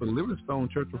serves with the Livingstone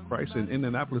Church of Christ in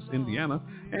Indianapolis, Indiana,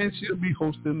 and she'll be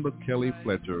hosting the Kelly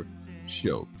Fletcher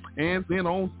Show. And then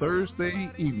on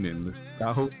Thursday evening,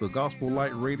 I host the Gospel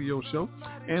Light Radio Show,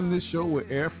 and this show will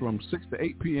air from 6 to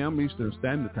 8 p.m. Eastern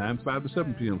Standard Time, 5 to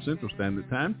 7 p.m. Central Standard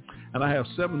Time. And I have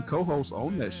 7 co-hosts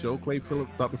on that show: Clay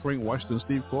Phillips, Dr. Frank Washington,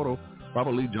 Steve Cordell,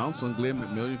 Robert Lee Johnson, Glenn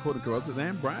McMillian, Cody Carruthers,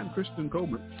 and Brian Christian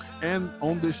Coleman. And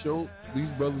on this show, these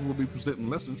brothers will be presenting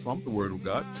lessons from the Word of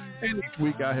God. And each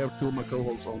week I have 2 of my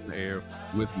co-hosts on the air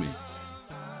with me.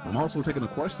 I'm also taking a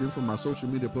question from my social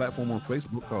media platform on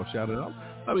Facebook called Shout It Out.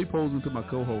 I'll be posing to one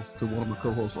of my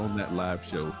co-hosts on that live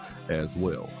show as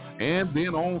well. And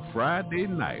then on Friday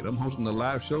night, I'm hosting the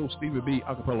live show, Stevie B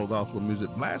Acappella Gospel Music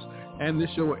Blast. And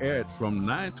this show will air from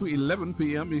 9 to 11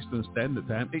 p.m. Eastern Standard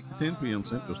Time, 8 to 10 p.m.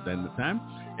 Central Standard Time.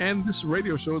 And this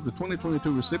radio show is the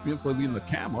 2022 recipient for the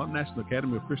NACAMA, National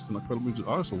Academy of Christian Acappella Music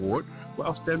Artists Award for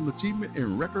Outstanding Achievement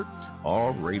in Record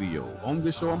or Radio. On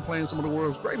this show, I'm playing some of the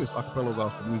world's greatest Acappella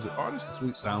Gospel music artists, the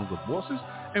sweet sounds of voices.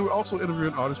 And we're also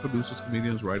interviewing artists, producers,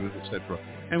 comedians, writers, etc.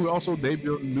 And we're also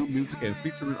debuting new music and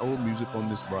featuring old music on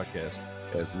this broadcast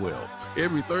as well.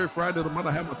 Every third Friday of the month,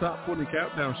 I have my Top 40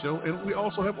 Countdown show, and we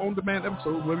also have on-demand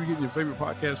episodes wherever you get your favorite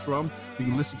podcast from. You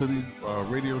can listen to these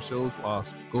radio shows.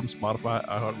 Go to Spotify,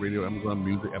 iHeartRadio, Amazon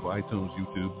Music, Apple iTunes,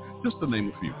 YouTube, just to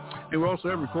name a few. And we also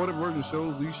have recorded version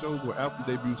shows. These shows were album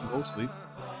debuts mostly,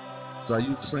 so I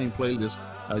use the same playlist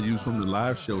I use from the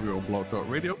live show here on Blog Talk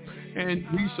Radio. And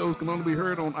these shows can only be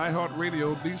heard on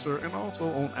iHeartRadio, Deezer, and also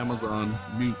on Amazon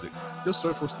Music. Just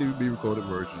search for Stevie B Recorded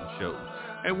Version shows.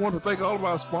 And want to thank all of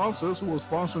our sponsors who are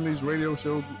sponsoring these radio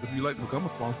shows. If you'd like to become a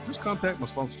sponsor, just contact my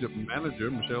sponsorship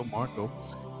manager, Michelle Marco.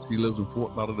 She lives in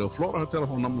Fort Lauderdale, Florida. Her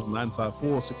telephone number is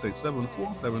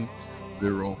 954-687-4705.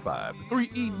 The 3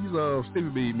 E's of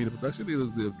Stevie B Media Production is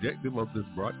the objective of this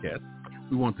broadcast.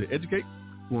 We want to educate,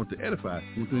 we want to edify,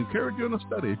 we want to encourage you in the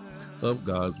study of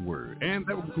God's Word. And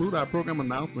that will conclude our program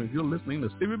announcement. You're listening to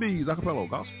Stevie B's Acappella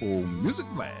Gospel Music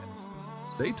Blast.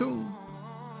 Stay tuned.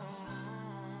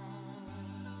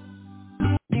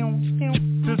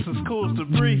 This is Cool as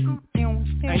Debris,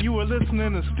 and And you are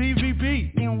listening to Stevie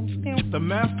B, the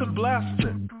master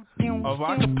blaster of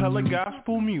Acappella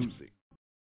gospel music.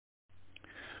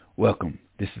 Welcome.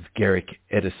 This is Garrick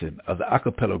Edison of the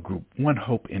Acappella group One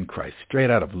Hope in Christ, straight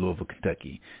out of Louisville,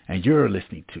 Kentucky. And you're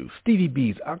listening to Stevie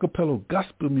B's Acappella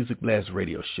Gospel Music Blast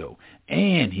radio show.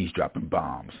 And he's dropping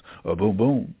bombs. Boom,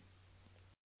 boom.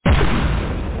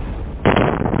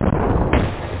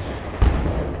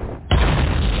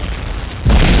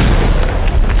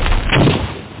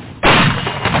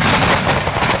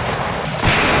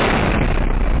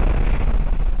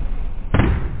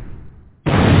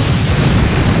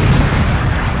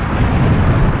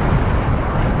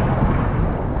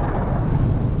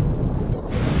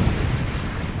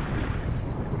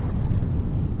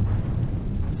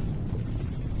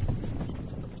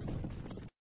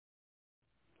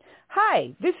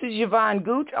 Hi, this is Yvonne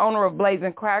Gooch, owner of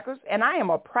Blazing Crackers, and I am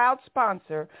a proud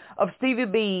sponsor of Stevie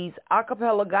B's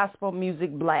Acappella Gospel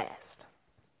Music Blast.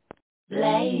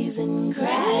 Blazing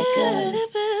Crackers,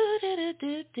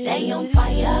 they on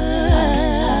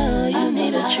fire. You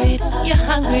need a treat, you're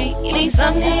hungry, you need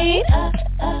something.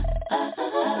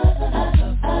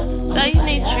 So you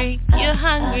need a treat, you're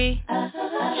hungry,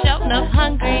 shouting up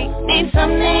hungry, need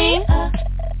something.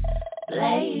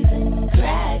 Blazing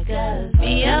Crackers,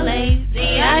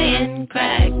 B-L-A-Z-I-N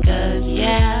Crackers,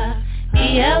 yeah.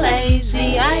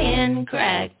 B-L-A-Z-I-N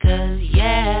Crackers,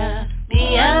 yeah.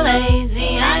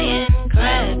 B-L-A-Z-I-N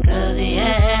Crackers,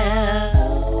 yeah.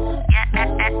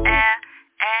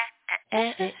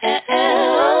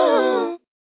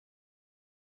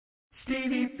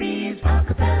 Stevie B's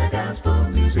Acappella Gospel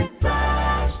Music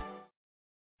Blast.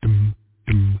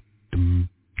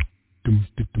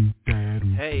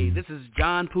 Hey, this is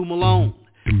John Poo Malone,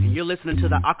 and you're listening to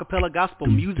the Acappella Gospel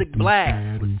Music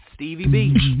Blast with Stevie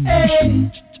B.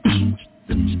 Hey.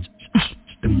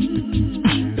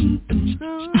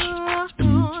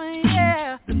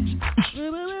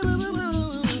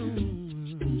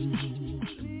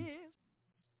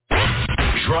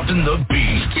 Dropping the beat.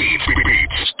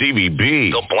 Stevie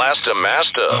B, the blaster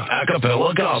master of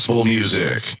Acappella Gospel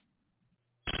music.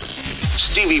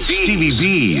 Stevie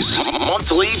B's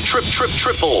monthly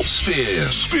triple spin.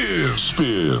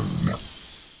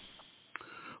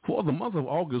 For the month of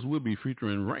August, we'll be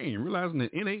featuring R.A.I.N. Realizing the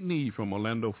innate need from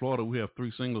Orlando, Florida. We have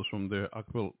 3 singles from this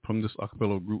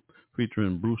acapella group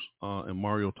featuring Bruce and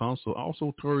Mario Tonso,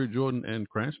 also Tori Jordan and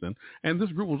Cranston. And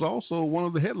this group was also one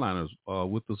of the headliners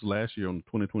with us last year on the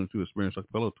 2022 Experience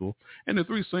Acapella Tour. And the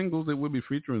 3 singles that we'll be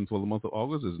featuring for the month of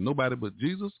August is Nobody But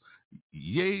Jesus,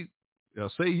 Yay,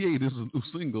 Say Yay, this is a new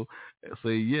single,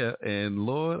 Say Yeah, and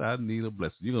Lord, I Need a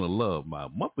Blessing. You're going to love my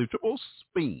monthly triple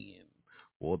spin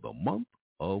for the month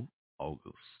of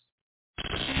August.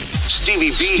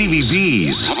 Stevie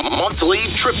B's monthly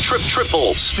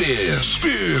triple spin.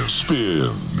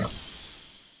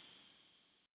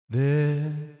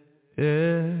 There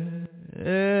is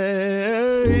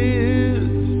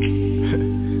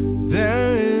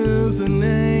a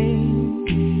name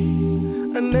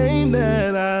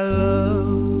that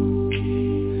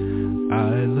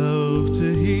I love to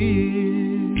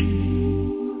hear,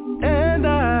 and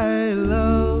I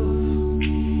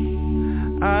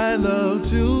love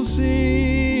to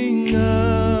sing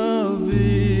of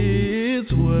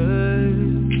its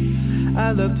words.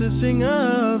 I love to sing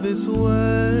of its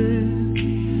words,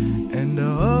 and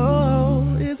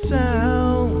oh, it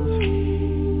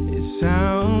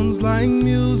sounds like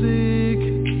music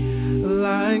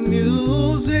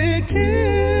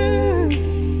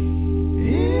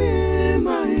in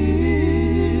my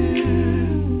ear,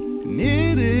 and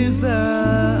it is the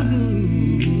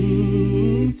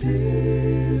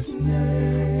sweetest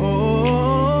name.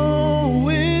 Oh,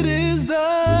 it is the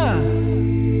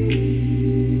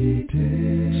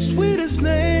sweetest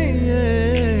name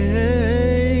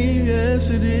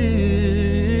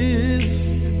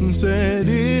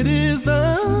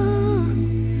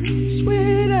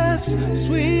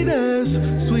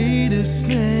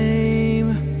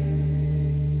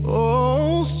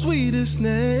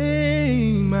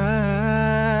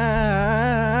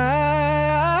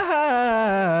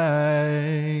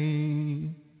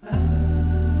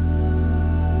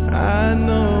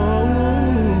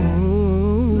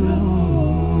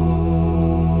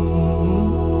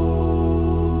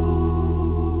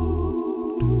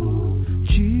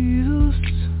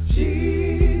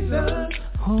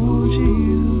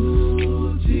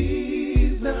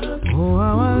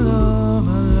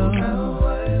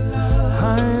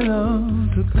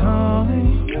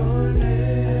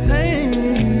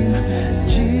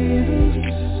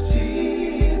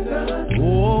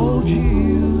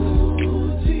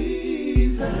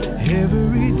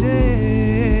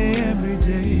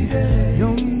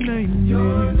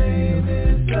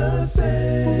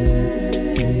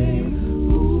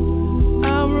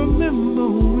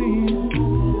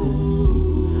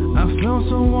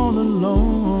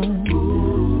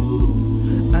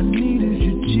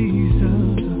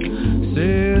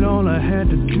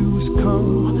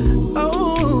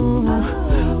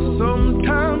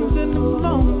Sometimes in the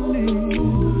morning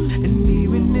and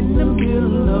even in the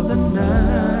middle of the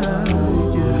night,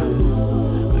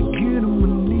 yeah, I get on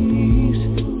my knees.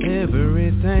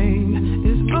 Everything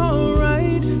is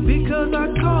alright because I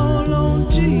call on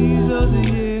Jesus,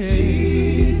 yeah.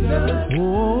 Jesus.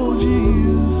 Oh,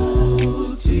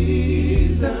 Jesus.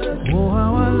 Jesus. Oh,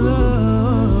 how I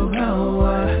love, how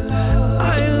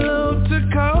I love to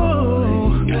call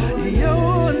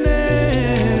your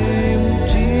name,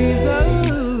 Jesus.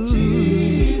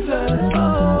 Jesus.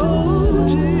 Oh,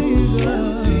 Jesus.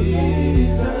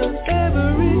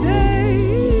 Every day,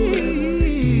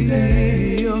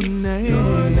 your name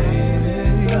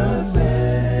is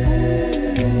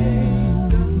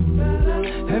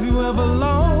Have you ever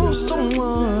lost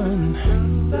someone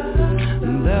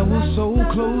that was so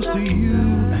close to you?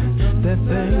 That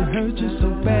thing hurt you so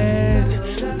bad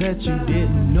that you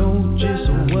didn't know just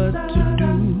what to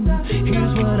do.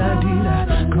 Here's what I did.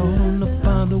 I called on the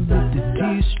Father with the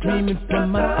tears streaming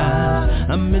from my eyes.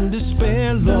 I'm in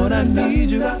despair, Lord, I need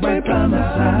you right by my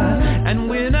side. And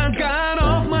when I got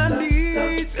off my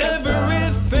knees,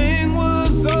 everything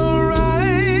was alright.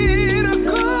 I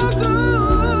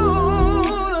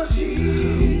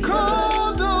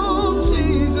called on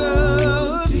Jesus.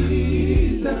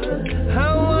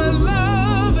 How I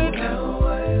love it,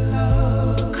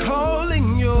 calling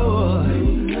your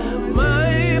my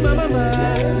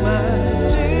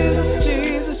Jesus,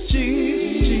 Jesus,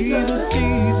 Jesus,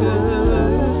 Jesus.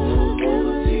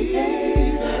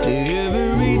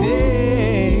 Every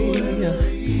day,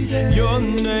 your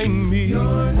name is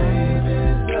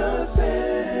the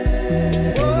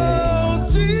same. Oh,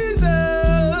 Jesus,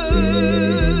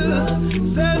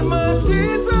 said my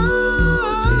Jesus.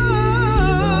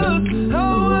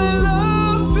 How I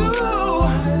love to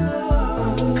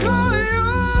call you,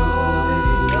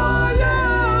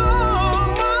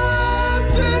 my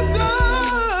Jesus.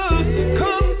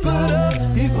 Comforter,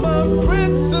 he's my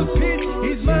Prince of Peace,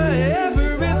 he's my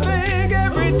everything,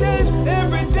 every day,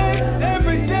 every day,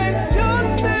 every day. Your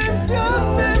name, your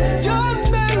name, your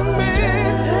name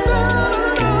means nobody,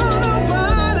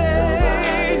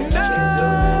 no,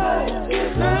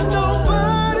 there's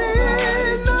nobody,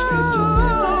 no,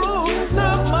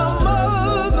 not my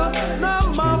mother, not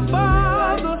my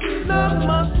father, not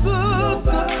my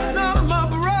sister, not my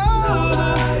brother.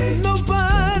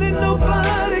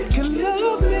 Nobody can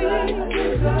love me.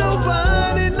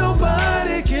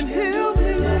 Nobody can help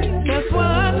me. That's why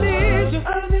I need you.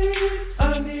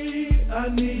 I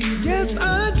need. Yes,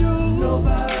 I do.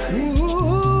 Nobody.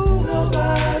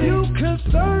 You can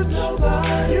search.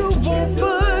 You won't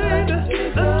find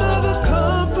another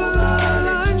comforter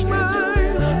like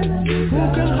mine. Who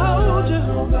can hold you?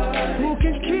 Who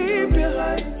can keep you?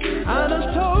 I done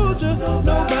told you.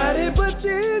 Nobody but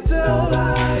Jesus.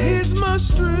 He's my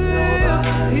strength.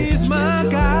 He's my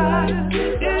guide.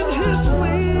 In His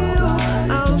will,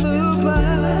 I'll live by.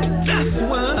 That's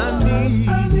what I need.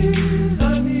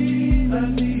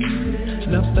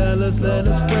 Now fellas, let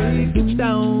us break it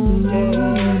down. Yeah.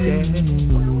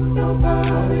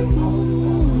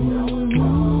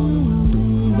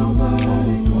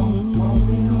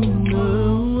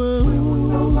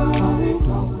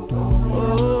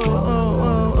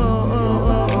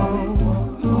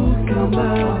 Who can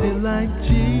love you like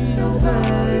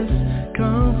Jesus?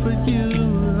 Comfort you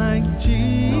like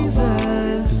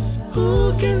Jesus? Who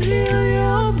can heal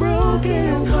your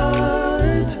broken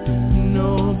heart?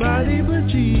 Nobody but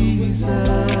Jesus.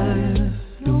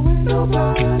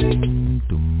 Nobody.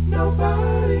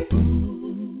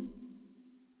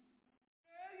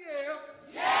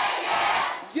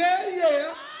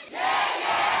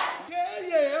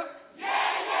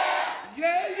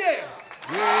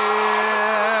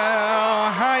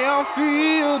 Yeah, how y'all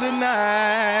feel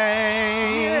tonight?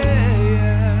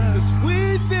 Yeah, 'cause we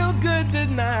feel good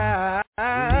tonight.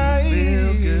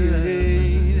 Feel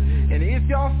good. And if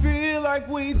y'all feel like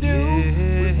we do,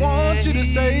 we want you to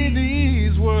say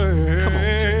these words. Come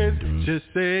on, just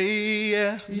say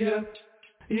yeah, yeah,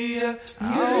 yeah, oh,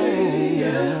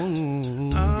 yeah,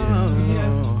 oh,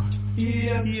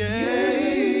 yeah, yeah.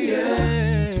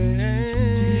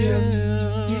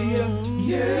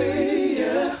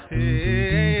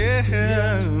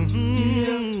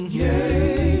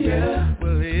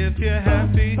 Well, if you're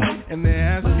happy and they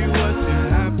ask you what you're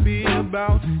happy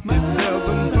about, you tell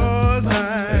them 'cause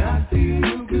I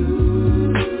feel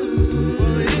good.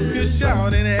 Well, if you're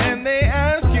shouting and they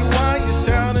ask you why you're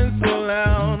shouting so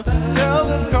loud, tell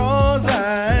them 'cause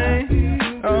I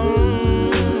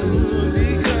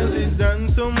because He's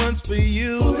done so much for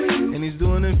you and He's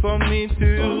doing it for me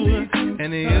too.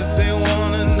 And if they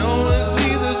wanna know it,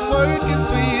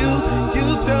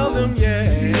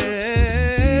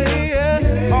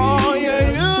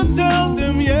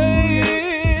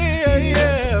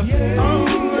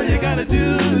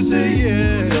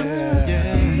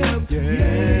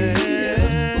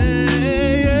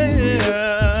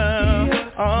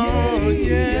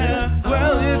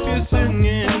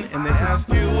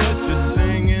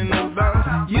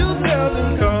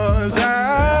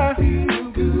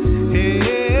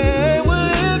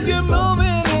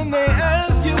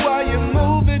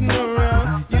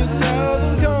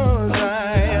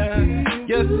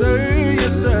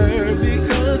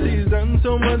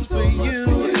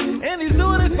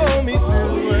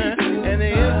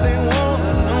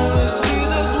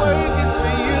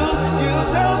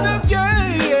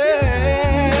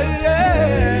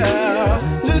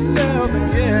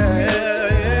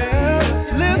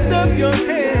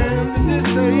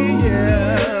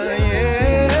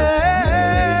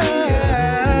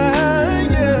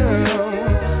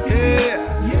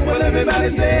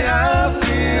 say I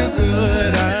feel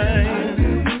good.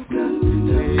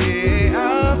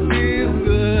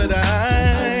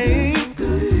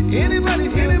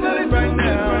 Anybody right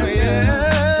now,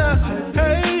 yeah.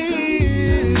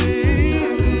 Hey,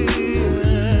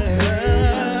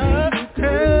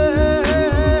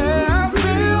 I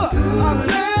feel.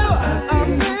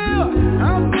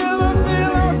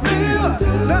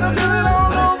 Let them feel it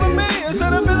all over me. Let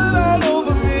them feel it all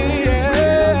over me,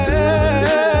 yeah.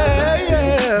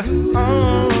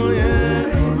 Oh, yeah.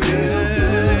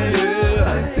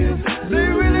 They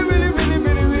really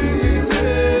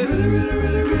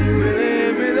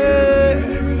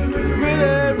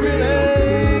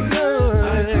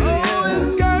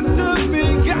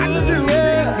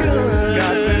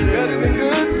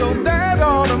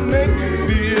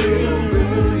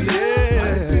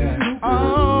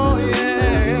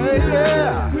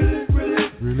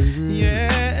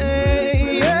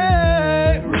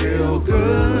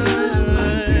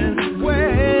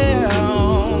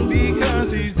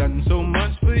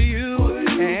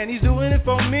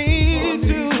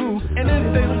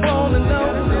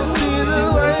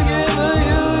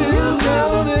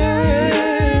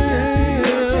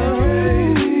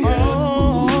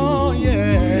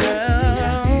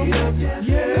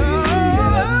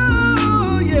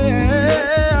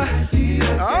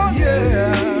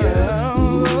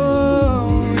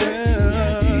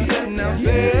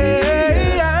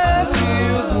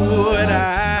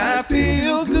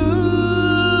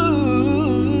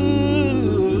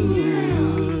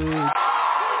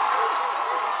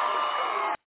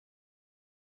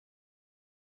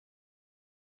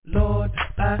Lord,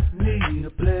 I need a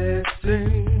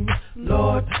blessing.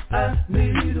 Lord, I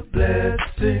need a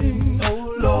blessing.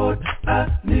 Oh Lord,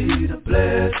 I need a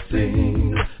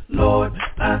blessing. Lord,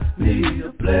 I need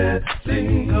a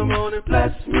blessing. Come on and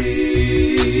bless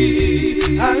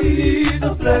me. I need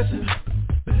a blessing.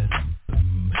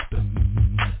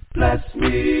 Bless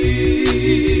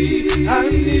me. I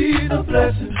need a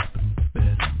blessing.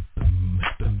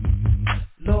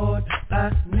 Lord,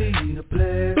 I need a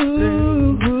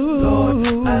blessing. Lord,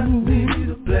 I need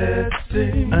a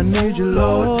blessing. I need you,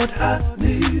 Lord. I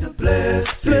need a blessing.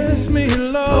 Bless me,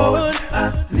 Lord.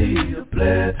 I need a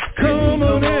blessing. Come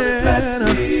on in.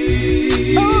 Bless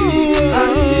me. I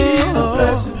need a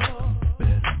blessing.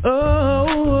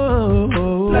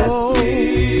 Bless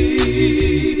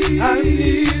me. I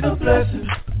need a blessing.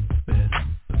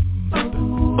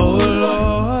 Oh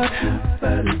Lord,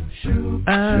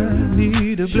 I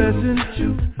need a blessing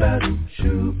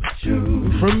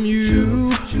from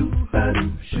you.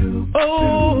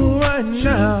 Oh, right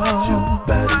now,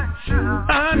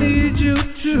 I need you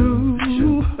to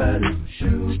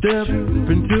step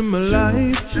into my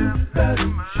life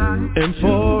and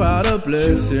pour out a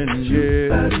blessing,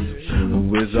 yes,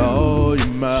 with all your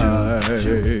might.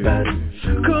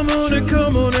 Come on and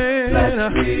come on in.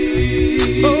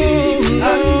 Oh Lord, I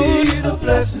need a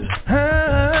blessing.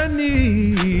 I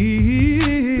need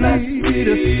you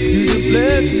to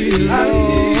bless me,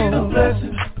 Lord.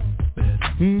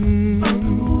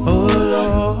 Oh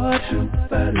Lord,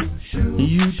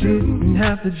 you didn't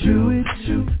have to do it.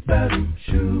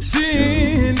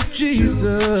 Send Jesus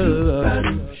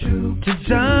to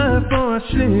die for our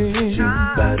sins,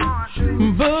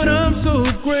 but I'm so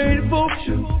grateful.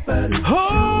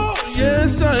 Oh yes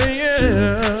I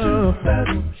am,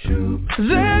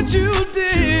 that you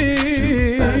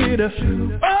did.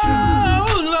 Oh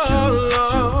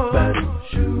Lord,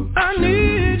 I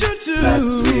need you to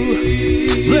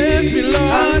bless me,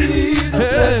 Lord.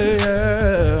 Hey,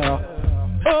 yeah.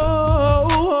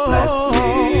 Oh,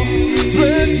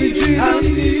 bless me, Jesus. I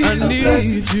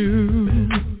need you.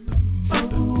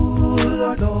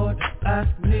 Lord, I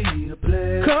need a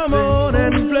blessing. Come on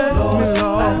and bless me,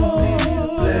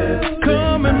 Lord.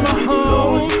 Come in my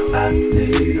home.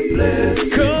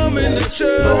 Come in the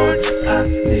church.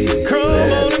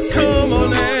 Come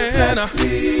on and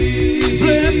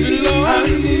bless me, Lord.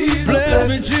 Bless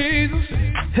me, Jesus.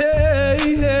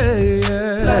 Hey, hey,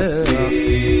 yeah.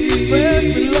 Bless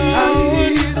me, Lord.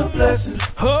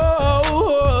 Oh,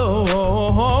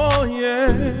 yeah.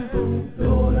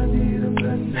 Lord, I need a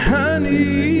blessing. I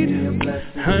need a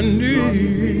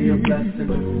blessing.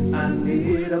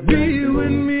 Be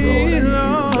with me,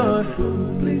 Lord.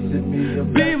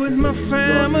 Be with my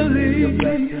family.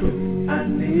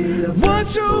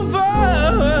 Watch over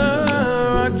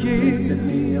our kids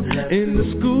in the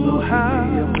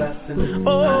schoolhouse.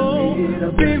 Oh,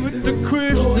 be with the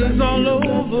Christians all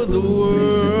over the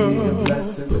world.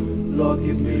 Lord,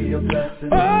 give me a blessing.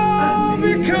 Oh,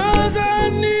 because I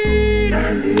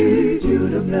need you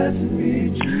to bless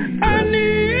me. I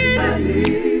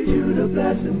need you to bless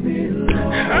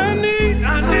I need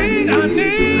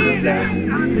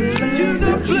you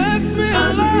to bless me,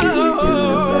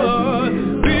 Lord.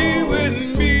 Be with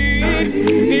me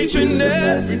each and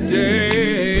every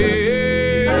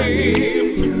day.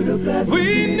 We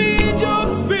need your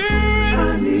spirit.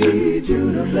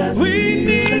 We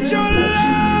need your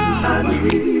love.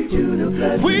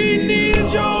 We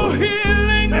need your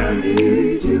healing.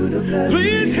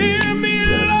 Please hear me,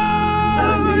 Lord.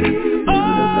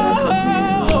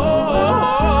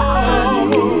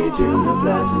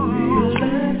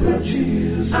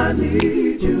 I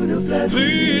need you to bless me.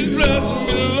 Please bless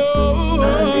me, Lord. I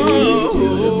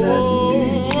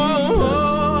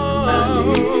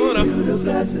need you to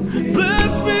bless me.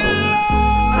 Bless me,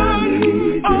 Lord. I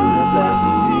need you to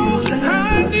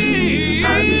bless me. I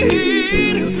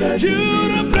need you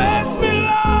to bless me,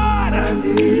 Lord.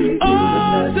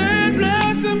 Oh, say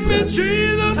bless me,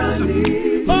 Jesus.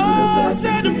 Oh,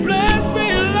 say to bless me,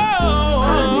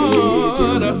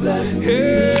 Lord.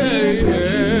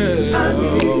 I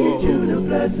need you to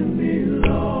bless me,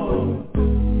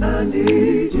 Lord. I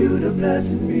need you to bless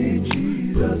me,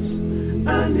 Jesus.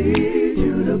 I need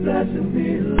you to bless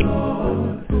me,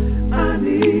 Lord. I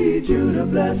need you to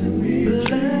bless me,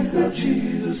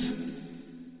 Jesus.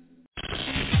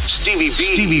 Stevie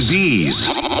B's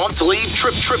monthly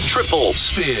triple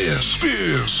spin.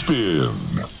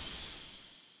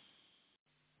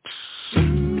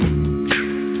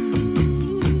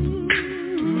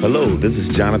 Hello, this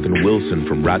is Jonathan Wilson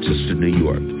from Rochester, New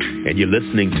York, and you're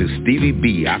listening to Stevie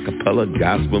B Acappella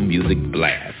Gospel Music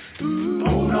Blast.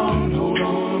 Hold on.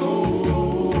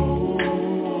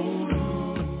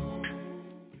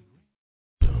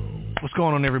 What's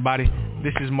going on, everybody?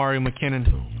 This is Mario McKinnon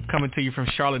coming to you from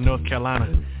Charlotte, North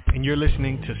Carolina, and you're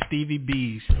listening to Stevie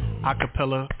B's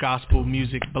Acappella Gospel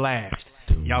Music Blast.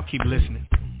 Y'all keep listening.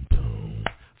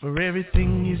 For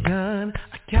everything he's done,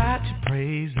 I got to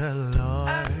praise the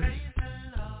Lord.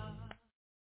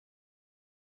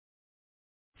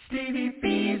 Stevie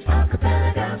B's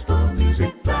Acappella Gospel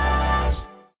Music Blast.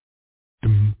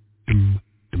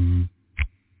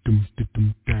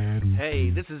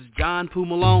 Hey, this is John Poo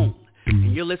Malone,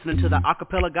 and you're listening to the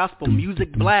Acappella Gospel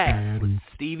Music Blast with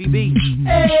Stevie B.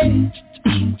 Hey.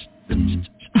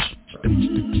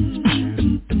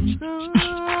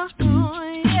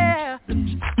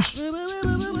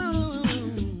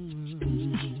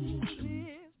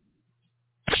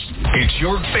 It's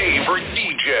your favorite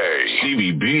DJ,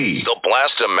 Stevie B, the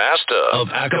Blaster Master of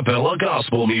Acappella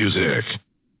Gospel Music.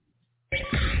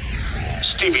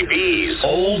 Stevie B's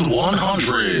Old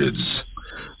 100s.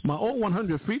 My Old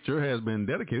 100 feature has been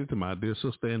dedicated to my dear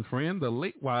sister and friend, the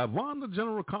late Yvonne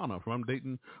General Connor from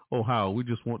Dayton, Ohio. We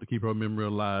just want to keep her memory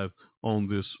alive on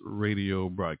this radio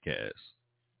broadcast.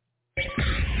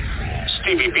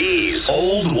 Stevie B's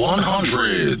Old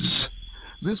 100s.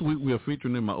 This week we are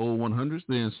featuring in my Old 100s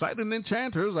the Inciting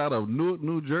Enchanters out of Newark,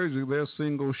 New Jersey. Their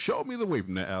single, Show Me the Way,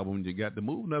 from their album, You Got to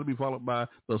Move. That'll be followed by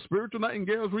the Spiritual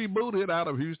Nightingales Rebooted out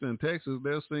of Houston, Texas.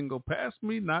 Their single, Pass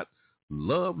Me Not,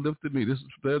 Love Lifted Me. This is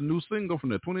their new single from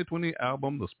their 2020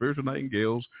 album, The Spiritual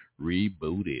Nightingales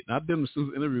Rebooted. And I've done this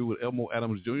interview with Elmo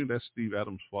Adams Jr., that's Steve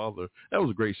Adams' father. That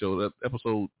was a great show. That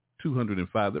episode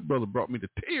 205. That brother brought me to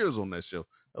tears on that show.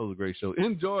 That was a great show.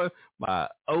 Enjoy my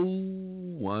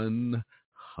Old 100s.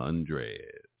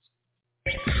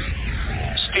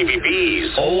 Stevie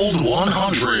B's Old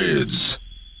 100s.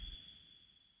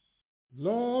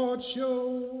 Lord,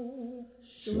 show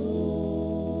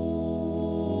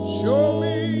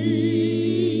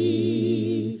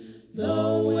me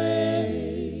the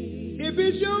way. If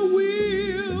it's your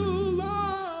will,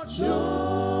 Lord,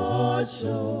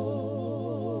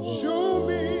 show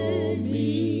me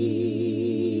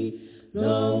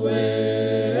the way.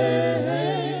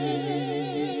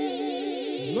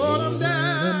 Lord, I'm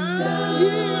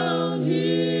down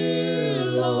here,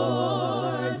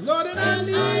 Lord. Lord, and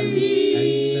I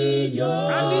need your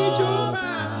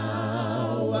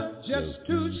power just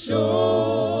to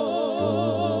show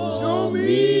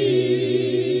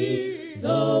me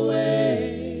the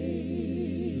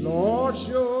way. Lord,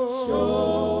 show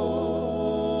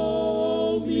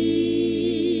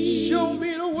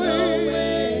me the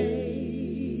way.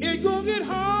 It's gonna get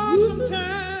hard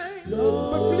sometimes,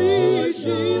 but please,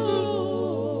 Jesus,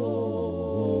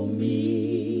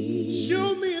 show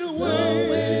me the way.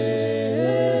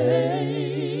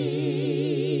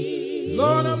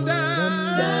 Lord, I'm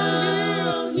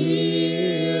down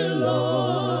here.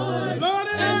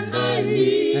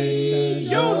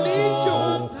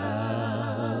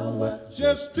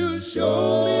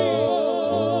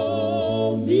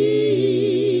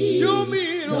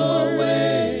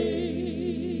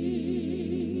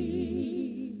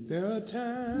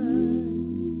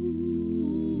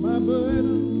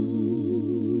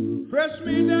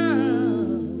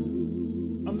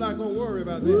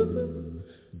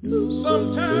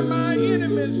 Sometimes my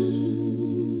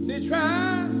enemies, they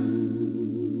try to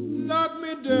knock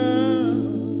me down.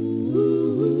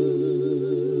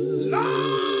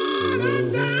 Lord, I'm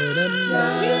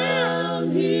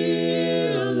down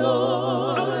here,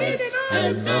 Lord. I'm leaning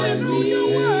on your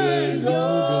word,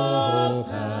 Lord.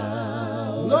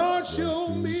 Lord, show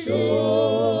me your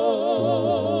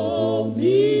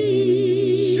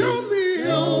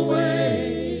way.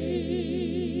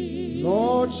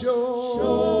 Lord, show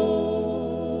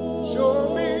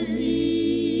me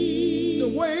the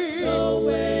way.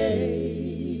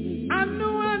 I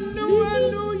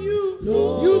know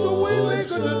you the way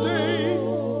maker today.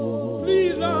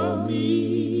 Please, Lord, me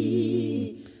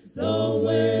the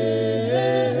way.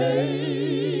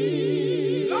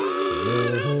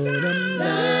 Lord, I'm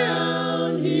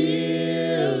down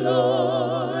here,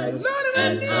 Lord,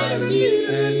 and I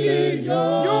need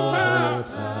your power.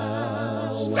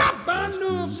 Stop by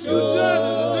noon, your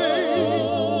judgment today.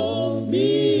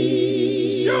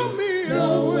 Show me the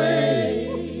way.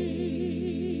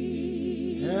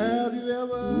 Have you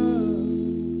ever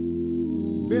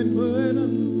been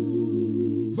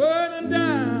burdened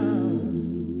down?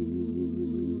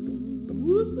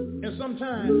 And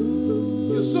sometimes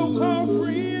your so-called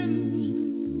friends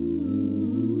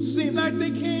seem like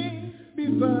they can't be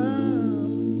found.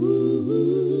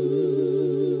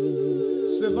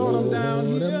 Say, Lord, I'm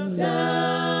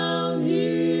down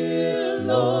here,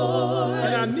 Lord,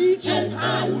 and I need your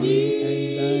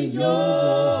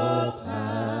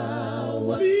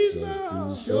power. Please,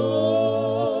 Lord,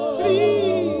 show me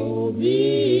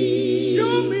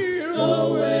the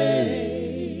way.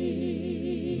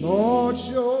 Lord,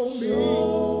 show me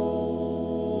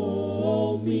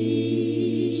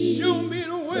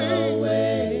the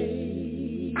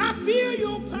way. I feel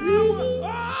your power.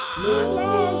 Oh,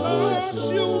 Lord,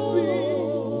 show me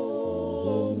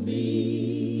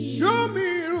the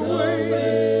way.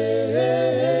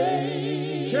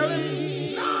 Tell him,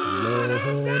 Lord,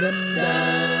 I'm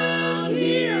down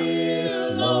here,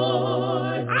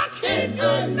 Lord. I can't do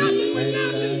nothing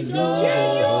without you.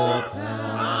 Your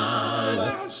power.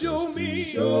 Lord, show me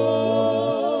the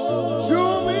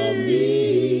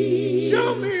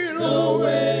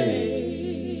way.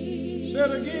 Say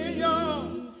it again, y'all.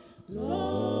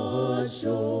 Lord,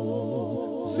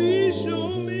 please show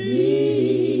me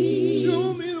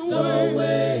the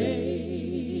way.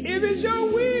 If it's your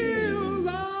will,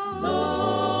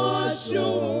 Lord,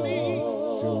 show me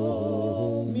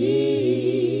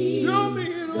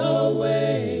the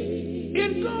way.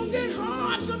 It's gonna get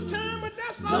hard sometime, but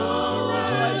that's all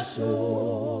right.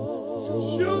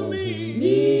 Show me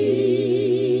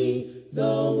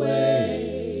the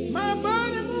way. My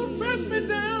body won't press me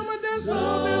down, but that's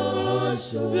all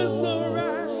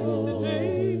right today.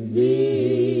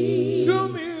 Show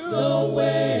me the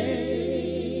way.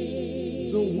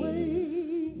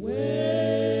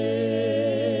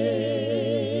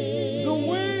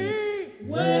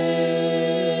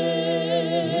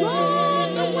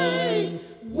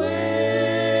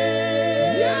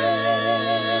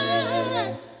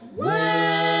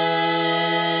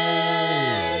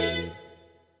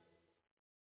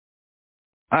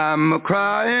 I'm a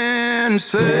crying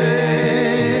Savior,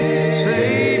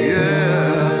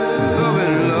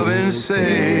 loving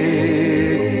Savior,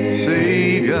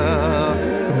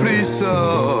 please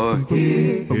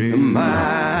hear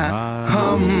my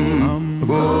humble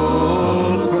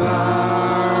cry.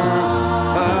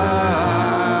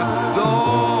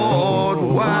 Lord,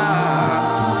 why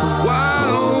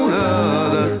on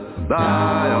earth thou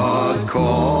art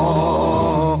calling?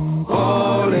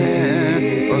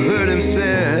 I heard him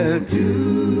said,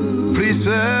 please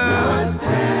sir,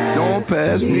 don't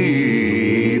pass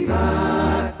me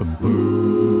by.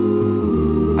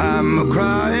 I'm a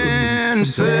crying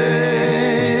Savior,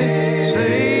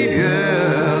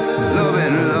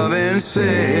 loving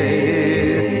Savior,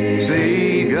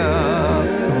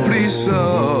 please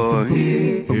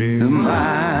hear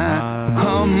my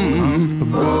humble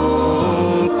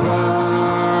cry.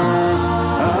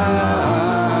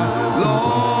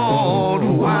 Lord,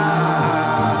 why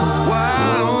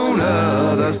on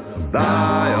earth thou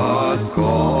art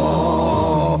calling?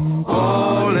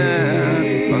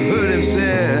 I heard him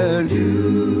said,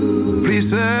 please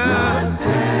sir,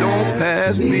 don't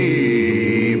pass me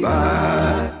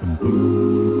by.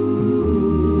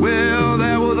 Well,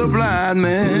 there was a blind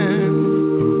man,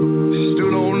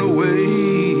 stood on the way.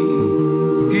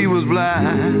 He was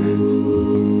blind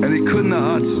and he could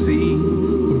not see,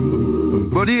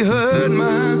 but he heard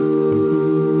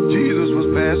Jesus was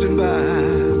passing by.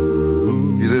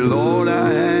 He said, Lord,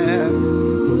 I have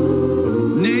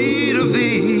need of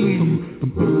thee.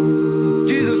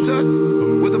 Jesus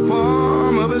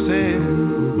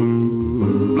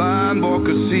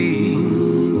could see,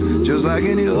 just like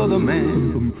any other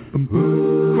man.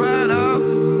 Cried out,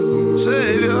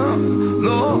 Savior,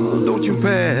 Lord, don't you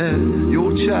pass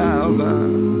your child by.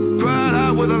 Cried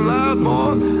out with a loud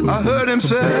voice, I heard him say,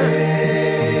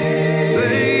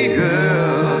 Savior,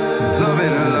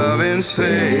 loving,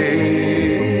 Savior,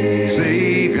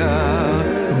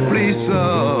 please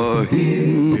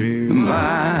hear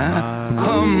my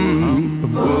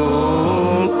humble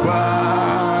cry.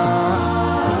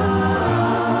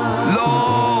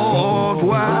 Lord,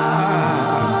 while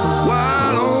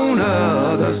on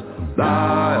others thou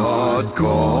art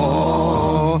calling,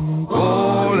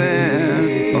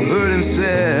 I heard him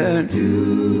said,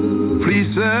 please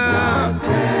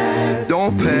sir,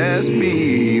 don't pass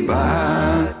me by.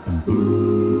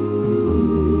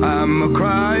 I'm a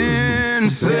crying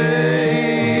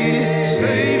Savior,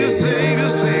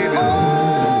 Savior, Savior.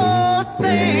 Oh,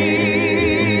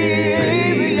 Savior,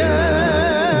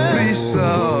 please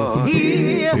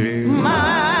hear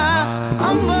my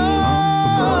humble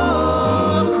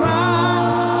cry.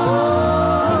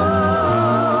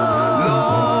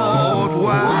 Lord,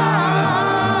 while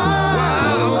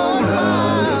on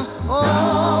others thou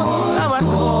art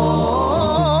calling,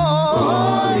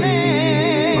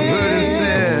 I heard him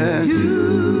said,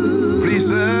 please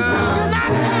sir,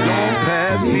 don't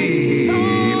pass me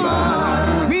by.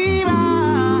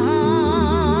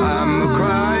 I'm a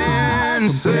crying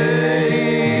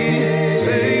Savior,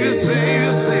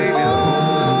 Savior, Savior.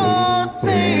 Oh,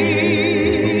 Savior,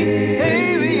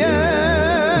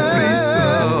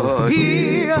 please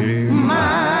hear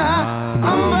my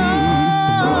humble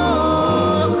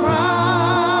cry.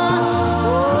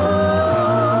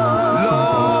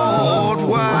 Lord,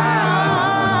 while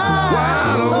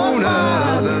on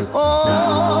others thou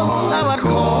art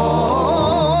calling,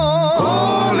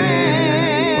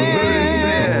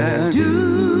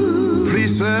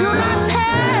 please sir, do not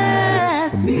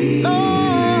pass me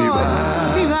by.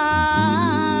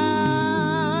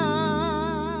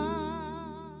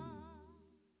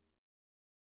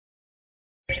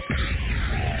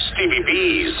 Stevie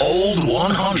B's Old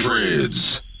 100s.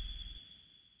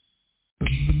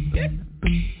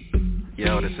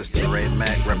 Yo, this is the R.A.I.N.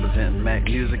 Mac representing Mac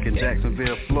Music in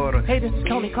Jacksonville, Florida. Hey, this is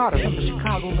Tony Carter from the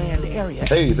Chicagoland area.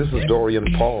 Hey, this is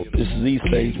Dorian Paul. This is East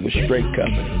Stage with Straight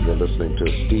Company. You're listening to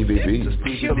Stevie B.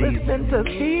 You're listening to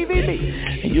Stevie B.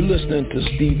 And you're listening to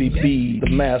Stevie B, the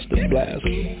Master Blaster.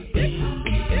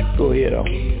 Go ahead, on.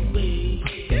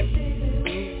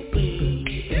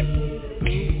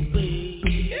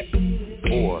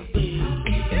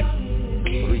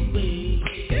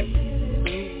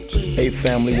 Hey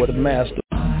family, what a master.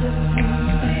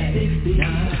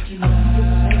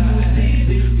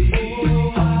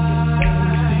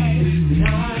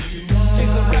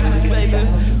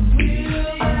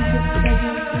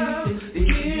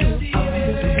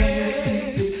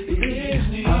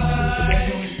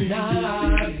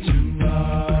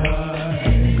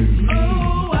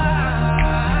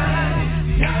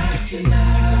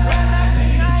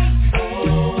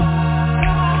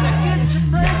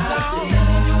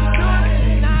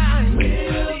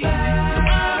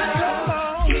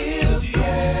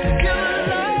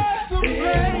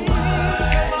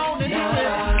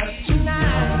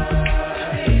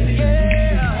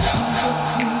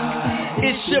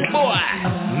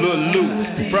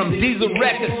 From Diesel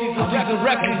Records,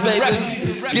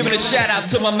 baby. Giving a shout out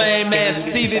to my main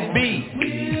man Stevie B.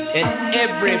 And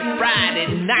every Friday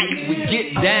night we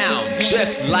get down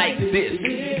just like this.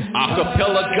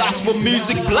 Acappella gospel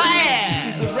music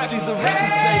blast. It's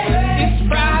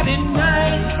Friday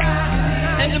night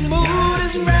and the mood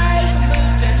is right.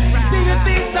 Stevie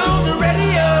B's on the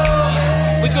radio.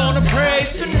 We're gonna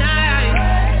praise tonight.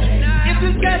 If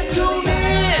you just tune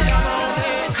in,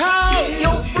 call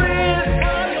your friends.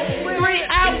 3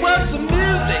 hours of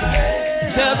music.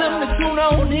 Tell them to tune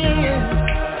on in.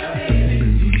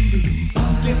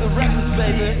 Get the records,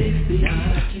 baby.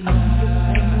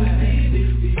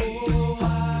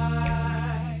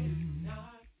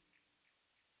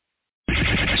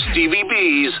 Stevie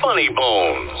B's Funny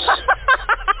Bones.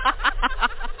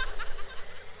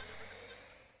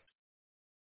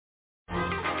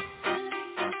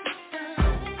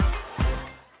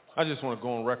 I just want to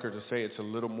go on record to say it's a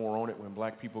little more on it when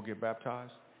black people get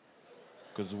baptized,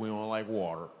 because we don't like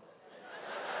water.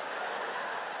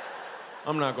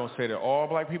 I'm not going to say that all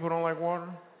black people don't like water.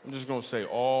 I'm just going to say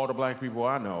all the black people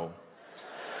I know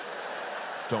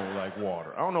don't like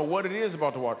water. I don't know what it is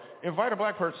about the water. Invite a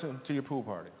black person to your pool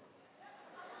party.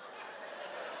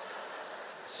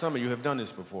 Some of you have done this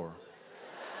before.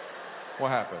 What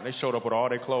happened? They showed up with all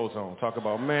their clothes on. Talk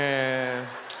about, man,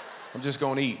 I'm just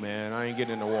going to eat, man. I ain't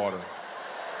getting in the water.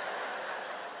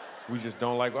 We just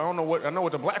don't like, I know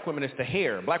what the black women, it's the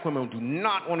hair. Black women do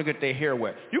not want to get their hair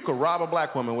wet. You could rob a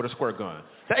black woman with a squirt gun.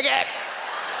 Take it!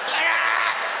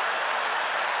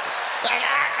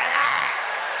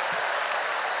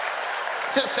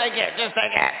 Just take it.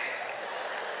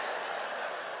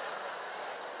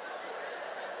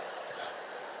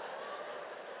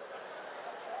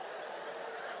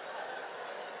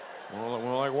 We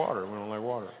don't like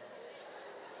water.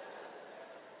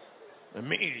 And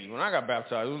me, when I got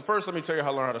baptized, it was first, let me tell you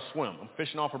how I learned how to swim. I'm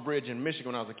fishing off a bridge in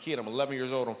Michigan when I was a kid. I'm 11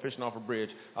 years old. I'm fishing off a bridge.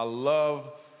 I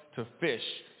love to fish,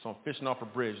 so I'm fishing off a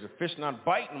bridge. The fish not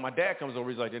biting. My dad comes over.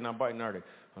 He's like, they're not biting, are they?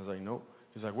 I was like, nope.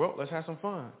 He's like, well, let's have some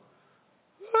fun.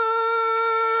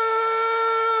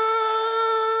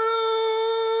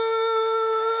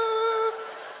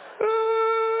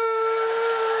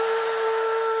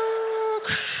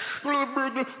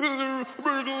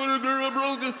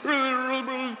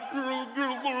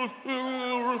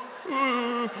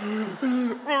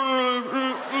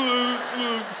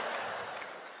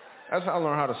 That's how I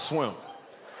learned how to swim.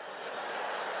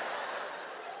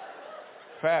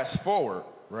 Fast forward,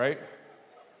 right?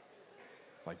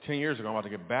 Like 10 years ago, I'm about to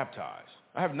get baptized.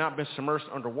 I have not been submerged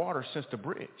underwater since the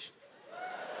bridge.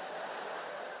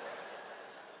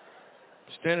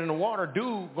 Standing in the water,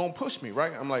 dude gonna push me,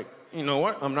 right? I'm like, you know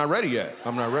what? I'm not ready yet.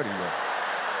 I'm not ready.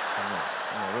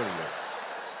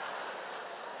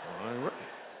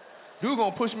 Dude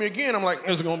gonna push me again. I'm like,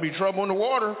 there's gonna be trouble in the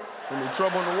water. Come on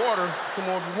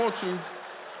if you want to.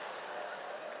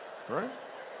 Right?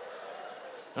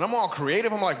 And I'm all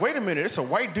creative. I'm like, wait a minute, it's a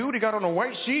white dude. He got on a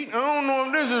white sheet. I don't know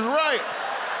if this is right.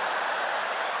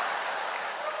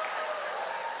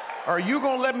 Are you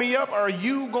gonna let me up? Are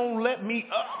you gonna let me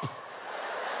up?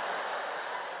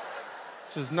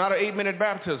 This is not an 8-minute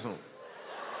baptism.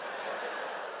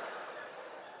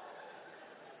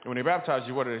 When they baptize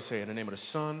you, what do they say? In the name of the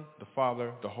Son, the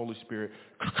Father, the Holy Spirit,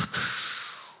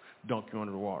 dunk you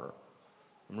under the water.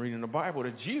 I'm reading in the Bible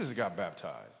that Jesus got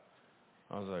baptized.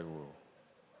 I was like, well,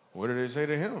 what did they say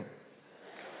to him?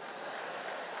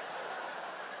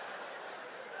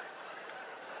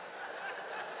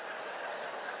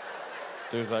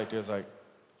 There's like,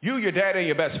 you, your dad, and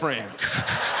your best friend.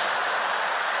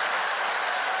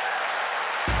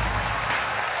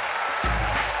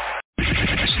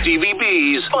 Stevie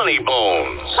B's Funny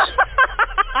Bones.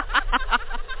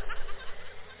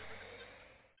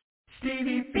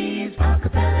 Stevie B's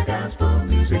Acappella Gospel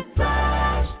Music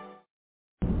Blast.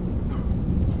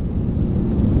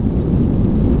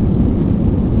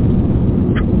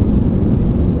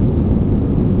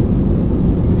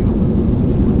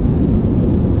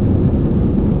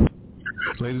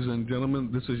 Ladies and gentlemen,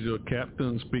 this is your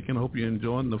captain speaking. Hope you're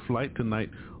enjoying the flight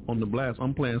tonight on The Blast.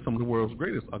 I'm playing some of the world's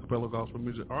greatest a cappella gospel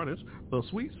music artists, the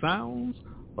sweet sounds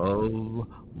of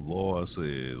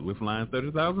voices. We're flying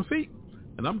 30,000 feet,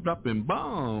 and I'm dropping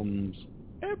bombs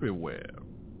everywhere.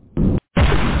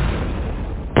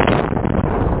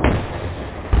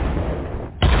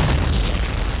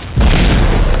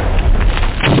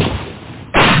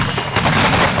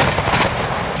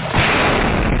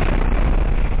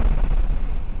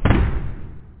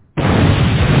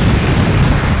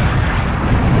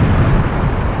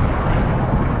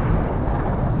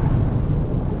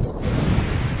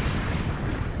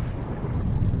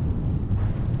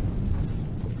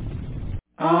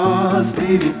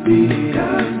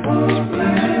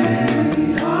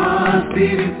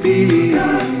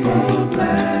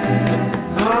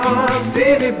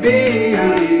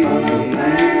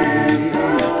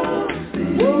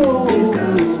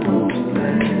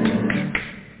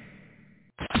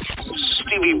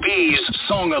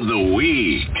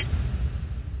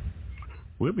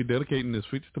 We'll be dedicating this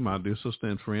feature to my dear sister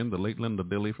and friend, the late Linda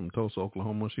Dilly from Tulsa,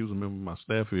 Oklahoma. She was a member of my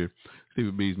staff here,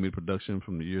 Stevie B's Media Production,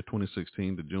 from the year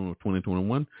 2016 to June of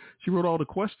 2021. She wrote all the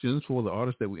questions for the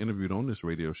artists that we interviewed on this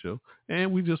radio show,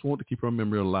 and we just want to keep her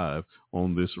memory alive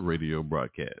on this radio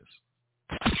broadcast.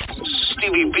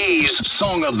 Stevie B's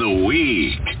Song of the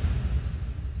Week.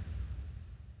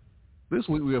 This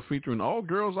week we are featuring all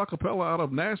girls a cappella out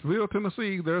of Nashville,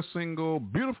 Tennessee, their single,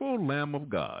 Beautiful Lamb of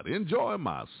God. Enjoy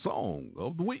my Song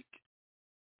of the Week.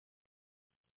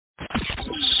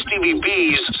 Stevie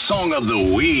B's Song of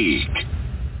the Week.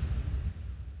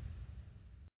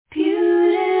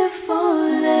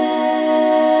 Beautiful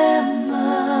Lamb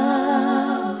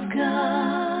of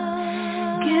God,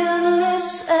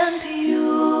 guiltless and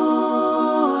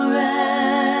pure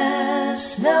as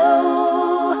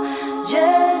snow,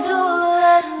 gentle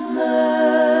and merciful,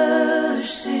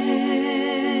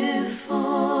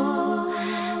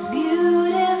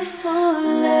 beautiful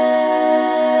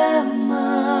Lamb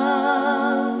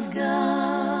of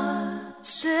God.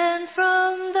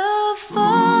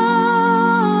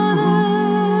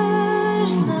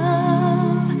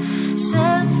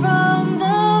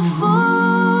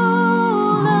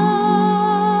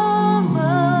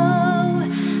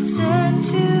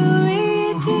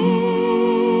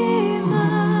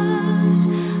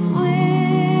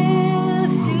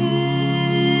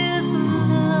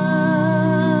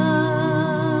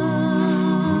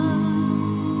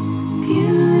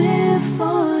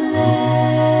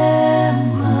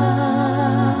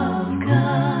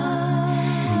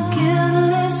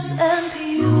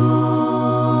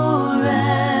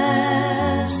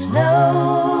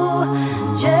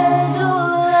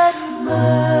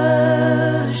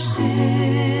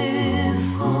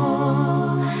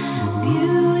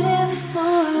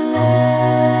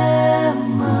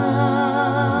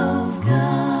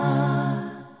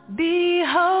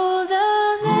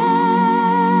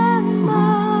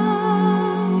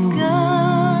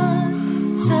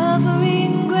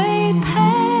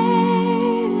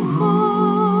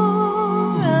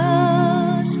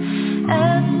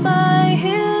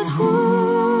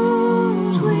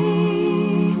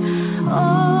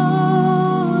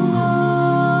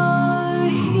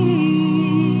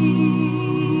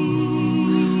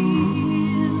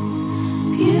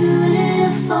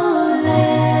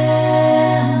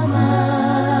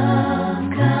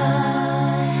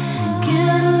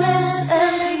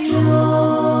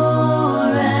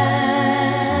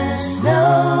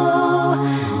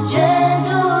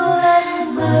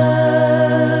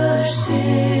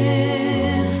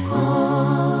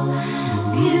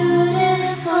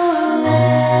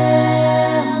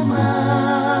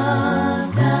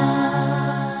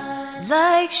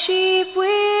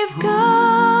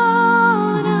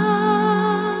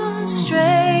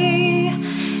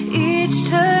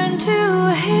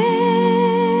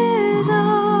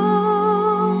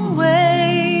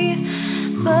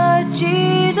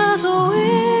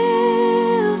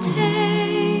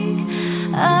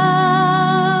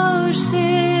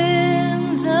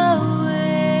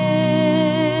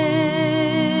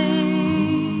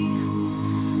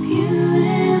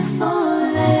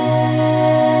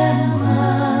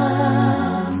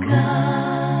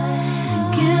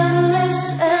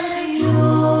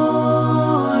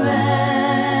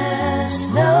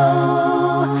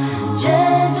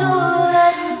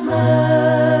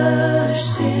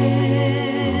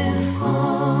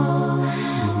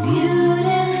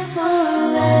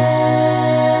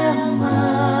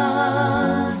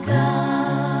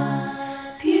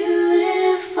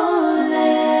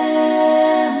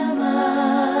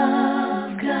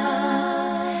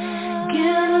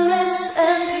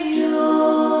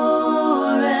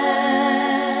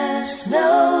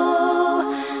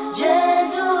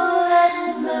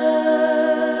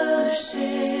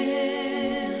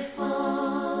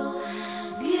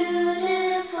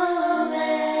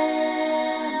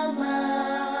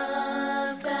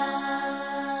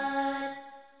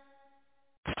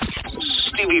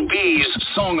 Stevie B's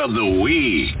Song of the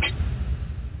Week.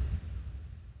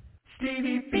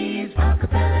 Stevie B's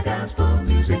Acapella Gospel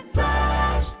Music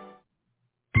Blast.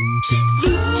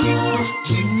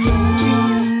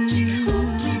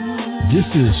 This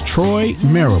is Troy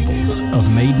Marables of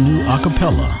Made New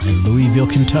Acappella in Louisville,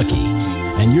 Kentucky,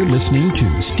 and you're listening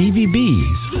to Stevie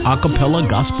B's Acapella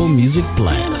Gospel Music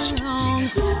Blast.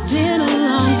 Been a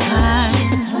long time.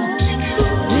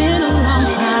 Been a long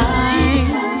time.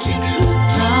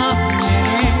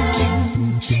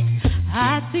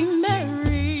 I see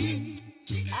Mary.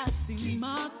 I see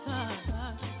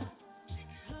Martha.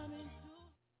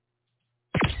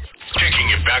 Taking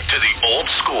you back to the old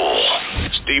school.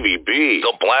 Stevie B,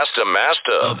 the Blaster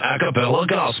Master of Acapella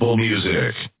Gospel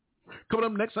Music. Coming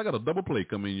up next, I got a double play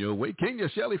coming your way. Kenya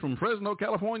Shelley from Fresno,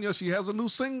 California. She has a new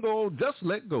single, Just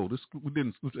Let Go. We did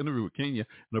this interview with Kenya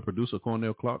and her producer,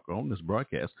 Cornell Clark, on this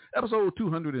broadcast. Episode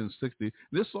 260.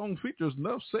 This song features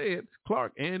Nuff Said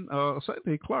Clark and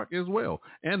Sante Clark as well.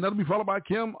 And that'll be followed by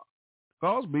Kim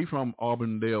Cosby from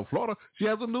Auburndale, Florida. She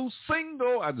has a new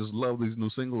single. I just love these new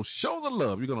singles. Show the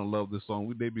Love. You're going to love this song.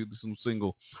 We debuted this new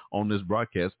single on this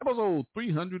broadcast. Episode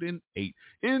 308.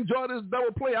 Enjoy this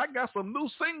double play. I got some new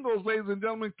singles, ladies and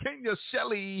gentlemen. Kenya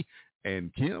Shelley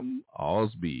and Kim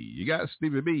Cosby. You got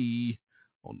Stevie B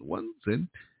on the ones and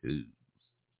twos.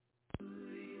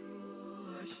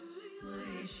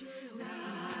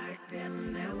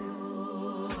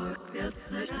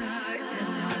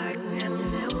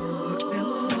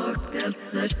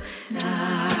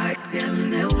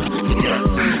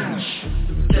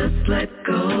 Just let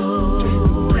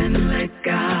go and let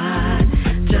God.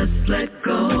 Just let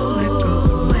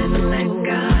go and let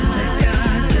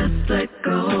God. Just let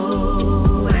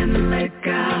go and let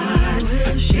God.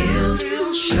 She'll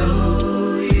show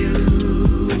you.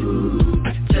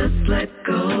 Just let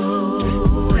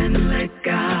go and let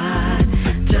God.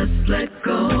 Just let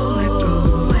go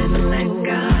and let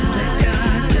God.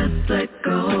 Just let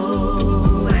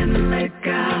go and let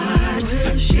God.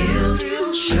 She'll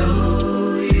show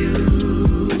you.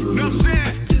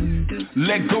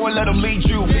 Let go and let him lead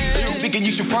you. Thinking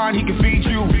you should find he can feed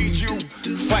you.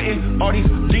 Fighting all these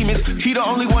demons, he the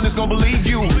only one that's gonna believe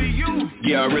you.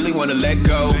 Yeah, I really wanna let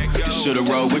go. Should've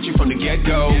rolled with you from the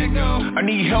get-go. I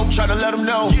need help trying to let him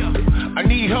know. I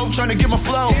need help trying to get my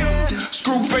flow.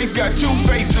 Screwface got two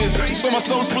faces, so my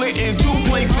soul split in two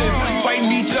places.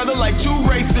 Fighting each other like two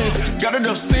races. Got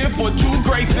enough sin for two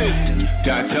graces.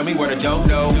 God tell me what I don't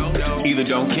know. Either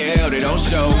don't care or they don't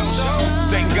show.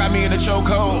 Satan got me in a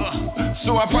chokehold,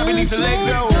 so I probably need to let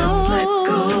go. Just let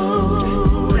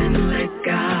go and let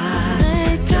God.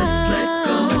 Just let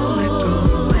go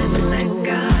and let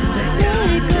God.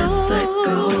 Just let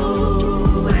go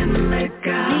and let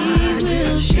God.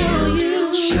 She'll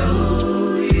show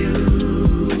you.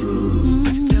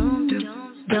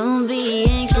 Don't be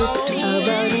anxious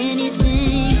about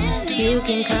anything. You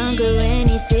can conquer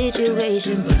any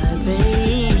situation by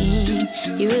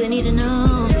praying. You really need to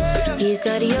know He's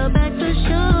got your back for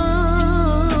sure.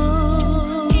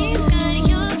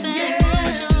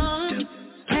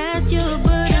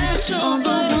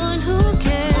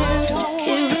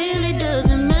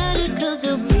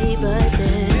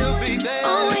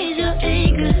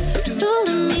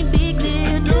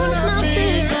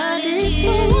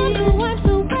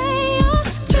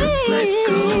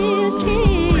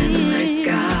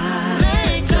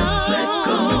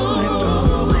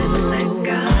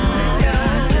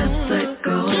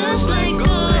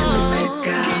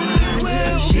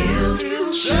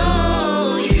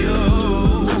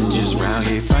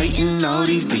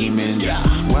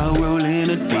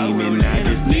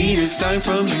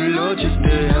 From you, Lord, just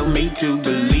to help me to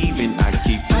believe in. I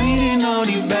keep fighting all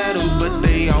these battles, but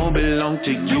they all belong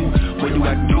to you. What do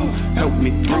I do? Help me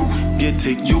through, get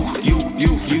to you.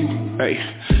 Hey,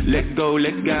 let go,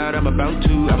 let God, I'm about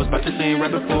to. I was about to sing right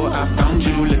before I found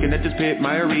you. Looking at this pit,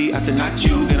 Myrie, I said not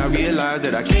you. Then I realized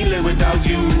that I can't live without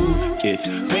you. It's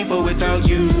painful without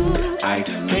you. I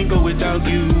can't go without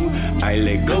you. I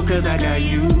let go cause I got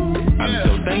you. I'm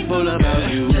so thankful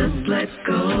about you. Just let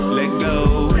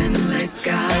go and let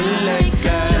God. And let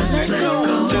God. Just let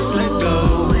go. Just let go.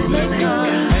 And let God.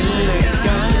 And let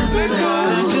God.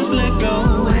 Just let go.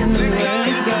 And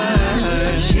let God.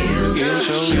 She'll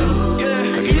show you. I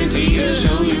guarantee He'll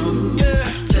show you.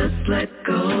 Just let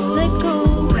go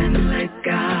and let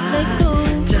God.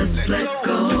 Just let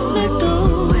go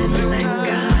and let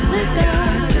God.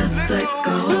 Just let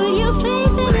go.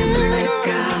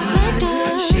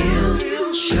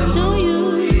 Show you,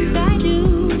 guide you.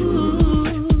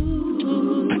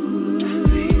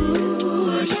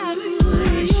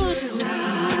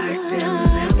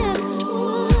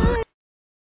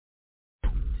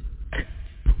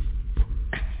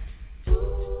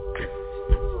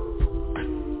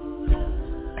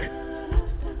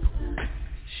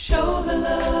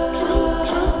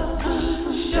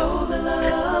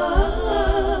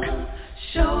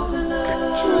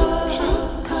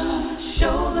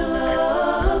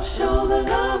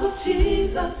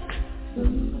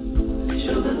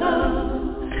 Show the love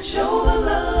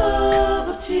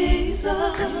of Jesus.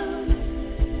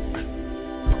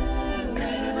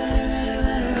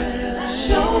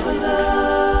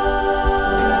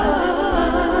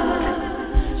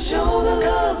 Show the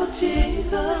love of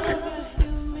Jesus.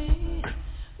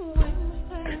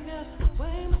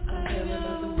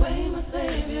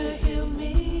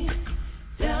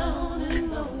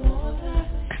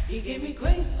 He gave me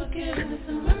grace, forgiveness,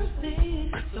 and mercy,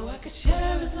 so I could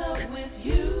share His love with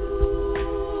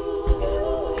you.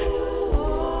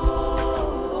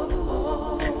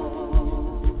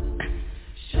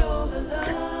 Show the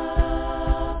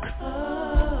love.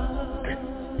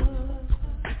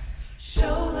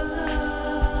 Show the love.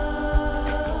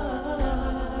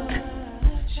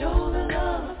 Show the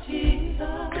love of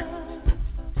Jesus.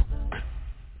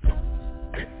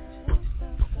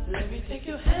 Let me take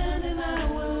your hand and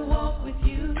I will walk with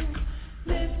you,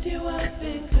 lift you up,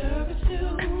 encourage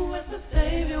you, as the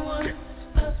Savior wants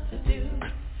us to do.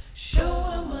 Show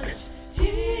how much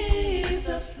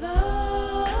Jesus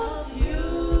loves you.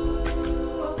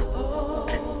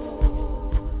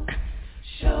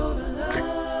 Show the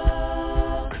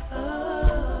love.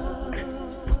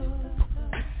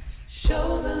 Show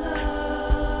the love.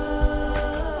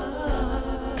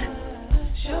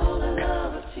 Show the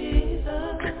love of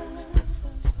Jesus.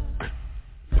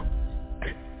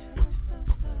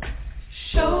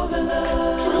 Show the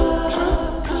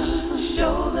love,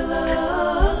 show the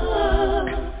love,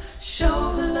 show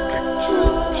the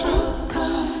love,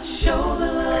 show the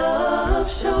love,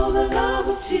 show the love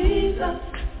of Jesus.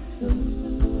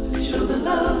 Show the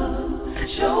love of Jesus.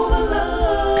 Show the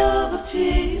love of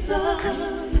Jesus.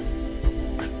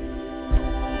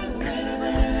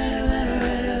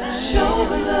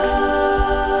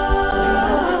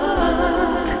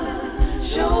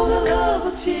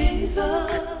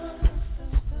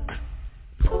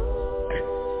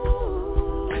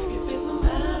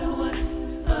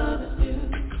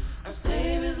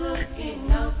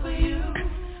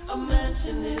 A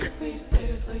mansion is